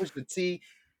Push the T.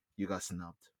 You got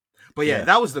snubbed. But yeah,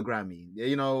 that was the Grammy.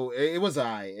 You know, it was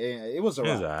alright. It was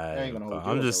alright. I ain't gonna hold you.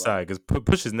 I'm just sad because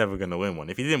Push is never gonna win one.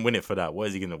 If he didn't win it for that, what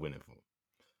is he gonna win it for?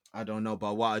 I don't know,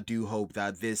 but what I do hope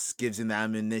that this gives him the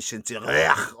ammunition to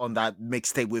on that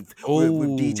mixtape with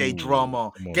DJ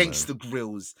Drama, Gangsta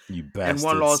Grills. You bastards. And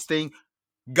one last thing,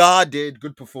 God did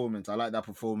good performance. I like that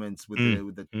performance with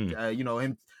the you know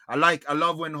him. I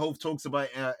love when Hope talks about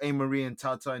A-Marie and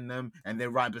Tata and them, and they're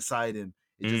right beside him.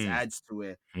 It just adds to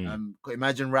it.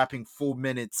 Imagine rapping 4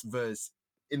 minutes verse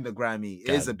in the Grammy. It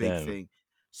is a big thing.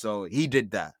 So he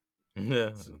did that.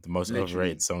 Yeah, the most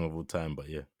overrated song of all time, but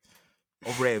yeah.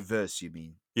 Overrated verse, you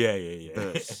mean? Yeah.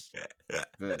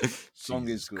 Verse. Song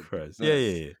is good. Christ.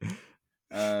 Yeah.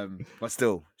 But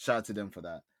still, shout out to them for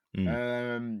that.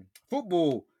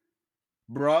 Football,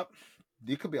 bruh.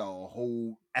 There could be a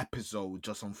whole episode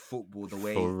just on football, the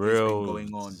way it's been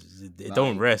going on. It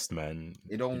don't rest, man.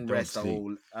 It don't rest at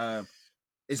all.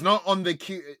 It's not on the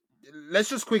queue. Let's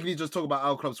just quickly talk about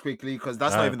our clubs quickly, because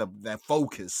that's not even their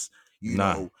focus, you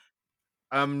know.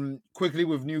 Quickly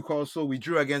with Newcastle, we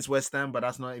drew against West Ham, but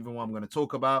that's not even what I'm going to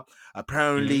talk about.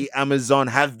 Apparently, Amazon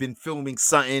have been filming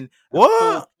something.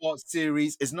 What? 4-part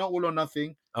series. It's not All or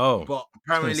Nothing. Oh, but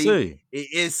apparently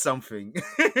it is something.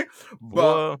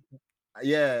 But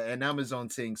yeah, an Amazon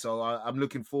thing. So I'm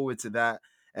looking forward to that.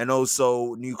 And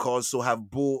also, Newcastle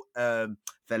have bought the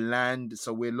land,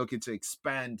 so we're looking to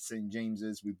expand St.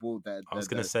 James's. We bought that. I was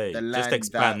going to say, just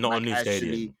expand, not a new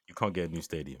stadium. You can't get a new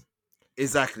stadium.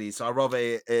 Exactly. So I'd rather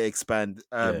expand.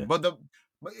 But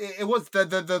it was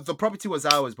the property was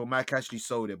ours, but Mike actually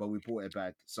sold it, but we bought it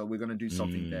back. So we're gonna do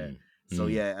something there. So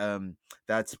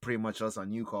that's pretty much us on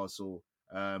Newcastle.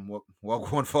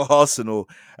 What one for Arsenal?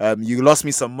 You lost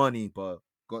me some money, but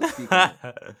got to speak on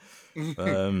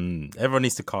it. Everyone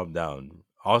needs to calm down.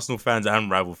 Arsenal fans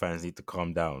and rival fans need to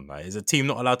calm down. Like, is a team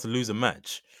not allowed to lose a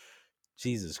match?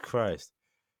 Jesus Christ.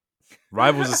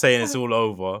 Rivals are saying it's all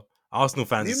over. Arsenal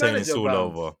fans are saying it's all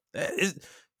over.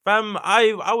 Fam,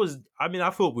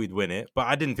 I thought we'd win it, but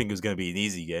I didn't think it was going to be an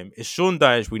easy game. It's Sean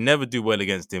Dyche. We never do well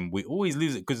against him. We always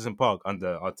lose at Goodison Park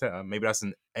under Arteta. Maybe that's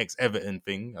an ex-Everton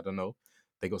thing. I don't know.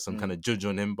 They got some kind of judge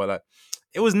on him, but like,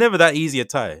 it was never that easy a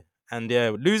tie. And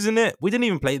yeah, losing it, we didn't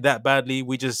even play it that badly.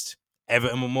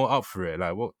 Everton were more up for it.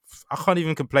 Like, what? I can't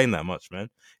even complain that much, man.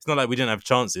 It's not like we didn't have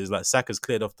chances. Like, Saka's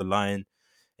cleared off the line,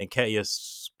 and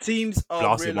Nketiah Teams are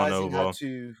blasted one realizing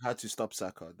over. how to stop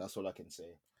Saka. That's all I can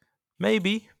say.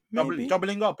 Maybe.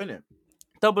 Doubling up, innit?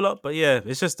 Double up, but yeah,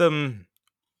 it's just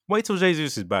wait till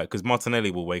Jesus is back because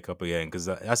Martinelli will wake up again because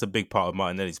that's a big part of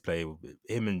Martinelli's play.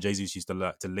 Him and Jesus used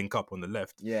to link up on the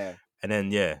left. Yeah. And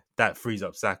then, that frees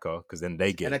up Saka because then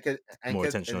they get more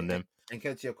attention on them. And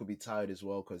Nketiah could be tired as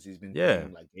well because he's been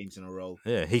playing like games in a row.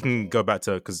 Yeah, he can go back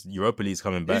to because Europa League's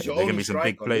coming back. There can be some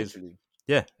big plays. Literally.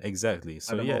 Yeah, exactly.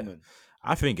 So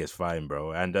I think it's fine,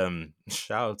 bro. And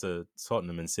shout out to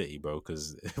Tottenham and City, bro,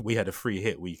 because we had a free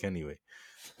hit week anyway.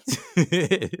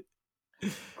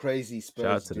 Crazy Spurs.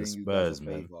 Shout out to the Spurs,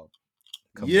 man.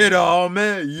 The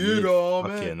army.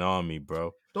 Fucking army,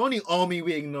 bro. The only army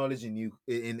we acknowledge in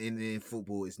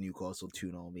football is Newcastle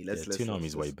Toon Army. Toon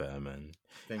Army's way better, man.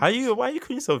 Why are you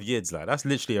calling yourself Yids? Like, that's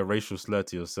literally a racial slur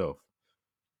to yourself.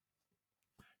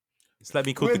 It's like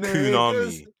me called the Coon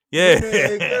Army. Yeah,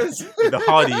 the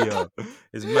Hardy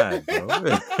is mad, bro.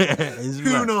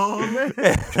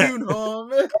 Coon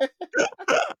Army.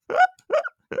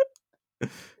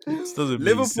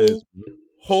 Liverpool,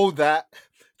 hold that.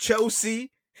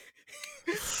 Chelsea,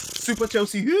 Super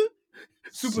Chelsea, who?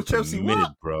 Super Chelsea, mid,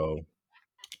 what? Bro.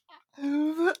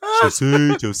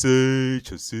 Chelsea.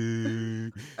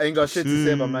 I ain't got shit to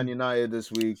say about Man United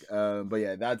this week. But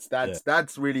yeah,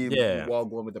 that's really well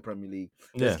going with the Premier League.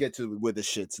 Let's get to with the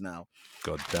shits now.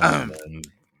 God damn, man.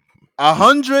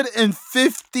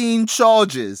 115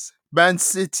 charges Man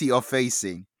City are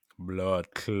facing.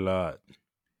 Blood clot.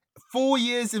 4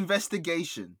 years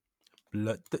investigation.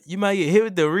 You might get hit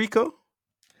with the Rico?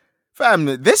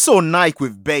 Fam, they saw Nike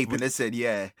with Bape and they said,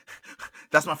 yeah,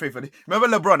 that's my favorite.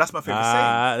 Remember LeBron? That's my favorite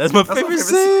saying. That's my favorite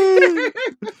saying.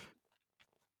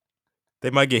 They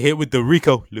might get hit with the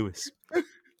Rico Lewis. The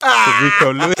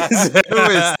Rico Lewis.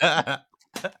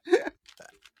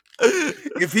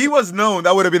 If he was known,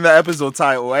 that would have been the episode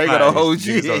title. I ain't gonna hold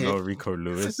you. Niggas don't know Rico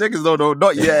Lewis. Niggas don't know.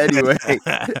 Not yet, anyway.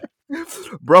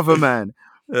 Brother, man.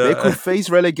 They could face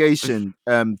relegation,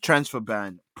 transfer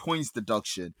ban, points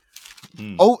deduction.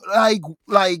 Oh, like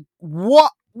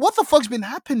what the fuck's been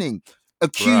happening?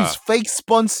 Accused fake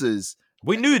sponsors.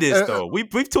 We knew this though. We've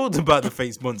talked about the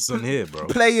fake sponsors on here, bro.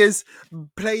 Players,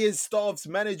 staffs,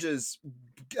 managers,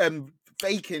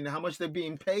 faking how much they're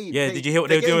being paid. Yeah, did you hear what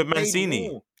they were doing with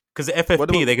Mancini? Because the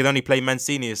FFP, they could only play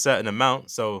Mancini a certain amount,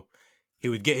 so he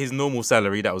would get his normal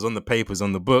salary that was on the papers,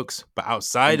 on the books, but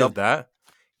outside of that,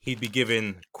 he'd be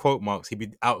giving quote marks. He'd be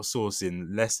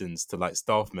outsourcing lessons to like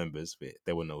staff members.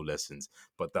 There were no lessons,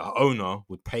 but the owner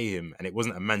would pay him, and it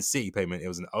wasn't a Man City payment; it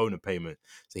was an owner payment.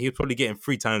 So he was probably getting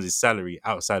 3 times his salary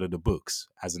outside of the books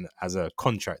as a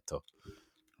contractor.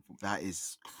 That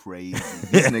is crazy.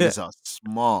 These niggas are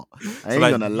smart. I ain't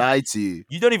gonna lie to you.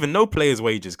 You don't even know players'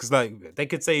 wages because like they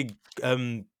could say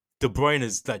De Bruyne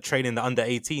is like training the under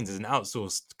 18s as an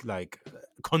outsourced like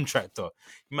contractor.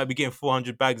 He might be getting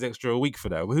 400 bags extra a week for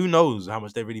that. Well, who knows how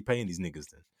much they're really paying these niggas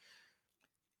then?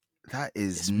 That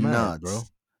is nuts, mad, bro.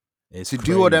 It's to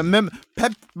crazy. do all that.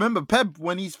 Remember Pep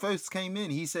when he first came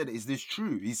in, he said, "Is this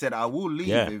true?" He said, "I will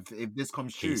leave if this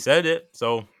comes true." He said it,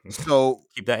 so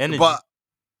keep that energy. But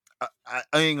I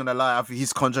ain't gonna lie. I think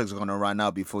his contract's gonna run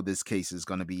out before this case is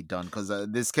gonna be done because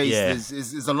this case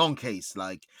is a long case.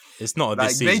 Like it's not like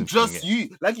this season.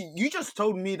 You just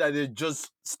told me that they just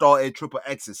started Triple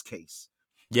X's case.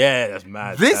 Yeah, that's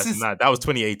mad. That's mad. That was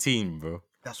 2018, bro.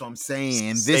 That's what I'm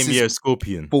saying. Same year as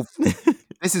Scorpion.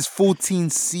 This is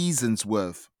 14 seasons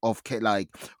worth of like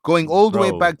going all the way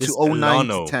back to 09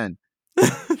 to 10.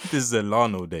 This is the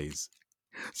Lano days.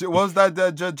 So was that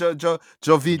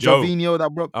Jovinho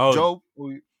that broke? Joe?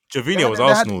 Jovinho was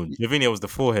Arsenal. Jovinho was the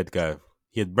forehead guy.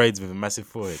 He had braids with a massive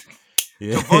forehead.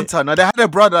 Yeah. Javonta. Now they had a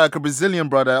brother, like a Brazilian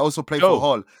brother, also played for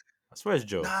Hull. I swear it's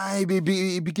Joe. Nah, he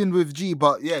began with G,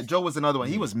 but yeah, Joe was another one.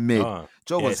 He was mid.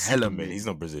 Joe was hella mid. He's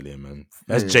not Brazilian, man.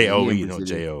 That's J-O-E, not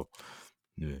J-O.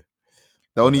 Yeah.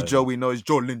 The only Joe we know is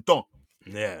Joe Linton.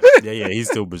 Yeah. He's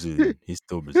still Brazilian. He's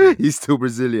still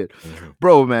Brazilian. Mm-hmm.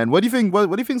 Bro, man, what do you think? What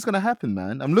do you think's gonna happen,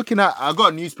 man? I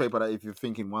got a newspaper that if you're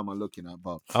thinking, why am I looking at?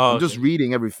 But I'm just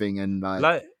reading everything and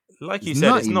like Like you It's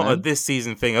said, it's nutty, not a man. this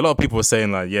season thing. A lot of people are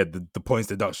saying like, yeah, the points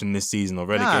deduction this season or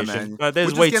relegation. man.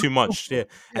 There's We're way just too getting much. Yeah,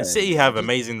 and City man. have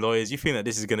amazing lawyers. You think that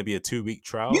this is going to be a 2-week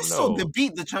trial? You saw they No.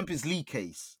 beat the Champions League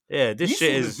case. Yeah, this You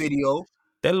shit saw is. the video.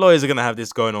 Their lawyers are going to have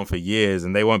this going on for years,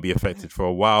 and they won't be affected for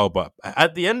a while. But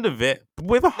at the end of it,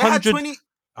 with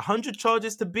 100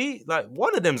 charges to beat, like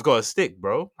one of them's got to stick,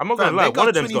 bro. I'm not going to lie, one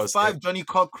of them's got to stick. Johnny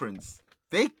Cochrans.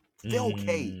 They're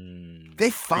okay.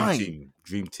 They're fine.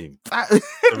 Dream team.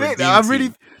 I'm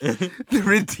really the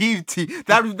redeem team.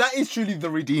 That is truly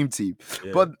the redeem team.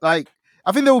 Yeah. But like,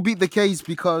 I think they will beat the case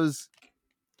because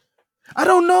I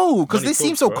don't know, because they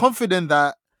seem so confident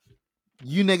that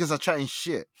you niggas are chatting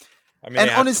shit. I mean,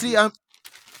 and honestly,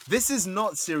 this is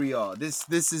not Serie A.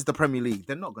 This is the Premier League.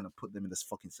 They're not gonna put them in this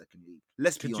fucking second league.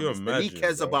 Let's be honest. The league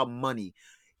cares about money.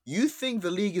 You think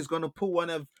the league is gonna put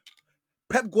one of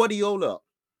Pep Guardiola?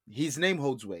 His name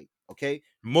holds weight. Okay,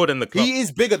 more than the club. He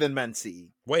is bigger than Man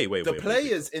City. Wait. The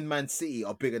players in Man City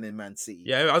are bigger than Man City.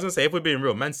 Yeah, I was gonna say, if we're being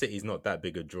real, Man City is not that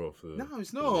big a draw for. No,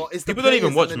 it's not. It's people don't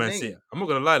even watch Man City. I'm not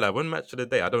gonna lie, like one match of the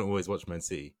day, I don't always watch Man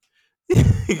City.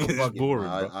 It's boring,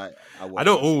 bro. I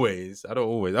don't always. A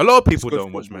lot of people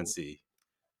don't watch Man City.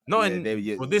 Not in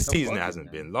this season. It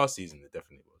hasn't been. Last season, it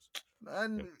definitely was.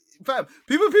 And fam,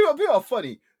 people are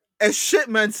funny. A shit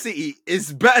Man City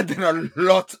is better than a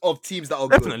lot of teams that are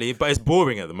definitely, good. But it's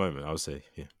boring at the moment. I would say,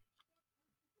 yeah.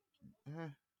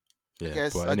 I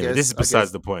guess, this is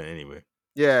besides the point, anyway.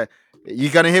 Yeah,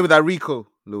 you're gonna hear with that Rico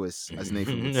Lewis, as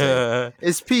Nathan would say.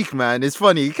 It's peak, man. It's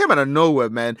funny. He came out of nowhere,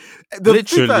 man.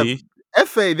 Literally.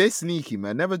 FA, they're sneaky,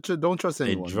 man. Don't trust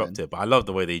anyone. They dropped it, but I love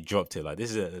the way they dropped it. Like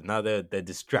this is now they're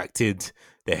distracted.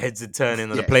 Their heads are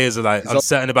turning, and the players are like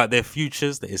uncertain about their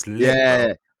futures. It's lit. Yeah,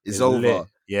 bro. It's over. Lit.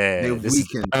 Yeah, this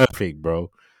is perfect, bro.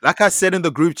 Like I said in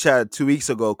the group chat 2 weeks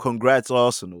ago, congrats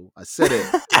Arsenal. I said it.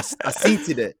 I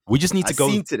seen it. We just need to go.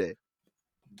 Seen it.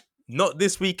 Not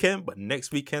this weekend, but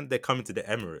next weekend they're coming to the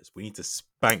Emirates. We need to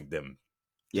spank them.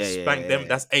 Spank them.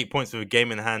 That's 8 points with a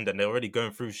game in hand, and they're already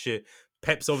going through shit.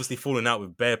 Pep's obviously falling out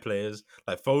with bare players.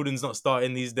 Like Foden's not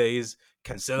starting these days.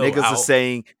 Cancelo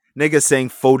niggas saying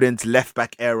Foden's left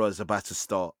back era is about to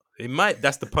start. It might.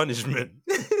 That's the punishment.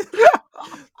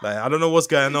 Like I don't know what's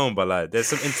going on, but like there's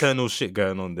some internal shit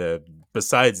going on there.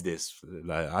 Besides this,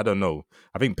 like I don't know.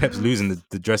 I think Pep's losing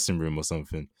the dressing room or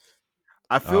something.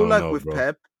 I feel like with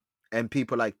Pep and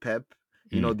people like Pep,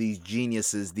 you know, these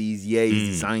geniuses, these Yays,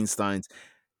 these Einsteins,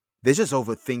 they just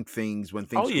overthink things when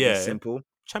things are simple.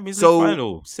 Champions League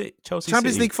final, Chelsea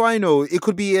Champions City. League final. It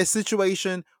could be a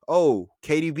situation. Oh,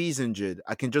 KDB's injured.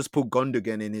 I can just put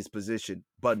Gundogan in his position.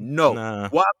 But no,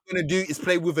 what I'm gonna do is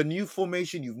play with a new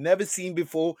formation you've never seen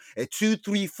before: a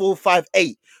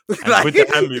 2-3-4-5-8. Like, with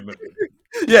the hand movement.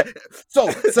 Yeah. So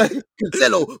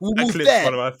Cancelo will move there.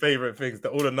 One of my favorite things. The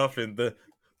all or nothing. The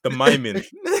miming.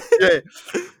 Yeah.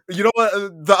 You know what?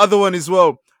 The other one as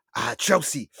well.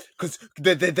 Chelsea, because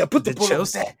they put the ball over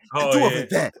there, over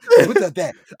there, put it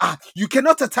there. You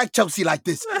cannot attack Chelsea like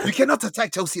this. You cannot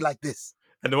attack Chelsea like this.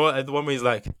 And the one where he's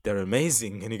like, they're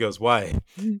amazing, and he goes, "Why?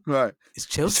 Right? It's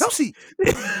Chelsea."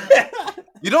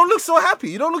 You don't look so happy.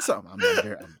 You don't look so.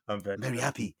 I'm very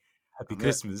happy. Happy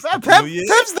Christmas.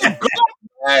 Pep's the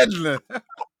god, man.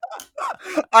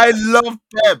 I love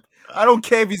Pep. I don't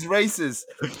care if he's racist.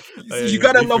 You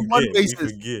gotta love one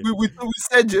racist. We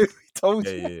said you. Told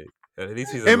you. Yeah. At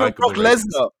least he's him and Brock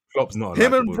Lesnar.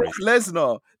 Him and Brock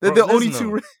Lesnar. They're the only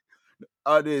two.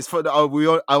 I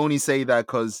only say that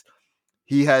because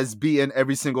he has beaten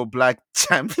every single black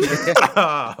champion.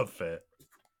 Fair.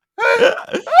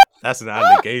 That's an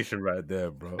allegation right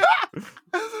there, bro.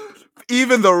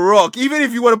 Even The Rock, even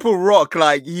if you want to put Rock,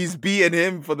 like he's beating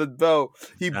him for the belt.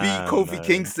 He beat Kofi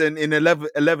Kingston in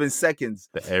 11 seconds.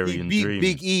 The Aryan He beat dream.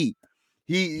 Big E.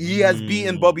 He has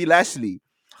beaten Bobby Lashley.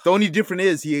 The only difference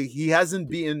is he hasn't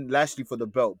beaten Lashley for the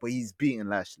belt, but he's beaten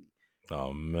Lashley.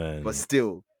 Oh man! But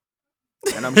still,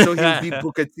 and I'm sure he'll beat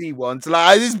Booker T once.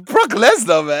 Like it's Brock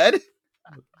Lesnar, man.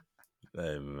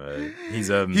 Hey, man. He's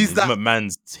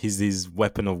McMahon's. He's his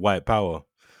weapon of white power.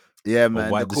 Yeah,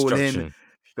 man.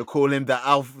 They call him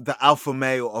the alpha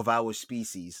male of our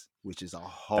species, which is a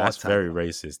hard. That's very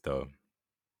racist, though.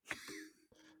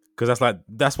 Because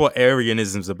that's what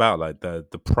Aryanism's about. Like the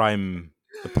prime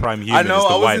human is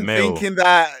the white male.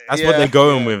 That's what they're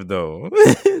going with, though.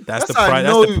 that's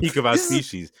the peak of our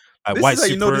species. Like this white is how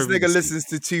you know this nigga listens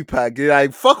to Tupac. You're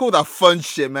like, fuck all that fun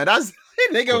shit, man. That's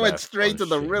nigga went straight to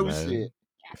the real shit.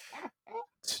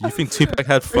 You think Tupac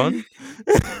had fun?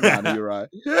 Nah, you're right.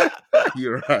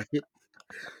 You're right.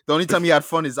 The only time he had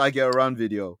fun is I Get Around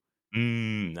video.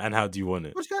 And how do you want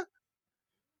it?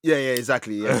 Yeah,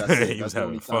 exactly. Yeah, that's it. He was That's the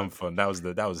only having time. fun. That was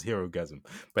herogasm.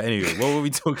 But anyway, what were we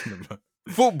talking about?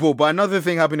 Football, but another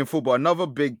thing happened in football. Another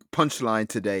big punchline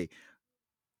today.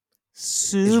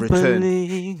 Super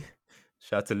League.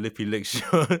 Shout out to Lippy Lick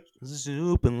Shot.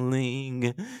 Super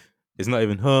League. It's not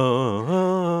even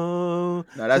No,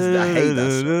 I hate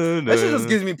that song. That shit just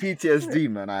gives me PTSD,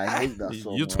 man. I hate that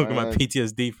song. You're talking about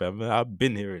PTSD, fam. I've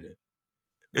been hearing it.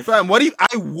 Fam, I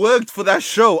worked for that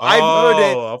show. I've heard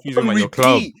it on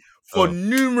repeat for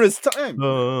numerous times.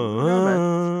 No,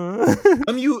 man.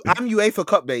 I'm UEFA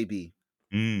Cup, baby.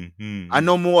 I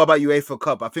know more about UEFA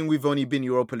Cup. I think we've only been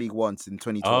Europa League once in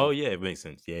 2012. Oh yeah, it makes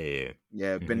sense. Yeah.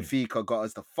 Benfica got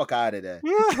us the fuck out of there.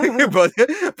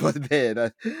 but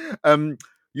there,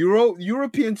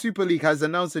 European Super League has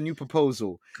announced a new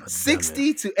proposal: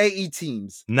 60 to 80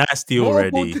 teams, nasty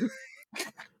already.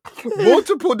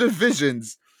 Multiple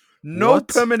divisions, no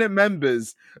permanent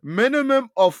members, minimum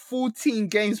of 14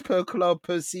 games per club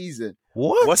per season.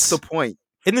 What's the point?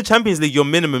 In the Champions League, your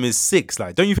minimum is 6.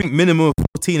 Like, don't you think minimum of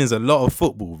 14 is a lot of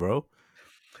football, bro?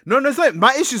 No, it's like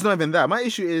my issue is not even that. My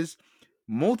issue is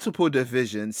multiple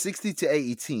divisions, 60 to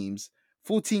 80 teams,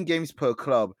 14 games per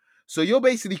club. So you're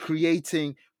basically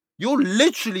because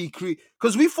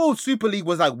we thought Super League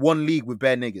was like one league with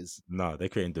bare niggas. No, they're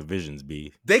creating divisions,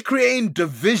 B. They're creating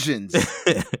divisions.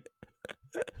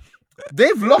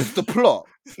 They've lost the plot.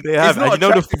 They have. And you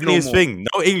know the funniest thing?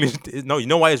 No English. No, you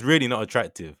know why it's really not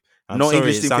attractive? No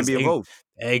English team can be involved.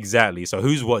 Exactly. So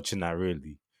who's watching that,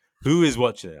 really? Who is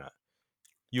watching that?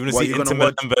 You want to see Inter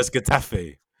Milan versus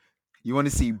Getafe? You want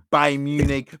to see Bayern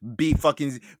Munich beat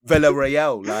fucking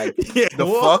Villarreal? Like,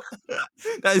 fuck?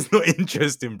 That is not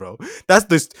interesting, bro. That's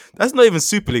not even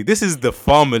Super League. This is the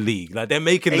Farmer League. Like, they're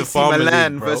making the Farmer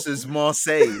Milan League, bro. versus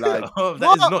Marseille. Like,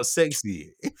 that is not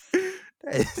sexy.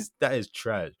 That is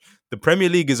trash. The Premier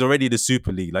League is already the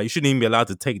Super League. Like, you shouldn't even be allowed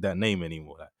to take that name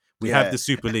anymore. Like, we have the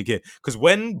Super League here. Because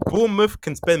when Bournemouth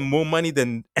can spend more money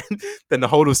than the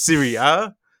whole of Serie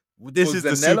A, this is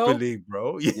the Super League,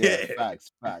 bro. Yeah,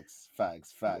 facts.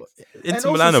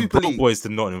 Inter Milan are brought boys to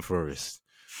Nottingham Forest.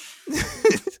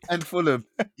 And Fulham.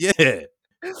 Yeah.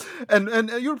 And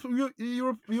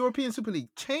European Super League,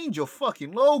 change your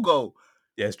fucking logo.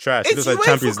 Yeah, it's trash. It looks like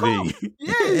Champions League.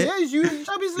 It's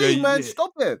Champions League, man.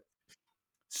 Stop it.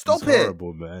 Stop it.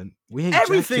 Horrible, man. We ain't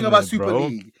everything about Super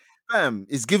League. Fam,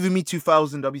 it's giving me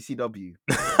 2000 WCW.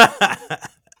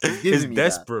 It's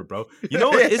desperate, bro. You know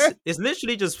what? It's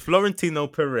literally just Florentino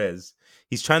Perez.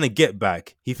 He's trying to get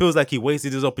back. He feels like he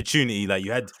wasted his opportunity. Like,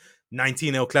 you had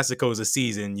 19 El Clasicos a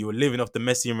season. You were living off the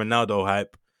Messi and Ronaldo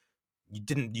hype. You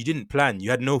didn't plan. You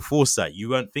had no foresight. You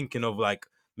weren't thinking of, like,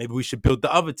 maybe we should build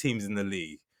the other teams in the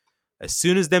league. As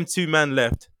soon as them two men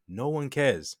left, no one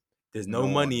cares. There's no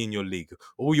money in your league.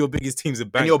 All your biggest teams are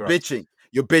bankrupt. And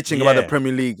you're bitching about the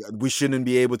Premier League. We shouldn't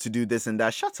be able to do this and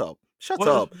that. Shut up.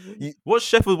 What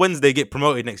Sheffield Wednesday get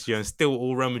promoted next year and still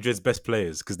all Real Madrid's best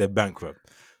players because they're bankrupt?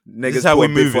 Niggas, this is how we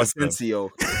move it.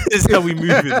 This is how we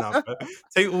move it now. Man.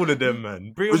 Take all of them,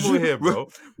 man. Bring them all here, bro.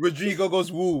 Rodrigo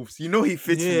goes Wolves. You know he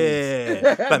fits.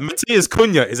 Yeah, like Matthias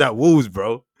Cunha is at Wolves,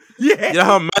 bro. Yeah, you know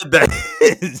how mad that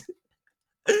is.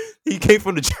 He came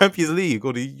from the Champions League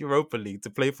or the Europa League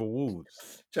to play for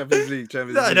Wolves. Champions League.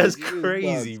 That's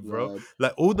crazy, bro.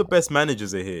 Like, all the best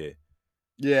managers are here.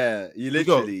 Yeah, you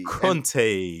literally. You got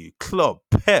Conte, Klopp,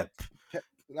 Pep.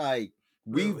 Like,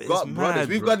 we've got brothers.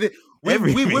 We've got the.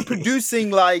 We're producing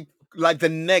like the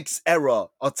next era.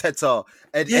 Arteta,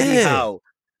 Eddie Howe.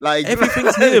 Like,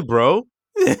 everything's here, bro.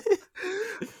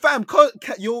 Fam,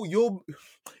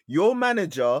 your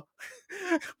manager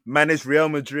managed Real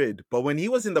Madrid, but when he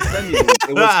was in the Premier League,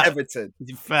 it was Everton.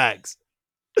 Facts.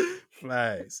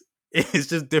 It's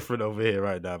just different over here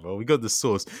right now, bro. We got the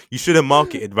source. You should have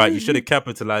marketed right. You should have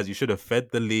capitalized. You should have fed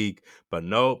the league. But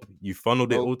nope, you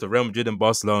funneled it all to Real Madrid and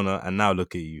Barcelona, and now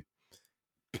look at you.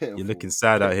 Pitiful. You're looking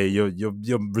sad out here.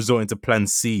 You're resorting to Plan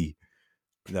C.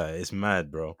 Nah, it's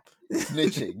mad, bro.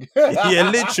 Snitching. Yeah,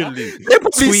 literally. They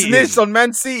probably snitched on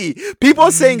Man City. People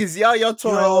are saying it's Yaya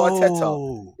Toure or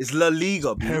Arteta. It's La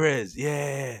Liga, bro. Perez,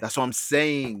 yeah. That's what I'm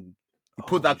saying. You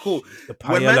put that call. The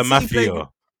Paella Mafia.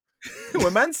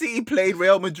 When Man City played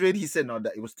Real Madrid, he said, no,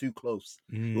 that it was too close.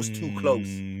 It was too close.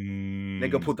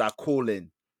 Nigga put that call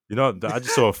in. You know, I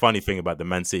just saw a funny thing about the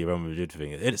Man City Real Madrid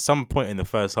thing. At some point in the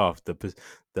first half,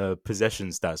 the possession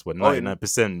stats were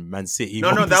 99% Man City.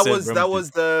 No, that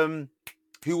was the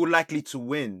who were likely to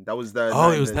win. That was the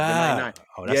it was that.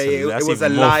 It was a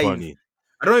live. Funny.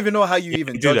 I don't even know how you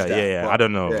even judge that. Yeah, I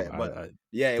don't know. It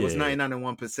was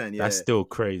 99.1%. Yeah, that's still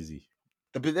crazy.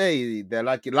 But they're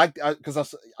like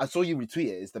because I saw you retweet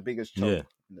it. It's the biggest chunk.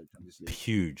 Yeah,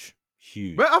 huge.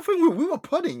 Huge. But I think we were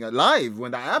putting live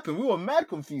when that happened. We were mad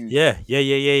confused. Yeah.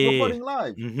 We were putting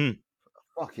live.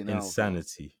 Fucking hell,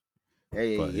 Insanity.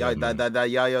 Hey, But, that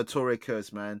Yaya Toure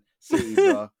curse, man. City,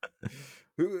 bro.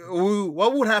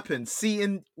 What would happen?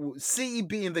 City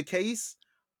being the case,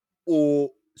 or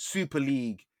Super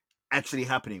League actually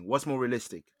happening? What's more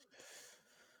realistic?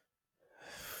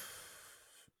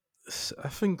 I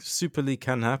think Super League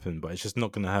can happen, but it's just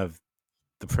not going to have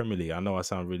the Premier League. I know I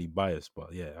sound really biased,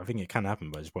 but yeah, I think it can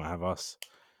happen, but it just won't have us.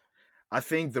 I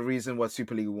think the reason why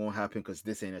Super League won't happen because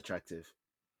this ain't attractive.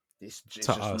 It's just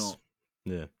not.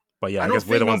 Yeah. But yeah, I guess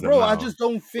we're the ones that I just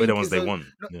don't think we're the ones they want.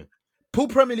 Yeah. Pull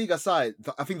Premier League aside,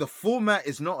 I think the format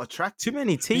is not attractive. Too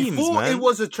many teams, Before, man. it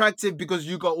was attractive because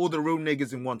you got all the real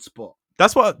niggas in one spot.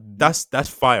 That's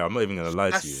fire. I'm not even gonna lie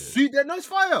to you. No, it's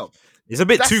fire. It's a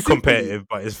bit too competitive,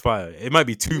 but it's fire. It might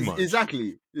be too much.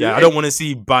 Exactly. Yeah, I don't want to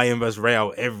see Bayern versus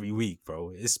Real every week,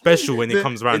 bro. It's special when it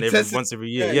comes around once every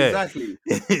year. Yeah, exactly.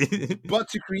 But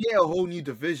to create a whole new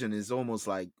division is almost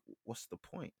like, what's the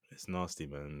point? It's nasty,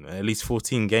 man. At least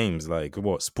 14 games. Like,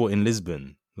 what? Sporting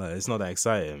Lisbon. Like, it's not that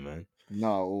exciting, man.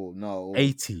 No.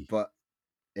 80. But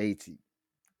 80.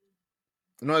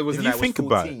 No, it wasn't if you that. Think it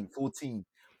was 14, about it. 14.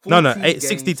 No,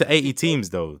 60 to 80 teams,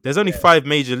 though. There's only 5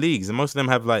 major leagues, and most of them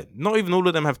have, not even all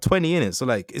of them have 20 in it. So,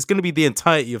 it's going to be the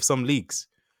entirety of some leagues.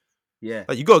 Yeah.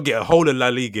 You got to get a whole of La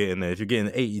Liga in there if you're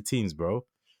getting 80 teams, bro.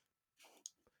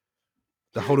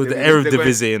 The whole of the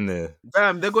Eredivisie in there.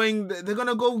 Damn, they're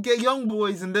gonna go get young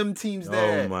boys and them teams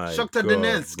there. Oh my Shakhtar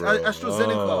Donetsk,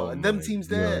 AstraZeneca, and them teams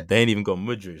there. They ain't even got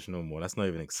Mudryk no more. That's not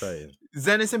even exciting.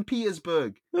 Zenit St.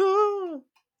 Petersburg. Good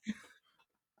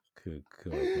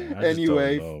God, man.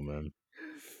 Anyway, don't know, man.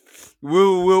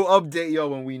 We'll update you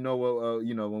when we know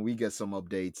when we get some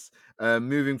updates.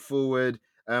 Moving forward,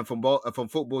 from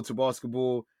football to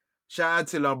basketball. Shout out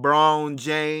to LeBron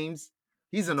James.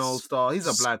 He's an all-star. He's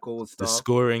a black all-star. The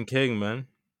scoring king, man.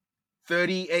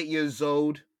 38 years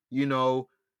old, breaking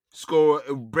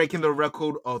the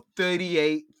record of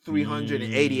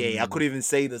 38,388. I couldn't even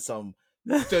say the sum.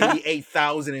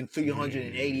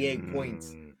 38,388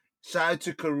 points. Shout out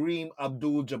to Kareem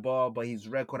Abdul-Jabbar, but his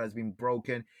record has been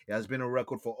broken. It has been a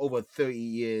record for over 30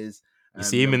 years. You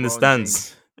see him in the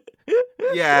stands.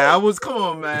 Yeah, come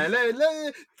on, man.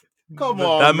 Come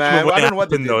on, man. I don't know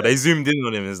what they zoomed in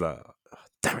on him. It's like,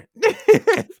 damn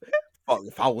it. Fuck,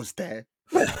 if I was there.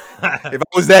 If I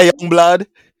was there, young blood.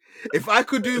 If I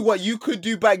could do what you could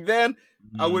do back then,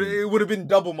 it would have been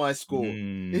double my score.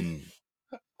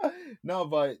 No,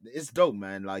 but it's dope,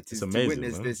 man. To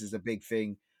witness this is a big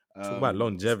thing. Talk about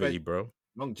longevity, bro.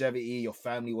 Longevity, your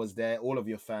family was there, all of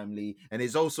your family. And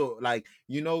it's also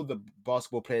the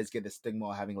basketball players get the stigma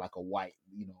of having a white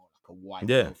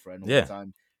girlfriend all the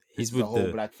time. He's with the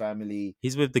whole black family.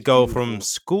 He's with the girl from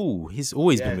school. He's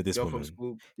always been with this woman.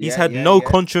 He's had no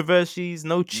controversies,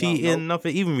 no cheating,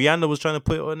 nothing. Even Rihanna was trying to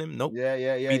put it on him. Nope.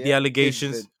 Beat the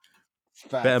allegations.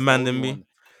 Better man than me.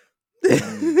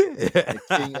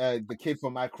 The kid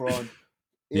from Akron.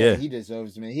 Yeah, he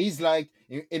deserves, man. He's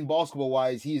in basketball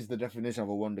wise, he's the definition of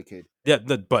a wonder kid. Yeah,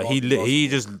 but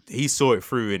he saw it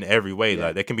through in every way.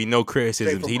 Yeah. There can be no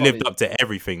criticisms. He lived up to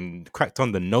everything. Cracked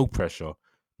under no pressure.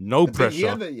 No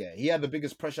pressure. He had the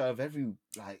biggest pressure of every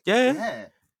Yeah.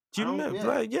 Do you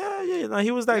remember?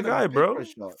 He was that guy, bro.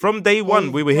 From day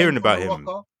one, we were hearing about him.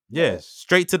 Yeah,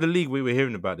 straight to the league, we were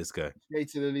hearing about this guy. Straight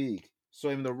to the league. Saw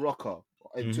him in the Rocker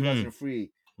in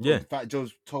 2003. Yeah. Fat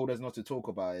Joe's told us not to talk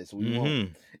about it, so we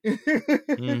won't.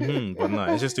 But no,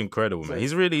 it's just incredible, man.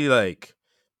 He's really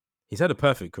he's had a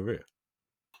perfect career.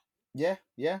 Yeah.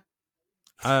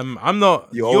 I'm not.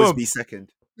 You always be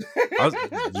second.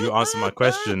 You answer my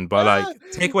question, but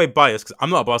take away bias, because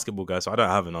I'm not a basketball guy, so I don't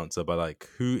have an answer. But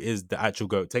who is the actual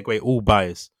GOAT? Take away all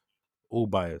bias.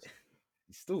 It's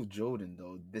still Jordan,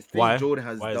 though. The thing Why? Jordan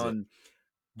has Why done.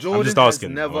 Jordan has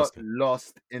never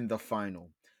lost in the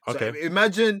final. Okay. So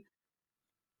imagine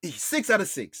 6 out of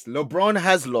 6. LeBron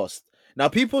has lost. Now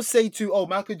people say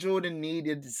Michael Jordan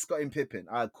needed Scottie Pippen.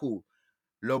 Cool.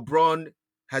 LeBron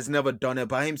has never done it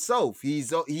by himself. He's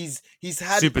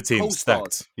had super teams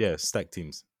co-stars. stacked. Yeah, stacked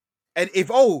teams. And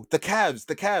the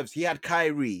Cavs, he had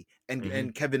Kyrie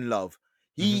and Kevin Love.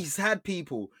 He's had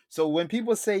people. So when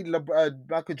people say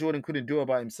Michael Jordan couldn't do it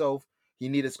by himself, he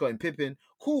needed Scottie Pippen.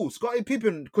 Cool, Scottie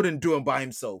Pippen couldn't do it by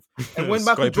himself. And when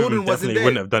Michael Jordan wasn't there,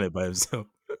 wouldn't have done it by himself.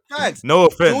 Facts. No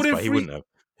offense, but he wouldn't have.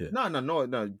 Yeah.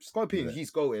 No. Scottie Pippen,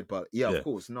 he's goated, but of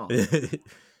course not.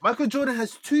 Michael Jordan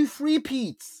has 2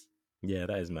 3-peats. Yeah,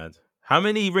 that is mad. How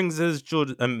many rings has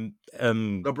Jordan?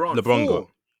 LeBron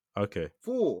got? Okay.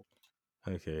 4.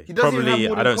 Okay. He doesn't Probably.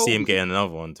 have I don't see him getting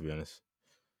another one, to be honest.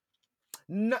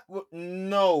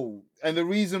 No. And the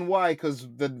reason why, because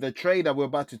the trade that we're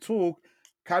about to talk,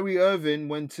 Kyrie Irving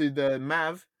went to the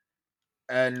Mav,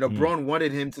 and LeBron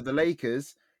wanted him to the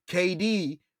Lakers.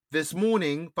 KD this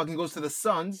morning fucking goes to the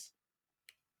Suns,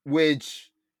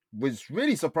 which was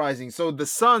really surprising. So the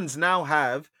Suns now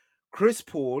have Chris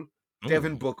Paul,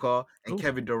 Devin Booker, and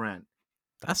Kevin Durant.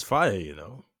 That's fire, you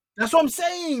know. That's what I'm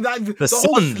saying. Like the Suns.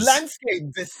 whole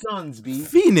landscape, the Suns,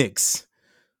 Phoenix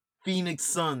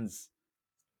Suns.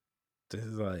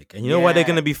 Like, and you know why they're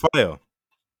gonna be fire?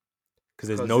 Because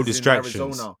there's no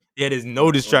distractions. Yeah, there's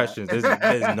no distractions. There's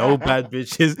no bad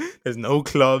bitches. There's no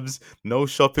clubs, no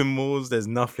shopping malls. There's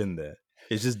nothing there.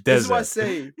 It's just desert. This is what I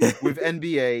say with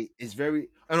NBA. It's very.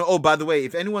 And oh, by the way,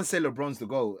 if anyone say LeBron's the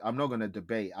GOAT, I'm not gonna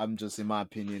debate. I'm just, in my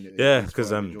opinion. Yeah,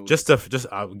 because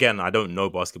again, I don't know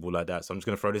basketball like that, so I'm just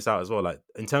gonna throw this out as well. Like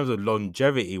in terms of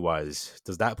longevity wise,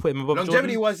 does that put him above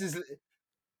longevity wise is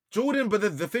Jordan?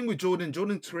 But the thing with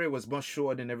Jordan's career was much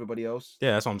shorter than everybody else.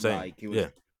 Yeah, that's what I'm saying. Like, he was,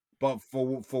 but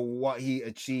for what he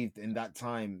achieved in that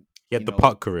time, he had the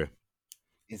puck career.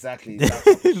 Exactly.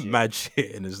 Mad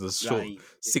shit, and it's the short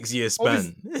 6-year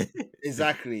span.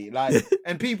 Exactly. Like,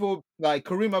 and people like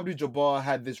Kareem Abdul-Jabbar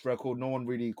had this record. No one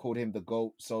really called him the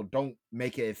GOAT. So don't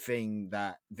make it a thing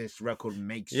that this record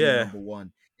makes you number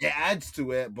one. It adds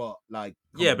to it, but like,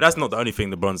 but that's not the only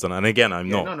thing LeBron's done. And again, I'm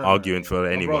not arguing for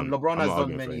anyone. LeBron has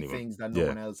done many things that no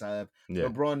one else have. Yeah.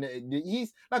 LeBron,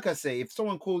 he's like I say, if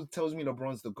someone tells me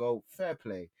LeBron's the GOAT, fair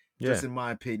play. Just in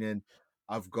my opinion,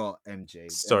 I've got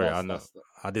MJ. Sorry, I know.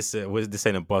 This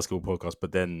ain't a basketball podcast,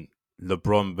 but then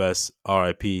LeBron versus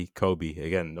RIP Kobe.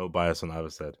 Again, no bias on either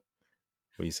side.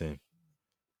 What are you saying?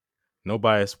 No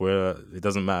bias where it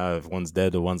doesn't matter if one's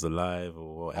dead or one's alive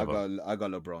or whatever. I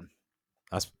got LeBron.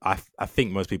 I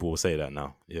think most people will say that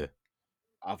now. Yeah.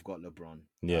 I've got LeBron.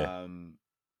 Yeah.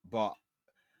 But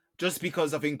just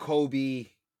because I think Kobe,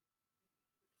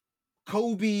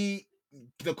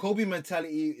 the Kobe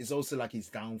mentality is also like his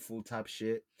downfall type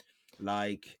shit.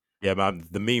 Like, yeah, man,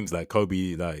 the memes like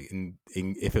Kobe, like in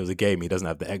if it was a game, he doesn't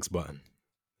have the X button.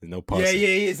 There's no passing. Yeah,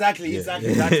 exactly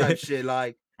that type shit.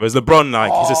 Like, whereas LeBron,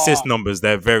 like his assist numbers,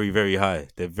 they're very, very high.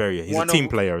 He's a team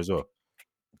player as well.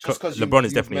 Just because LeBron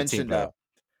is definitely a team player.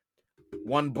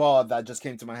 One bar that just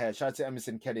came to my head. Shout out to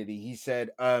Emerson Kennedy. He said,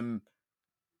 I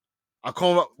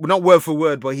can't, not word for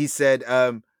word, but he said,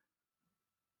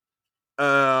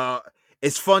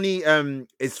 it's funny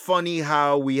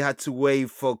how we had to wait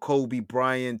for Kobe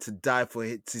Bryant to die for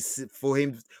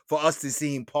us to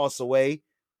see him pass away.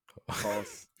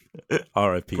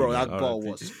 R.I.P. Bro, that ball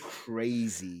was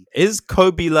crazy. Is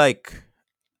Kobe like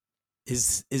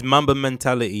is Mamba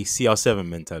mentality CR7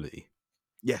 mentality?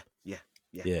 Yeah.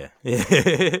 Yeah.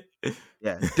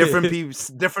 Different people,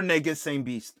 different niggas, same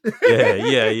beast.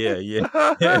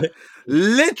 Yeah.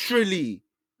 Literally.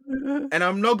 And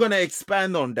I'm not gonna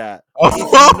expand on that. If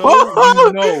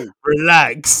you know.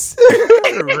 Relax.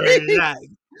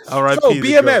 All right. So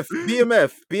BMF.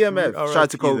 Shout out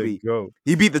to Kobe.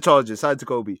 He beat the Chargers. Shout out to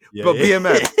Kobe. But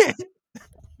BMF.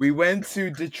 We went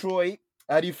to Detroit.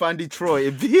 How do you find Detroit?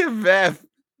 In BMF.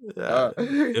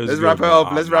 Let's wrap it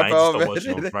up. I stopped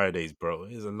watching on Fridays, bro.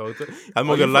 It's a long time. I'm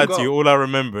not gonna lie to you. All I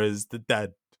remember is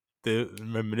the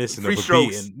reminiscing of a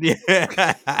beating. Yeah.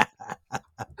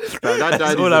 Man, that dad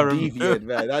is a deviant,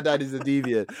 man. That dad is a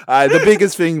deviant. The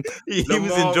biggest thing, he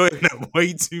was enjoying that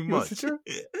way too much.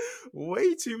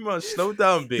 Way too much. Slow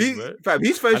down, big man. Fam,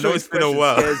 his facial expression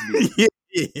scares me.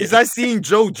 It's like seeing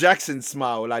Joe Jackson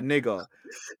smile, like, nigga.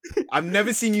 I've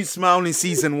never seen you smile in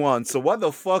season 1, so what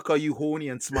the fuck are you horny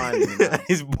and smiling?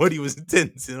 His body was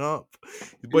tensing up.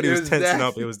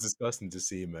 It was disgusting to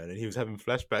see, man. And he was having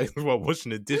flashbacks while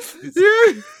washing the dishes.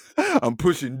 Yeah. I'm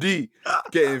pushing D.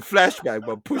 Getting flashback,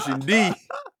 but pushing D.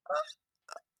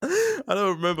 I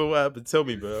don't remember what happened. Tell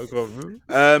me, bro. I can't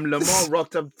remember. Lamar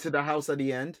rocked up to the house at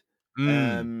the end. The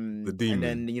demon.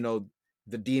 And then,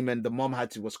 the demon, the mom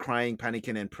was crying,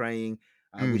 panicking, and praying.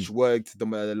 Which worked. The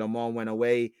Lamar went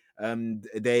away.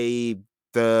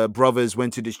 The brothers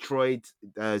went to Detroit,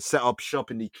 set up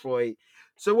shop in Detroit.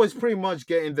 So it was pretty much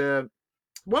getting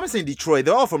what am I saying? Detroit.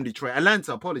 They're all from Detroit.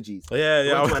 Atlanta. Apologies. Oh,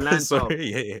 yeah. Atlanta.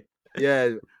 Sorry.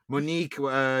 Yeah. Monique.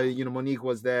 Monique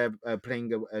was there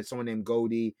playing someone named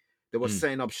Goldie. They were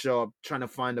setting up shop, trying to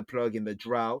find a plug in the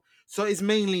drought. So it's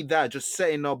mainly that, just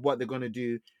setting up what they're gonna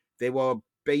do. They were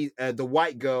the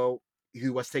white girl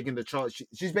who was taking the charge.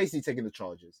 She's basically taking the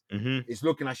charges. Mm-hmm. It's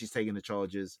looking like she's taking the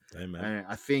charges. Amen.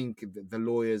 I think the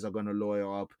lawyers are going to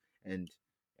lawyer up and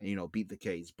beat the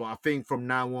case. But I think from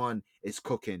now on, it's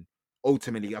cooking.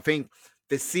 Ultimately, I think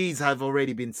the seeds have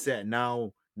already been set.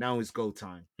 Now is go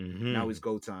time. Mm-hmm. Now is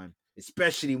go time.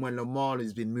 Especially when Lamar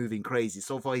has been moving crazy.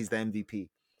 So far, he's the MVP.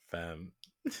 Fam.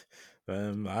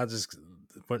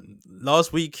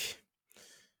 Last week,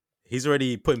 he's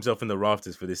already put himself in the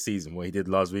rafters for this season. What he did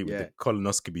last week with the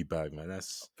colonoscopy bag, man.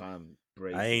 That's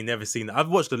I ain't never seen. I've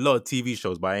watched a lot of TV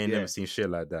shows, but I ain't never seen shit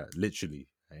like that. Literally,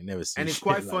 I ain't never seen. And it's shit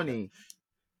quite like funny.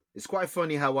 It's quite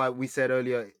funny how we said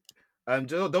earlier.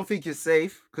 Don't think you're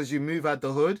safe because you move out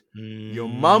the hood. Your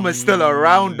mama's still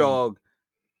around, dog.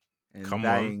 And Come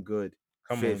that on. ain't good.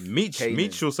 Come on,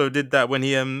 Meech also did that when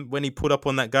he pulled up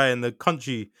on that guy in the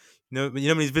country. You know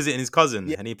when he's visiting his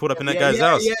cousin and he pulled up in that guy's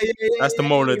house. That's the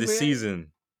moral of this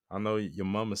season. I know your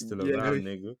mama's still around,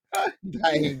 nigga.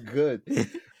 That ain't good.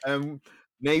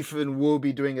 Nathan will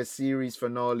be doing a series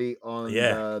finale on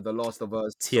the Last of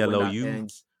Us. TLOU. So when that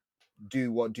ends,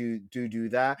 do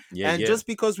that. Just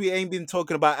because we ain't been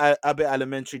talking about Abbott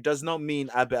Elementary does not mean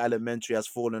Abbott Elementary has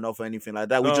fallen off or anything like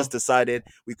that. We just decided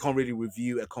we can't really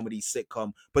review a comedy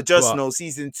sitcom. But know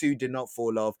season 2 did not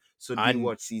fall off. So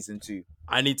watch season 2.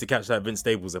 I need to catch that Vince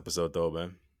Staples episode though,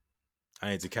 man. I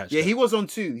need to catch that. He was on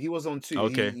 2. He was on 2.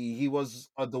 Okay. He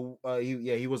was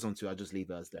he was on 2. I'll just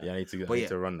leave it as that. Yeah, I need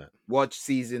to run that. Watch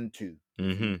season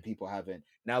 2. People haven't.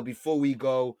 Now before we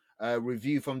go,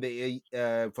 review from the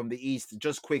East,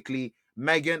 just quickly.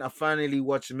 M3gan, I finally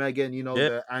watched M3gan,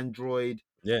 the Android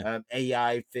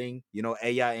AI thing,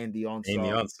 AI and the answer. Ain't the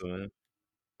answer,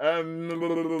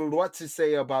 man. What to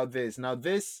say about this? Now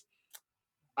this,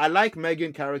 I like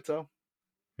M3gan character.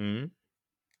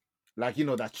 Like,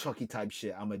 that Chucky type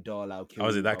shit. I'm a doll, I'll kill you. Oh,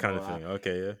 is it that kind of thing?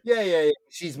 Okay, yeah.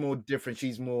 She's more different.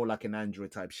 She's more like an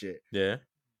Android type shit. Yeah.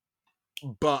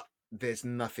 But there's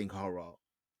nothing horror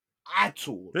at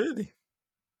all. Really?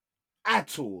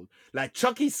 At all. Like,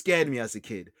 Chucky scared me as a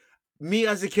kid. Me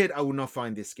as a kid, I would not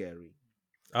find this scary.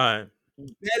 All right.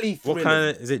 Barely thrilling. What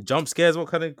kind of, is it jump scares? How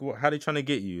are they trying to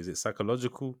get you? Is it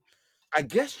psychological? I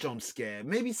guess jump scare.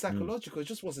 Maybe psychological. It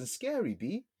just wasn't scary,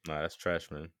 B. Nah, that's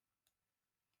trash, man.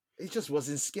 It just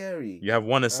wasn't scary. You have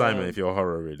one assignment if you're a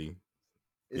horror, really. You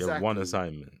Exactly. have one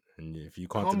assignment. And if you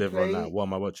can't deliver on that, what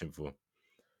am I watching for?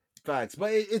 Facts.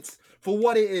 But it's for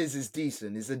what it is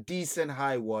decent. It's a decent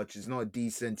high watch. It's not a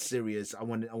decent serious. I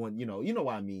want you know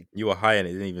what I mean. You were high and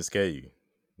it didn't even scare you.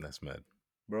 That's mad.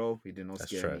 Bro, it did not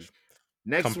scare trash. me.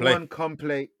 Next one, Come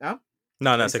Play. Huh?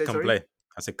 No, I said Come Play.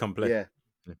 I said Come Play. Yeah.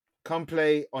 Come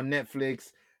Play on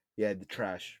Netflix. Yeah, the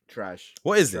trash.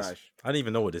 What is this? I didn't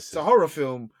even know what this is. It's a horror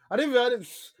film.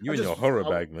 You in your horror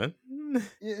bag, man.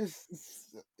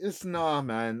 It's nah,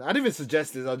 man. I didn't even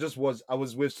suggest this. I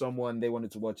was with someone. They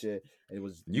wanted to watch it. And it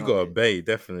was you got a bay,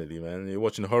 definitely, man. You're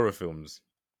watching horror films.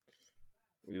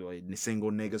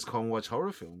 Single niggas can't watch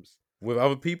horror films with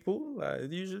other people.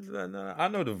 Usually, I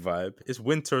know the vibe. It's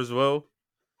winter as well.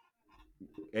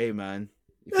 Hey, man.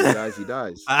 If he dies, he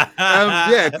dies.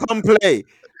 Come Play.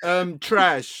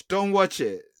 Trash. Don't watch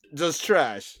it. Just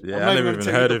trash. Yeah, I never even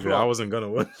heard of it. I wasn't gonna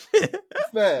watch it.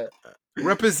 Fair.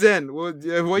 Represent. What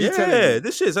are you telling me? Yeah,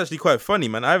 this shit is actually quite funny,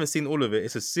 man. I haven't seen all of it.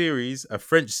 It's a series, a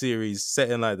French series set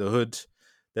in like the hood.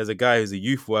 There's a guy who's a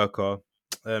youth worker.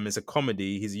 It's a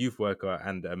comedy. He's a youth worker,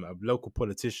 and a local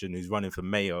politician who's running for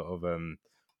mayor of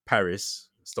Paris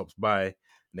stops by, and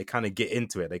they kind of get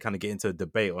into it. They kind of get into a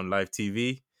debate on live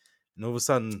TV, and all of a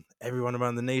sudden, everyone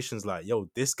around the nation's like, "Yo,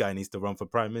 this guy needs to run for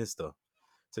prime minister."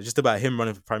 So just about him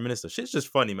running for prime minister. Shit's just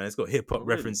funny, man. It's got hip hop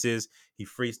references. He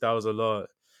freestyles a lot.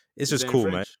 It's just cool,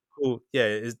 man. Cool. Yeah,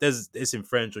 it's in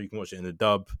French, or you can watch it in the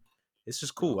dub. It's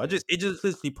just cool. It just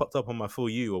literally popped up on my For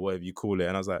You or whatever you call it,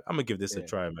 and I was like, I'm gonna give this a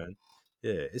try, man.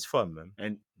 Yeah, it's fun, man.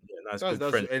 And nice.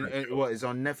 And what is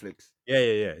on Netflix? Yeah.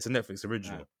 It's a Netflix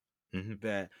original.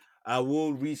 There. I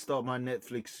will restart my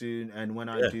Netflix soon, and when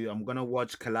I do, I'm gonna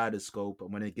watch Kaleidoscope.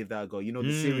 I'm gonna give that a go. You know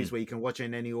the series where you can watch it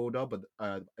in any order, but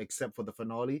except for the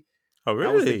finale. Oh, really?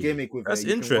 That was the gimmick with That's it.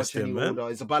 You interesting, can watch any man.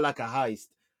 order. It's about like a heist.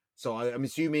 So I'm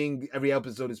assuming every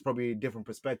episode is probably a different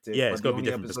perspective. Yeah, it's got to be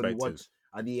different perspectives.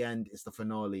 At the end, it's the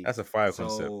finale. That's a fire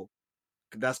concept.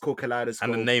 That's called Kaleidoscope.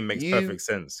 And the name makes perfect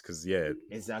sense because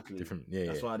exactly. Different.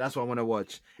 That's why I want to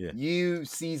watch. Yeah. You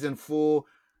season 4.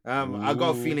 I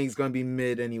got a feeling it's gonna be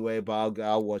mid anyway, but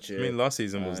I'll watch it. I mean, last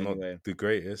season was not the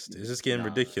greatest. It's just getting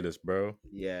ridiculous, bro.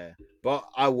 Yeah, but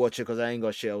I'll watch it because I ain't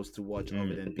got shit else to watch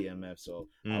other than BMF, so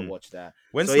I'll watch that.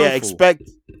 When's so Snowfall? Expect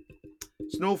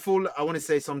Snowfall. I want to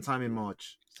say sometime in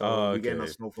March. So we're getting a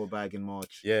Snowfall bag in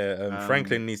March. Yeah,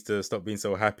 Franklin needs to stop being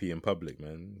so happy in public,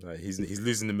 man. Like, he's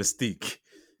losing the mystique.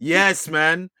 Yes,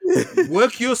 man.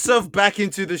 Work yourself back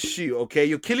into the shoot, okay?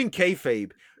 You're killing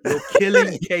kayfabe. You're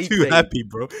killing kayfabe. Too happy,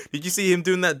 bro. Did you see him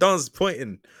doing that dance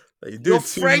pointing? Like, you're doing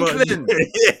too Franklin.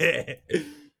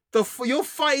 Much. You're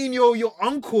fighting your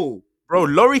uncle. Bro,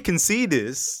 Laurie can see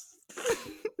this.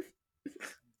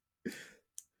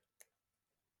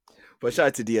 But shout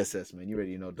out to DSS, man. You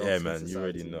already know. Yeah, Dogs man. Society, You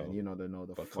already know. Man. You know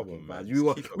the But come fucking on, man. vibes.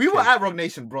 Just keep up We were pace, at man. Roc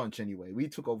Nation Brunch anyway. We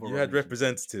took over. You Roc had Nation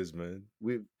representatives, man.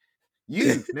 Brunch.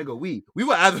 You nigga, we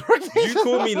were at the Roc Nation. You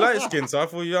called me light skinned, so I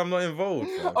thought I'm not involved.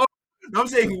 Man. Oh, I'm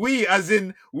saying we, as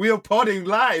in we are podding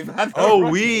live. At the Oh,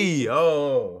 Roc we. Nation.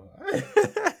 Oh.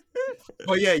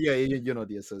 Oh yeah, you know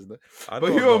DSS. But know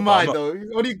who I'm am not, I but though?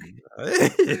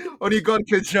 Only God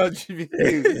can judge me.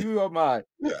 Who am I?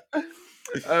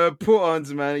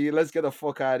 Put-ons, man. Let's get the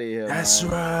fuck out of here. That's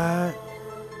man.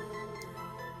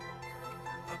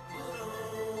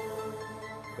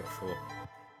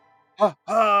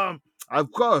 right.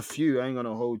 I've got a few. I ain't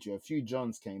gonna hold you. A few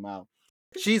Johns came out.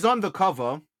 She's on the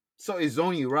cover, so it's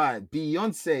only right.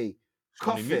 Beyonce,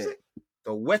 Coffee,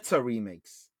 the Wetter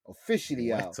remix,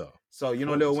 officially out. So you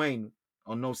know Lil Wayne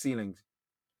on No Ceilings.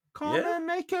 Come and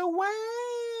make it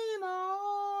rain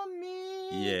on me.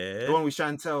 Yeah. The one with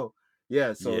Chantel.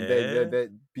 Yeah, so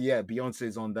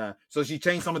Beyonce's on that. So she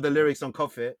changed some of the lyrics on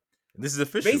Coffee. This is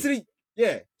official. Basically,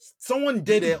 yeah. Someone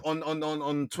did it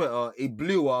on Twitter. It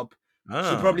blew up.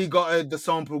 She probably got the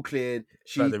sample cleared.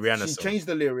 She changed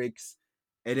the lyrics,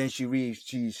 and then she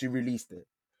released it.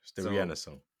 It's the Rihanna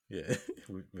song. Yeah,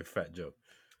 with Fat Joe.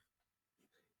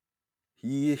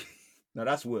 No,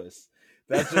 that's worse.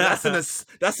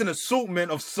 That's an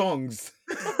assortment of songs.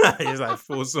 It's like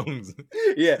 4 songs.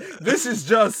 Yeah, this is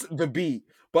just the beat,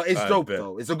 but it's dope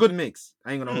though. It's a good mix.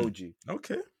 I ain't gonna hold you.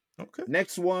 Okay.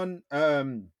 Next one,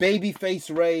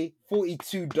 Babyface Ray,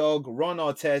 42 Dog, Ron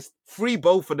Artest, free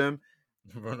both of them.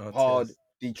 Hard,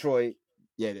 Detroit.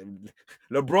 Yeah,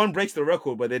 LeBron breaks the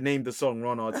record, but they named the song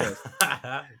Ron Artest.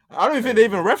 I don't even think they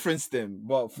even referenced him,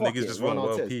 but fuck niggas it, just Ron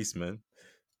want Artest. world peace, man.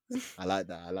 I like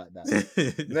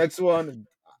that. Next one,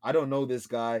 I don't know this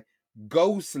guy.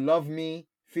 Ghost Love Me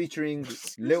featuring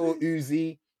Lil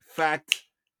Uzi, Fact,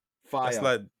 Fire.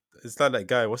 It's like that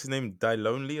guy. What's his name? Die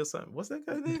Lonely or something? What's that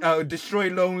guy's name? Destroy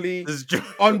Lonely.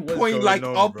 On point like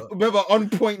up. Bro? Remember on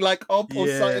point like up or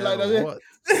something like that. What?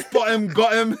 Spot him,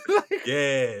 got him.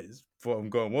 Yeah, spot him,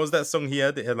 got him. What was that song he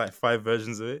had? It had like 5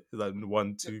 versions of it. Like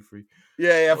 1, 2, 3.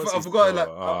 Yeah. I forgot. Like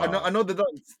I know the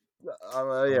dance.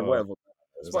 Whatever.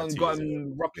 Spot him, got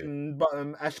him, rocking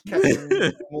bottom, Ash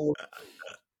Ketchum.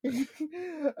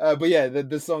 But yeah,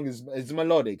 the song is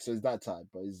melodic, so it's that type,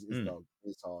 but it's dope.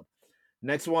 It's hard.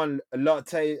 Next one, Lot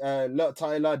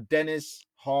Tyler, Dennis,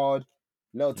 hard.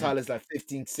 Lot Tyler's like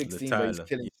 15, 16, but he's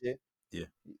killing shit. Yeah.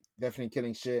 Definitely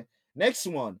killing shit. Next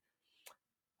one.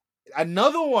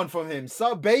 Another one from him,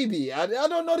 Sub Baby. I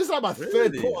don't know. This is like my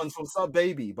third put-on from Sub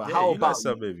Baby, but how about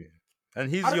Sub Baby? And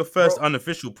he's your first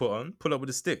unofficial put-on. Pull up with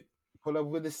a stick. Pull up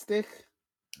with a stick.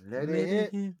 Let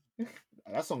it hit.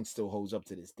 That song still holds up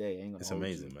to this day. It's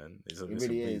amazing, man. It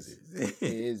really is.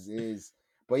 It is.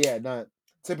 But yeah, no,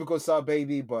 typical Sub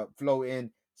Baby, but floating.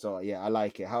 So yeah, I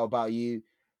like it. How about you?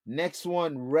 Next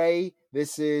one, Ray.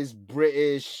 This is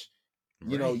British,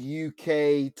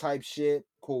 UK type shit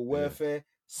called Warfare.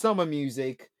 Summer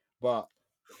music, but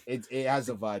it has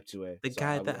a vibe to it. The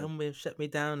guy that I'm with shut me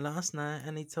down last night,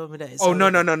 and he told me that it's no.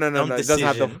 It doesn't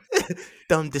have the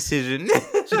dumb decision.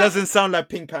 She doesn't sound like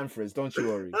Pink Panthers. Don't you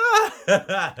worry.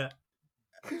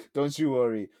 Don't you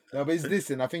worry. No, but it's this,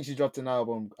 and I think she dropped an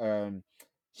album.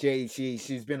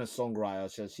 She's been a songwriter,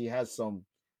 so she has some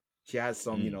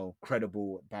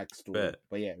credible backstory.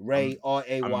 But yeah, Ray,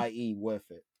 Raye, worth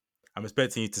it. I'm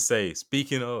expecting you to say,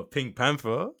 speaking of Pink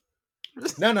Panther.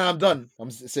 No, I'm done.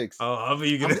 I'm 6. Oh, I thought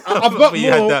you gonna. I've got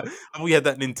more. We had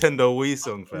that Nintendo Wii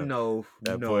song, fam. No,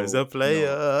 boy's a player.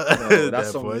 No, that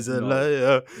song boy's a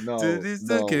liar.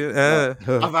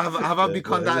 Have I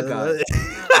become that guy?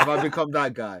 Have I become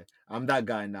that guy? I'm that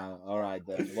guy now. All right,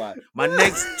 then. Why? My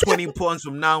next 20 points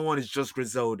from now on is just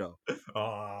Griselda.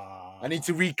 I need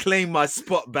to reclaim my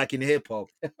spot back in hip hop.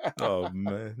 Oh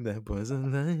man, that boy's a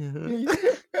liar.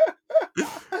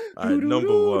 All right,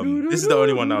 number 1. This is the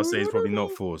only one I'll say is probably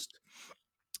not forced.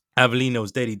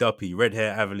 Avelino's Daily Duppy. Red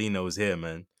hair Avelino is here,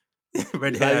 man.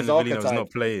 Red hair Avelino is not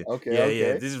playing. Okay.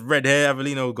 This is red hair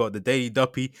Avelino got the Daily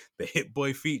Duppy, the Hit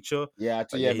Boy feature.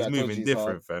 He's moving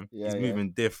different, fam. He's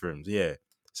moving different. Yeah,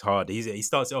 it's hard. He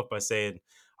starts it off by saying,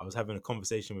 I was having a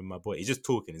conversation with my boy. He's just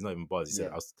talking. He's not even bars. He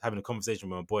said, I was having a conversation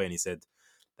with my boy, and he said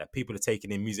that people are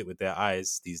taking in music with their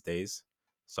eyes these days.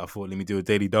 So I thought, let me do a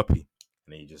Daily Duppy.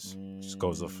 And then he just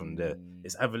goes off from there.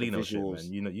 It's Avelino shit, man.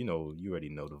 You already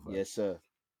know the vibe. Yes, sir.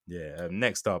 Yeah.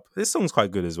 Next up, this song's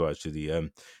quite good as well, actually.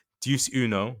 Deuce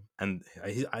Uno, and I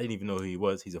didn't even know who he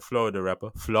was. He's a Florida rapper.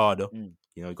 Florida.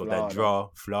 He got that draw.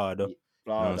 Florida. You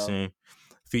know what I'm saying?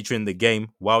 Featuring The Game,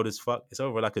 Wild as Fuck. It's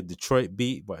over like a Detroit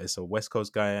beat, but it's a West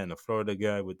Coast guy and a Florida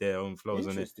guy with their own flows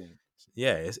on it.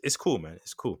 Yeah, it's cool, man.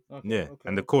 It's cool. Okay, Yeah, okay,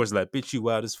 and the okay. chorus like, "Bitch, you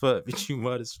wild as fuck. Bitch, you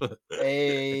wild as fuck."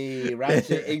 Hey,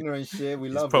 ratchet, ignorant shit. We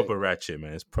It's love proper it. ratchet,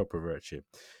 man. It's proper ratchet.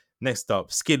 Next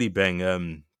up, Skilly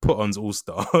Bang, Put On's All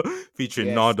Star featuring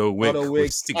Yes, Nardo Wick Nardo with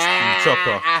Wick. 16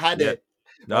 Chopper. I had Yeah, it.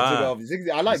 I took it nah, off.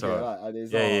 I like it's it. alright.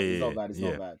 It's Yeah, not. yeah, It's yeah, not bad. It's yeah.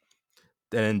 not bad.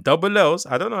 Then Double L's.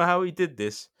 I don't know how he did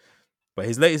this, but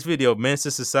his latest video,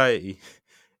 Mensa Society,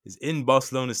 is in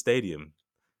Barcelona Stadium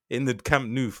in the Camp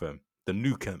Nou, fam. The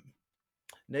new camp.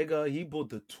 Nigga, he bought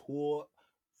the tour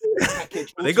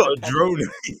package, They got ultimate a package. drone.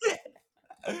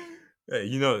 Hey,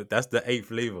 you know, that's the 8th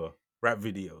flavor rap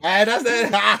video. And that's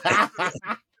it.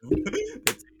 They're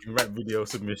taking rap video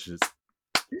submissions.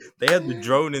 They had the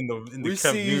drone in the We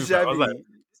Camp see you, Nou. I was like,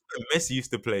 Javi. Messi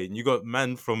used to play, and you got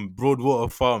man from Broadwater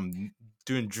Farm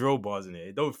doing drill bars in it.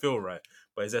 It don't feel right,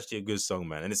 but it's actually a good song,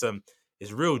 man. And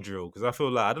it's real drill because I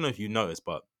feel like I don't know if you noticed,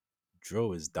 but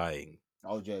drill is dying.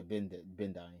 Oh, Jay, been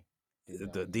dying.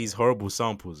 These horrible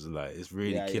samples, like it's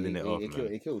really Yeah, killing it off, man.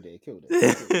 It killed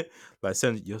it. Like,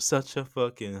 you're such a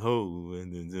fucking hoe.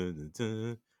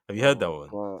 Have you heard that one?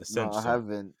 God. The No, I song.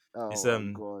 haven't. Oh It's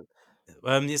my God.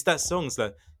 It's that song. It's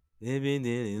like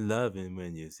living loving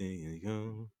when you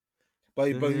sing. But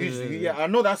yeah, I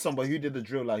know that song, but who did the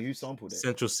drill? Like, who sampled it?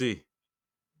 Central C.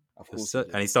 Of course.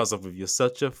 And he starts off with "You're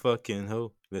such a fucking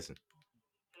hoe." Listen.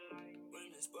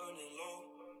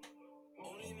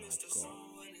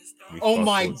 Oh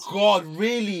my God,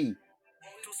 really?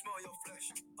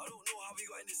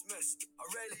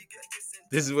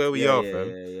 This is where we are, fam.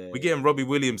 Yeah. We're getting Robbie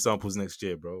Williams samples next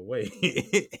year, bro. Wait.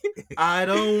 I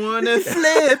don't want to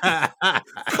flip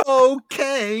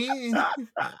cocaine,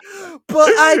 but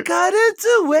I got it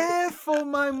to wear for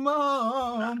my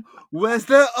mom. Where's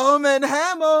the and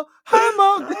hammer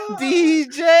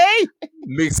DJ?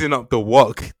 Mixing up the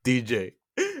walk, DJ.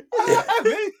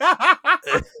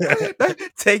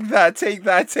 Take that.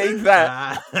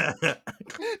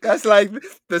 That's like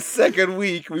the second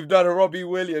week we've done a Robbie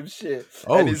Williams shit,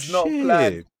 and it's not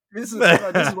planned. This is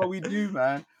what we do,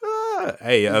 man.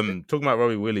 Hey, talking about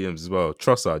Robbie Williams as well.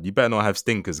 Trossard, you better not have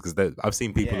stinkers because I've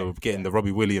seen people getting the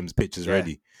Robbie Williams pictures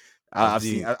ready. I've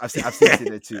seen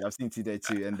today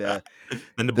too. And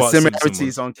the similarity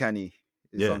is uncanny.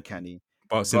 It's uncanny.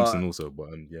 Bart Simpson also, but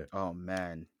yeah. Oh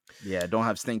man. Yeah, don't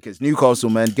have stinkers. Newcastle,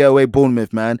 man, get away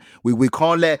Bournemouth, man. We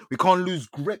can't lose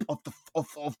grip of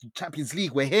the Champions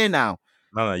League. We're here now.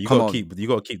 No, you gotta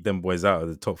keep them boys out of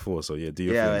the top 4. So yeah, do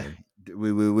your thing.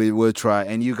 We will try.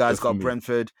 And you guys got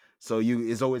Brentford, so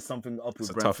it's always something up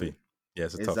with Brentford. Toughie. Yeah,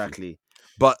 it's a toughie. Exactly.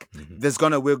 But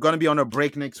we're gonna be on a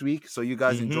break next week, so you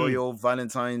guys enjoy your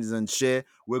Valentine's and shit.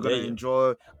 We're gonna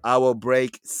enjoy our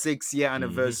break, 6-year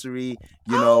anniversary.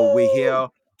 You know, we're here,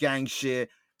 gang shit.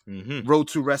 Road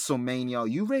to WrestleMania.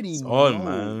 You already know,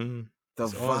 man. The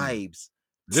vibes.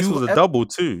 This was a double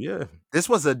too, yeah. This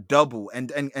was a double,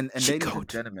 and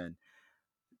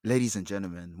ladies and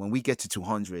gentlemen, when we get to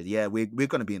 200, we're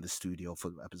gonna be in the studio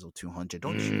for episode 200.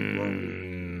 Don't you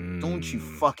worry. Don't you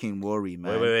fucking worry,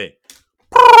 man. Wait.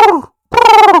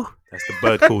 That's the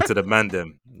bird call to the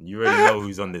mandem. You already know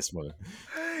who's on this one.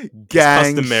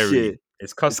 Gang shit.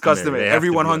 It's customary. Every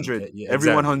 100.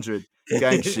 Every 100.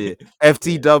 Gang shit.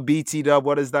 FT DUB BT DUB.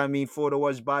 What does that mean? For the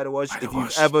watch, by the watch. If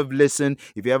you've ever listened,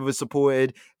 if you ever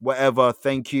supported, whatever,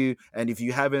 thank you. And if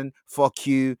you haven't, fuck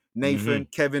you. Nathan,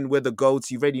 Kevin, we're the goats.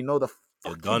 You already know the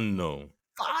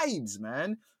vibes,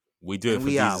 man. We do it for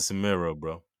Jesus and Miro,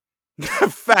 bro.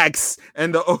 Facts.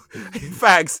 And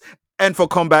facts. And for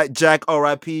Combat Jack,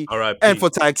 RIP. And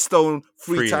for Tag Stone,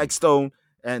 free Tag Stone.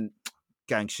 And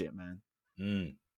gang shit, man.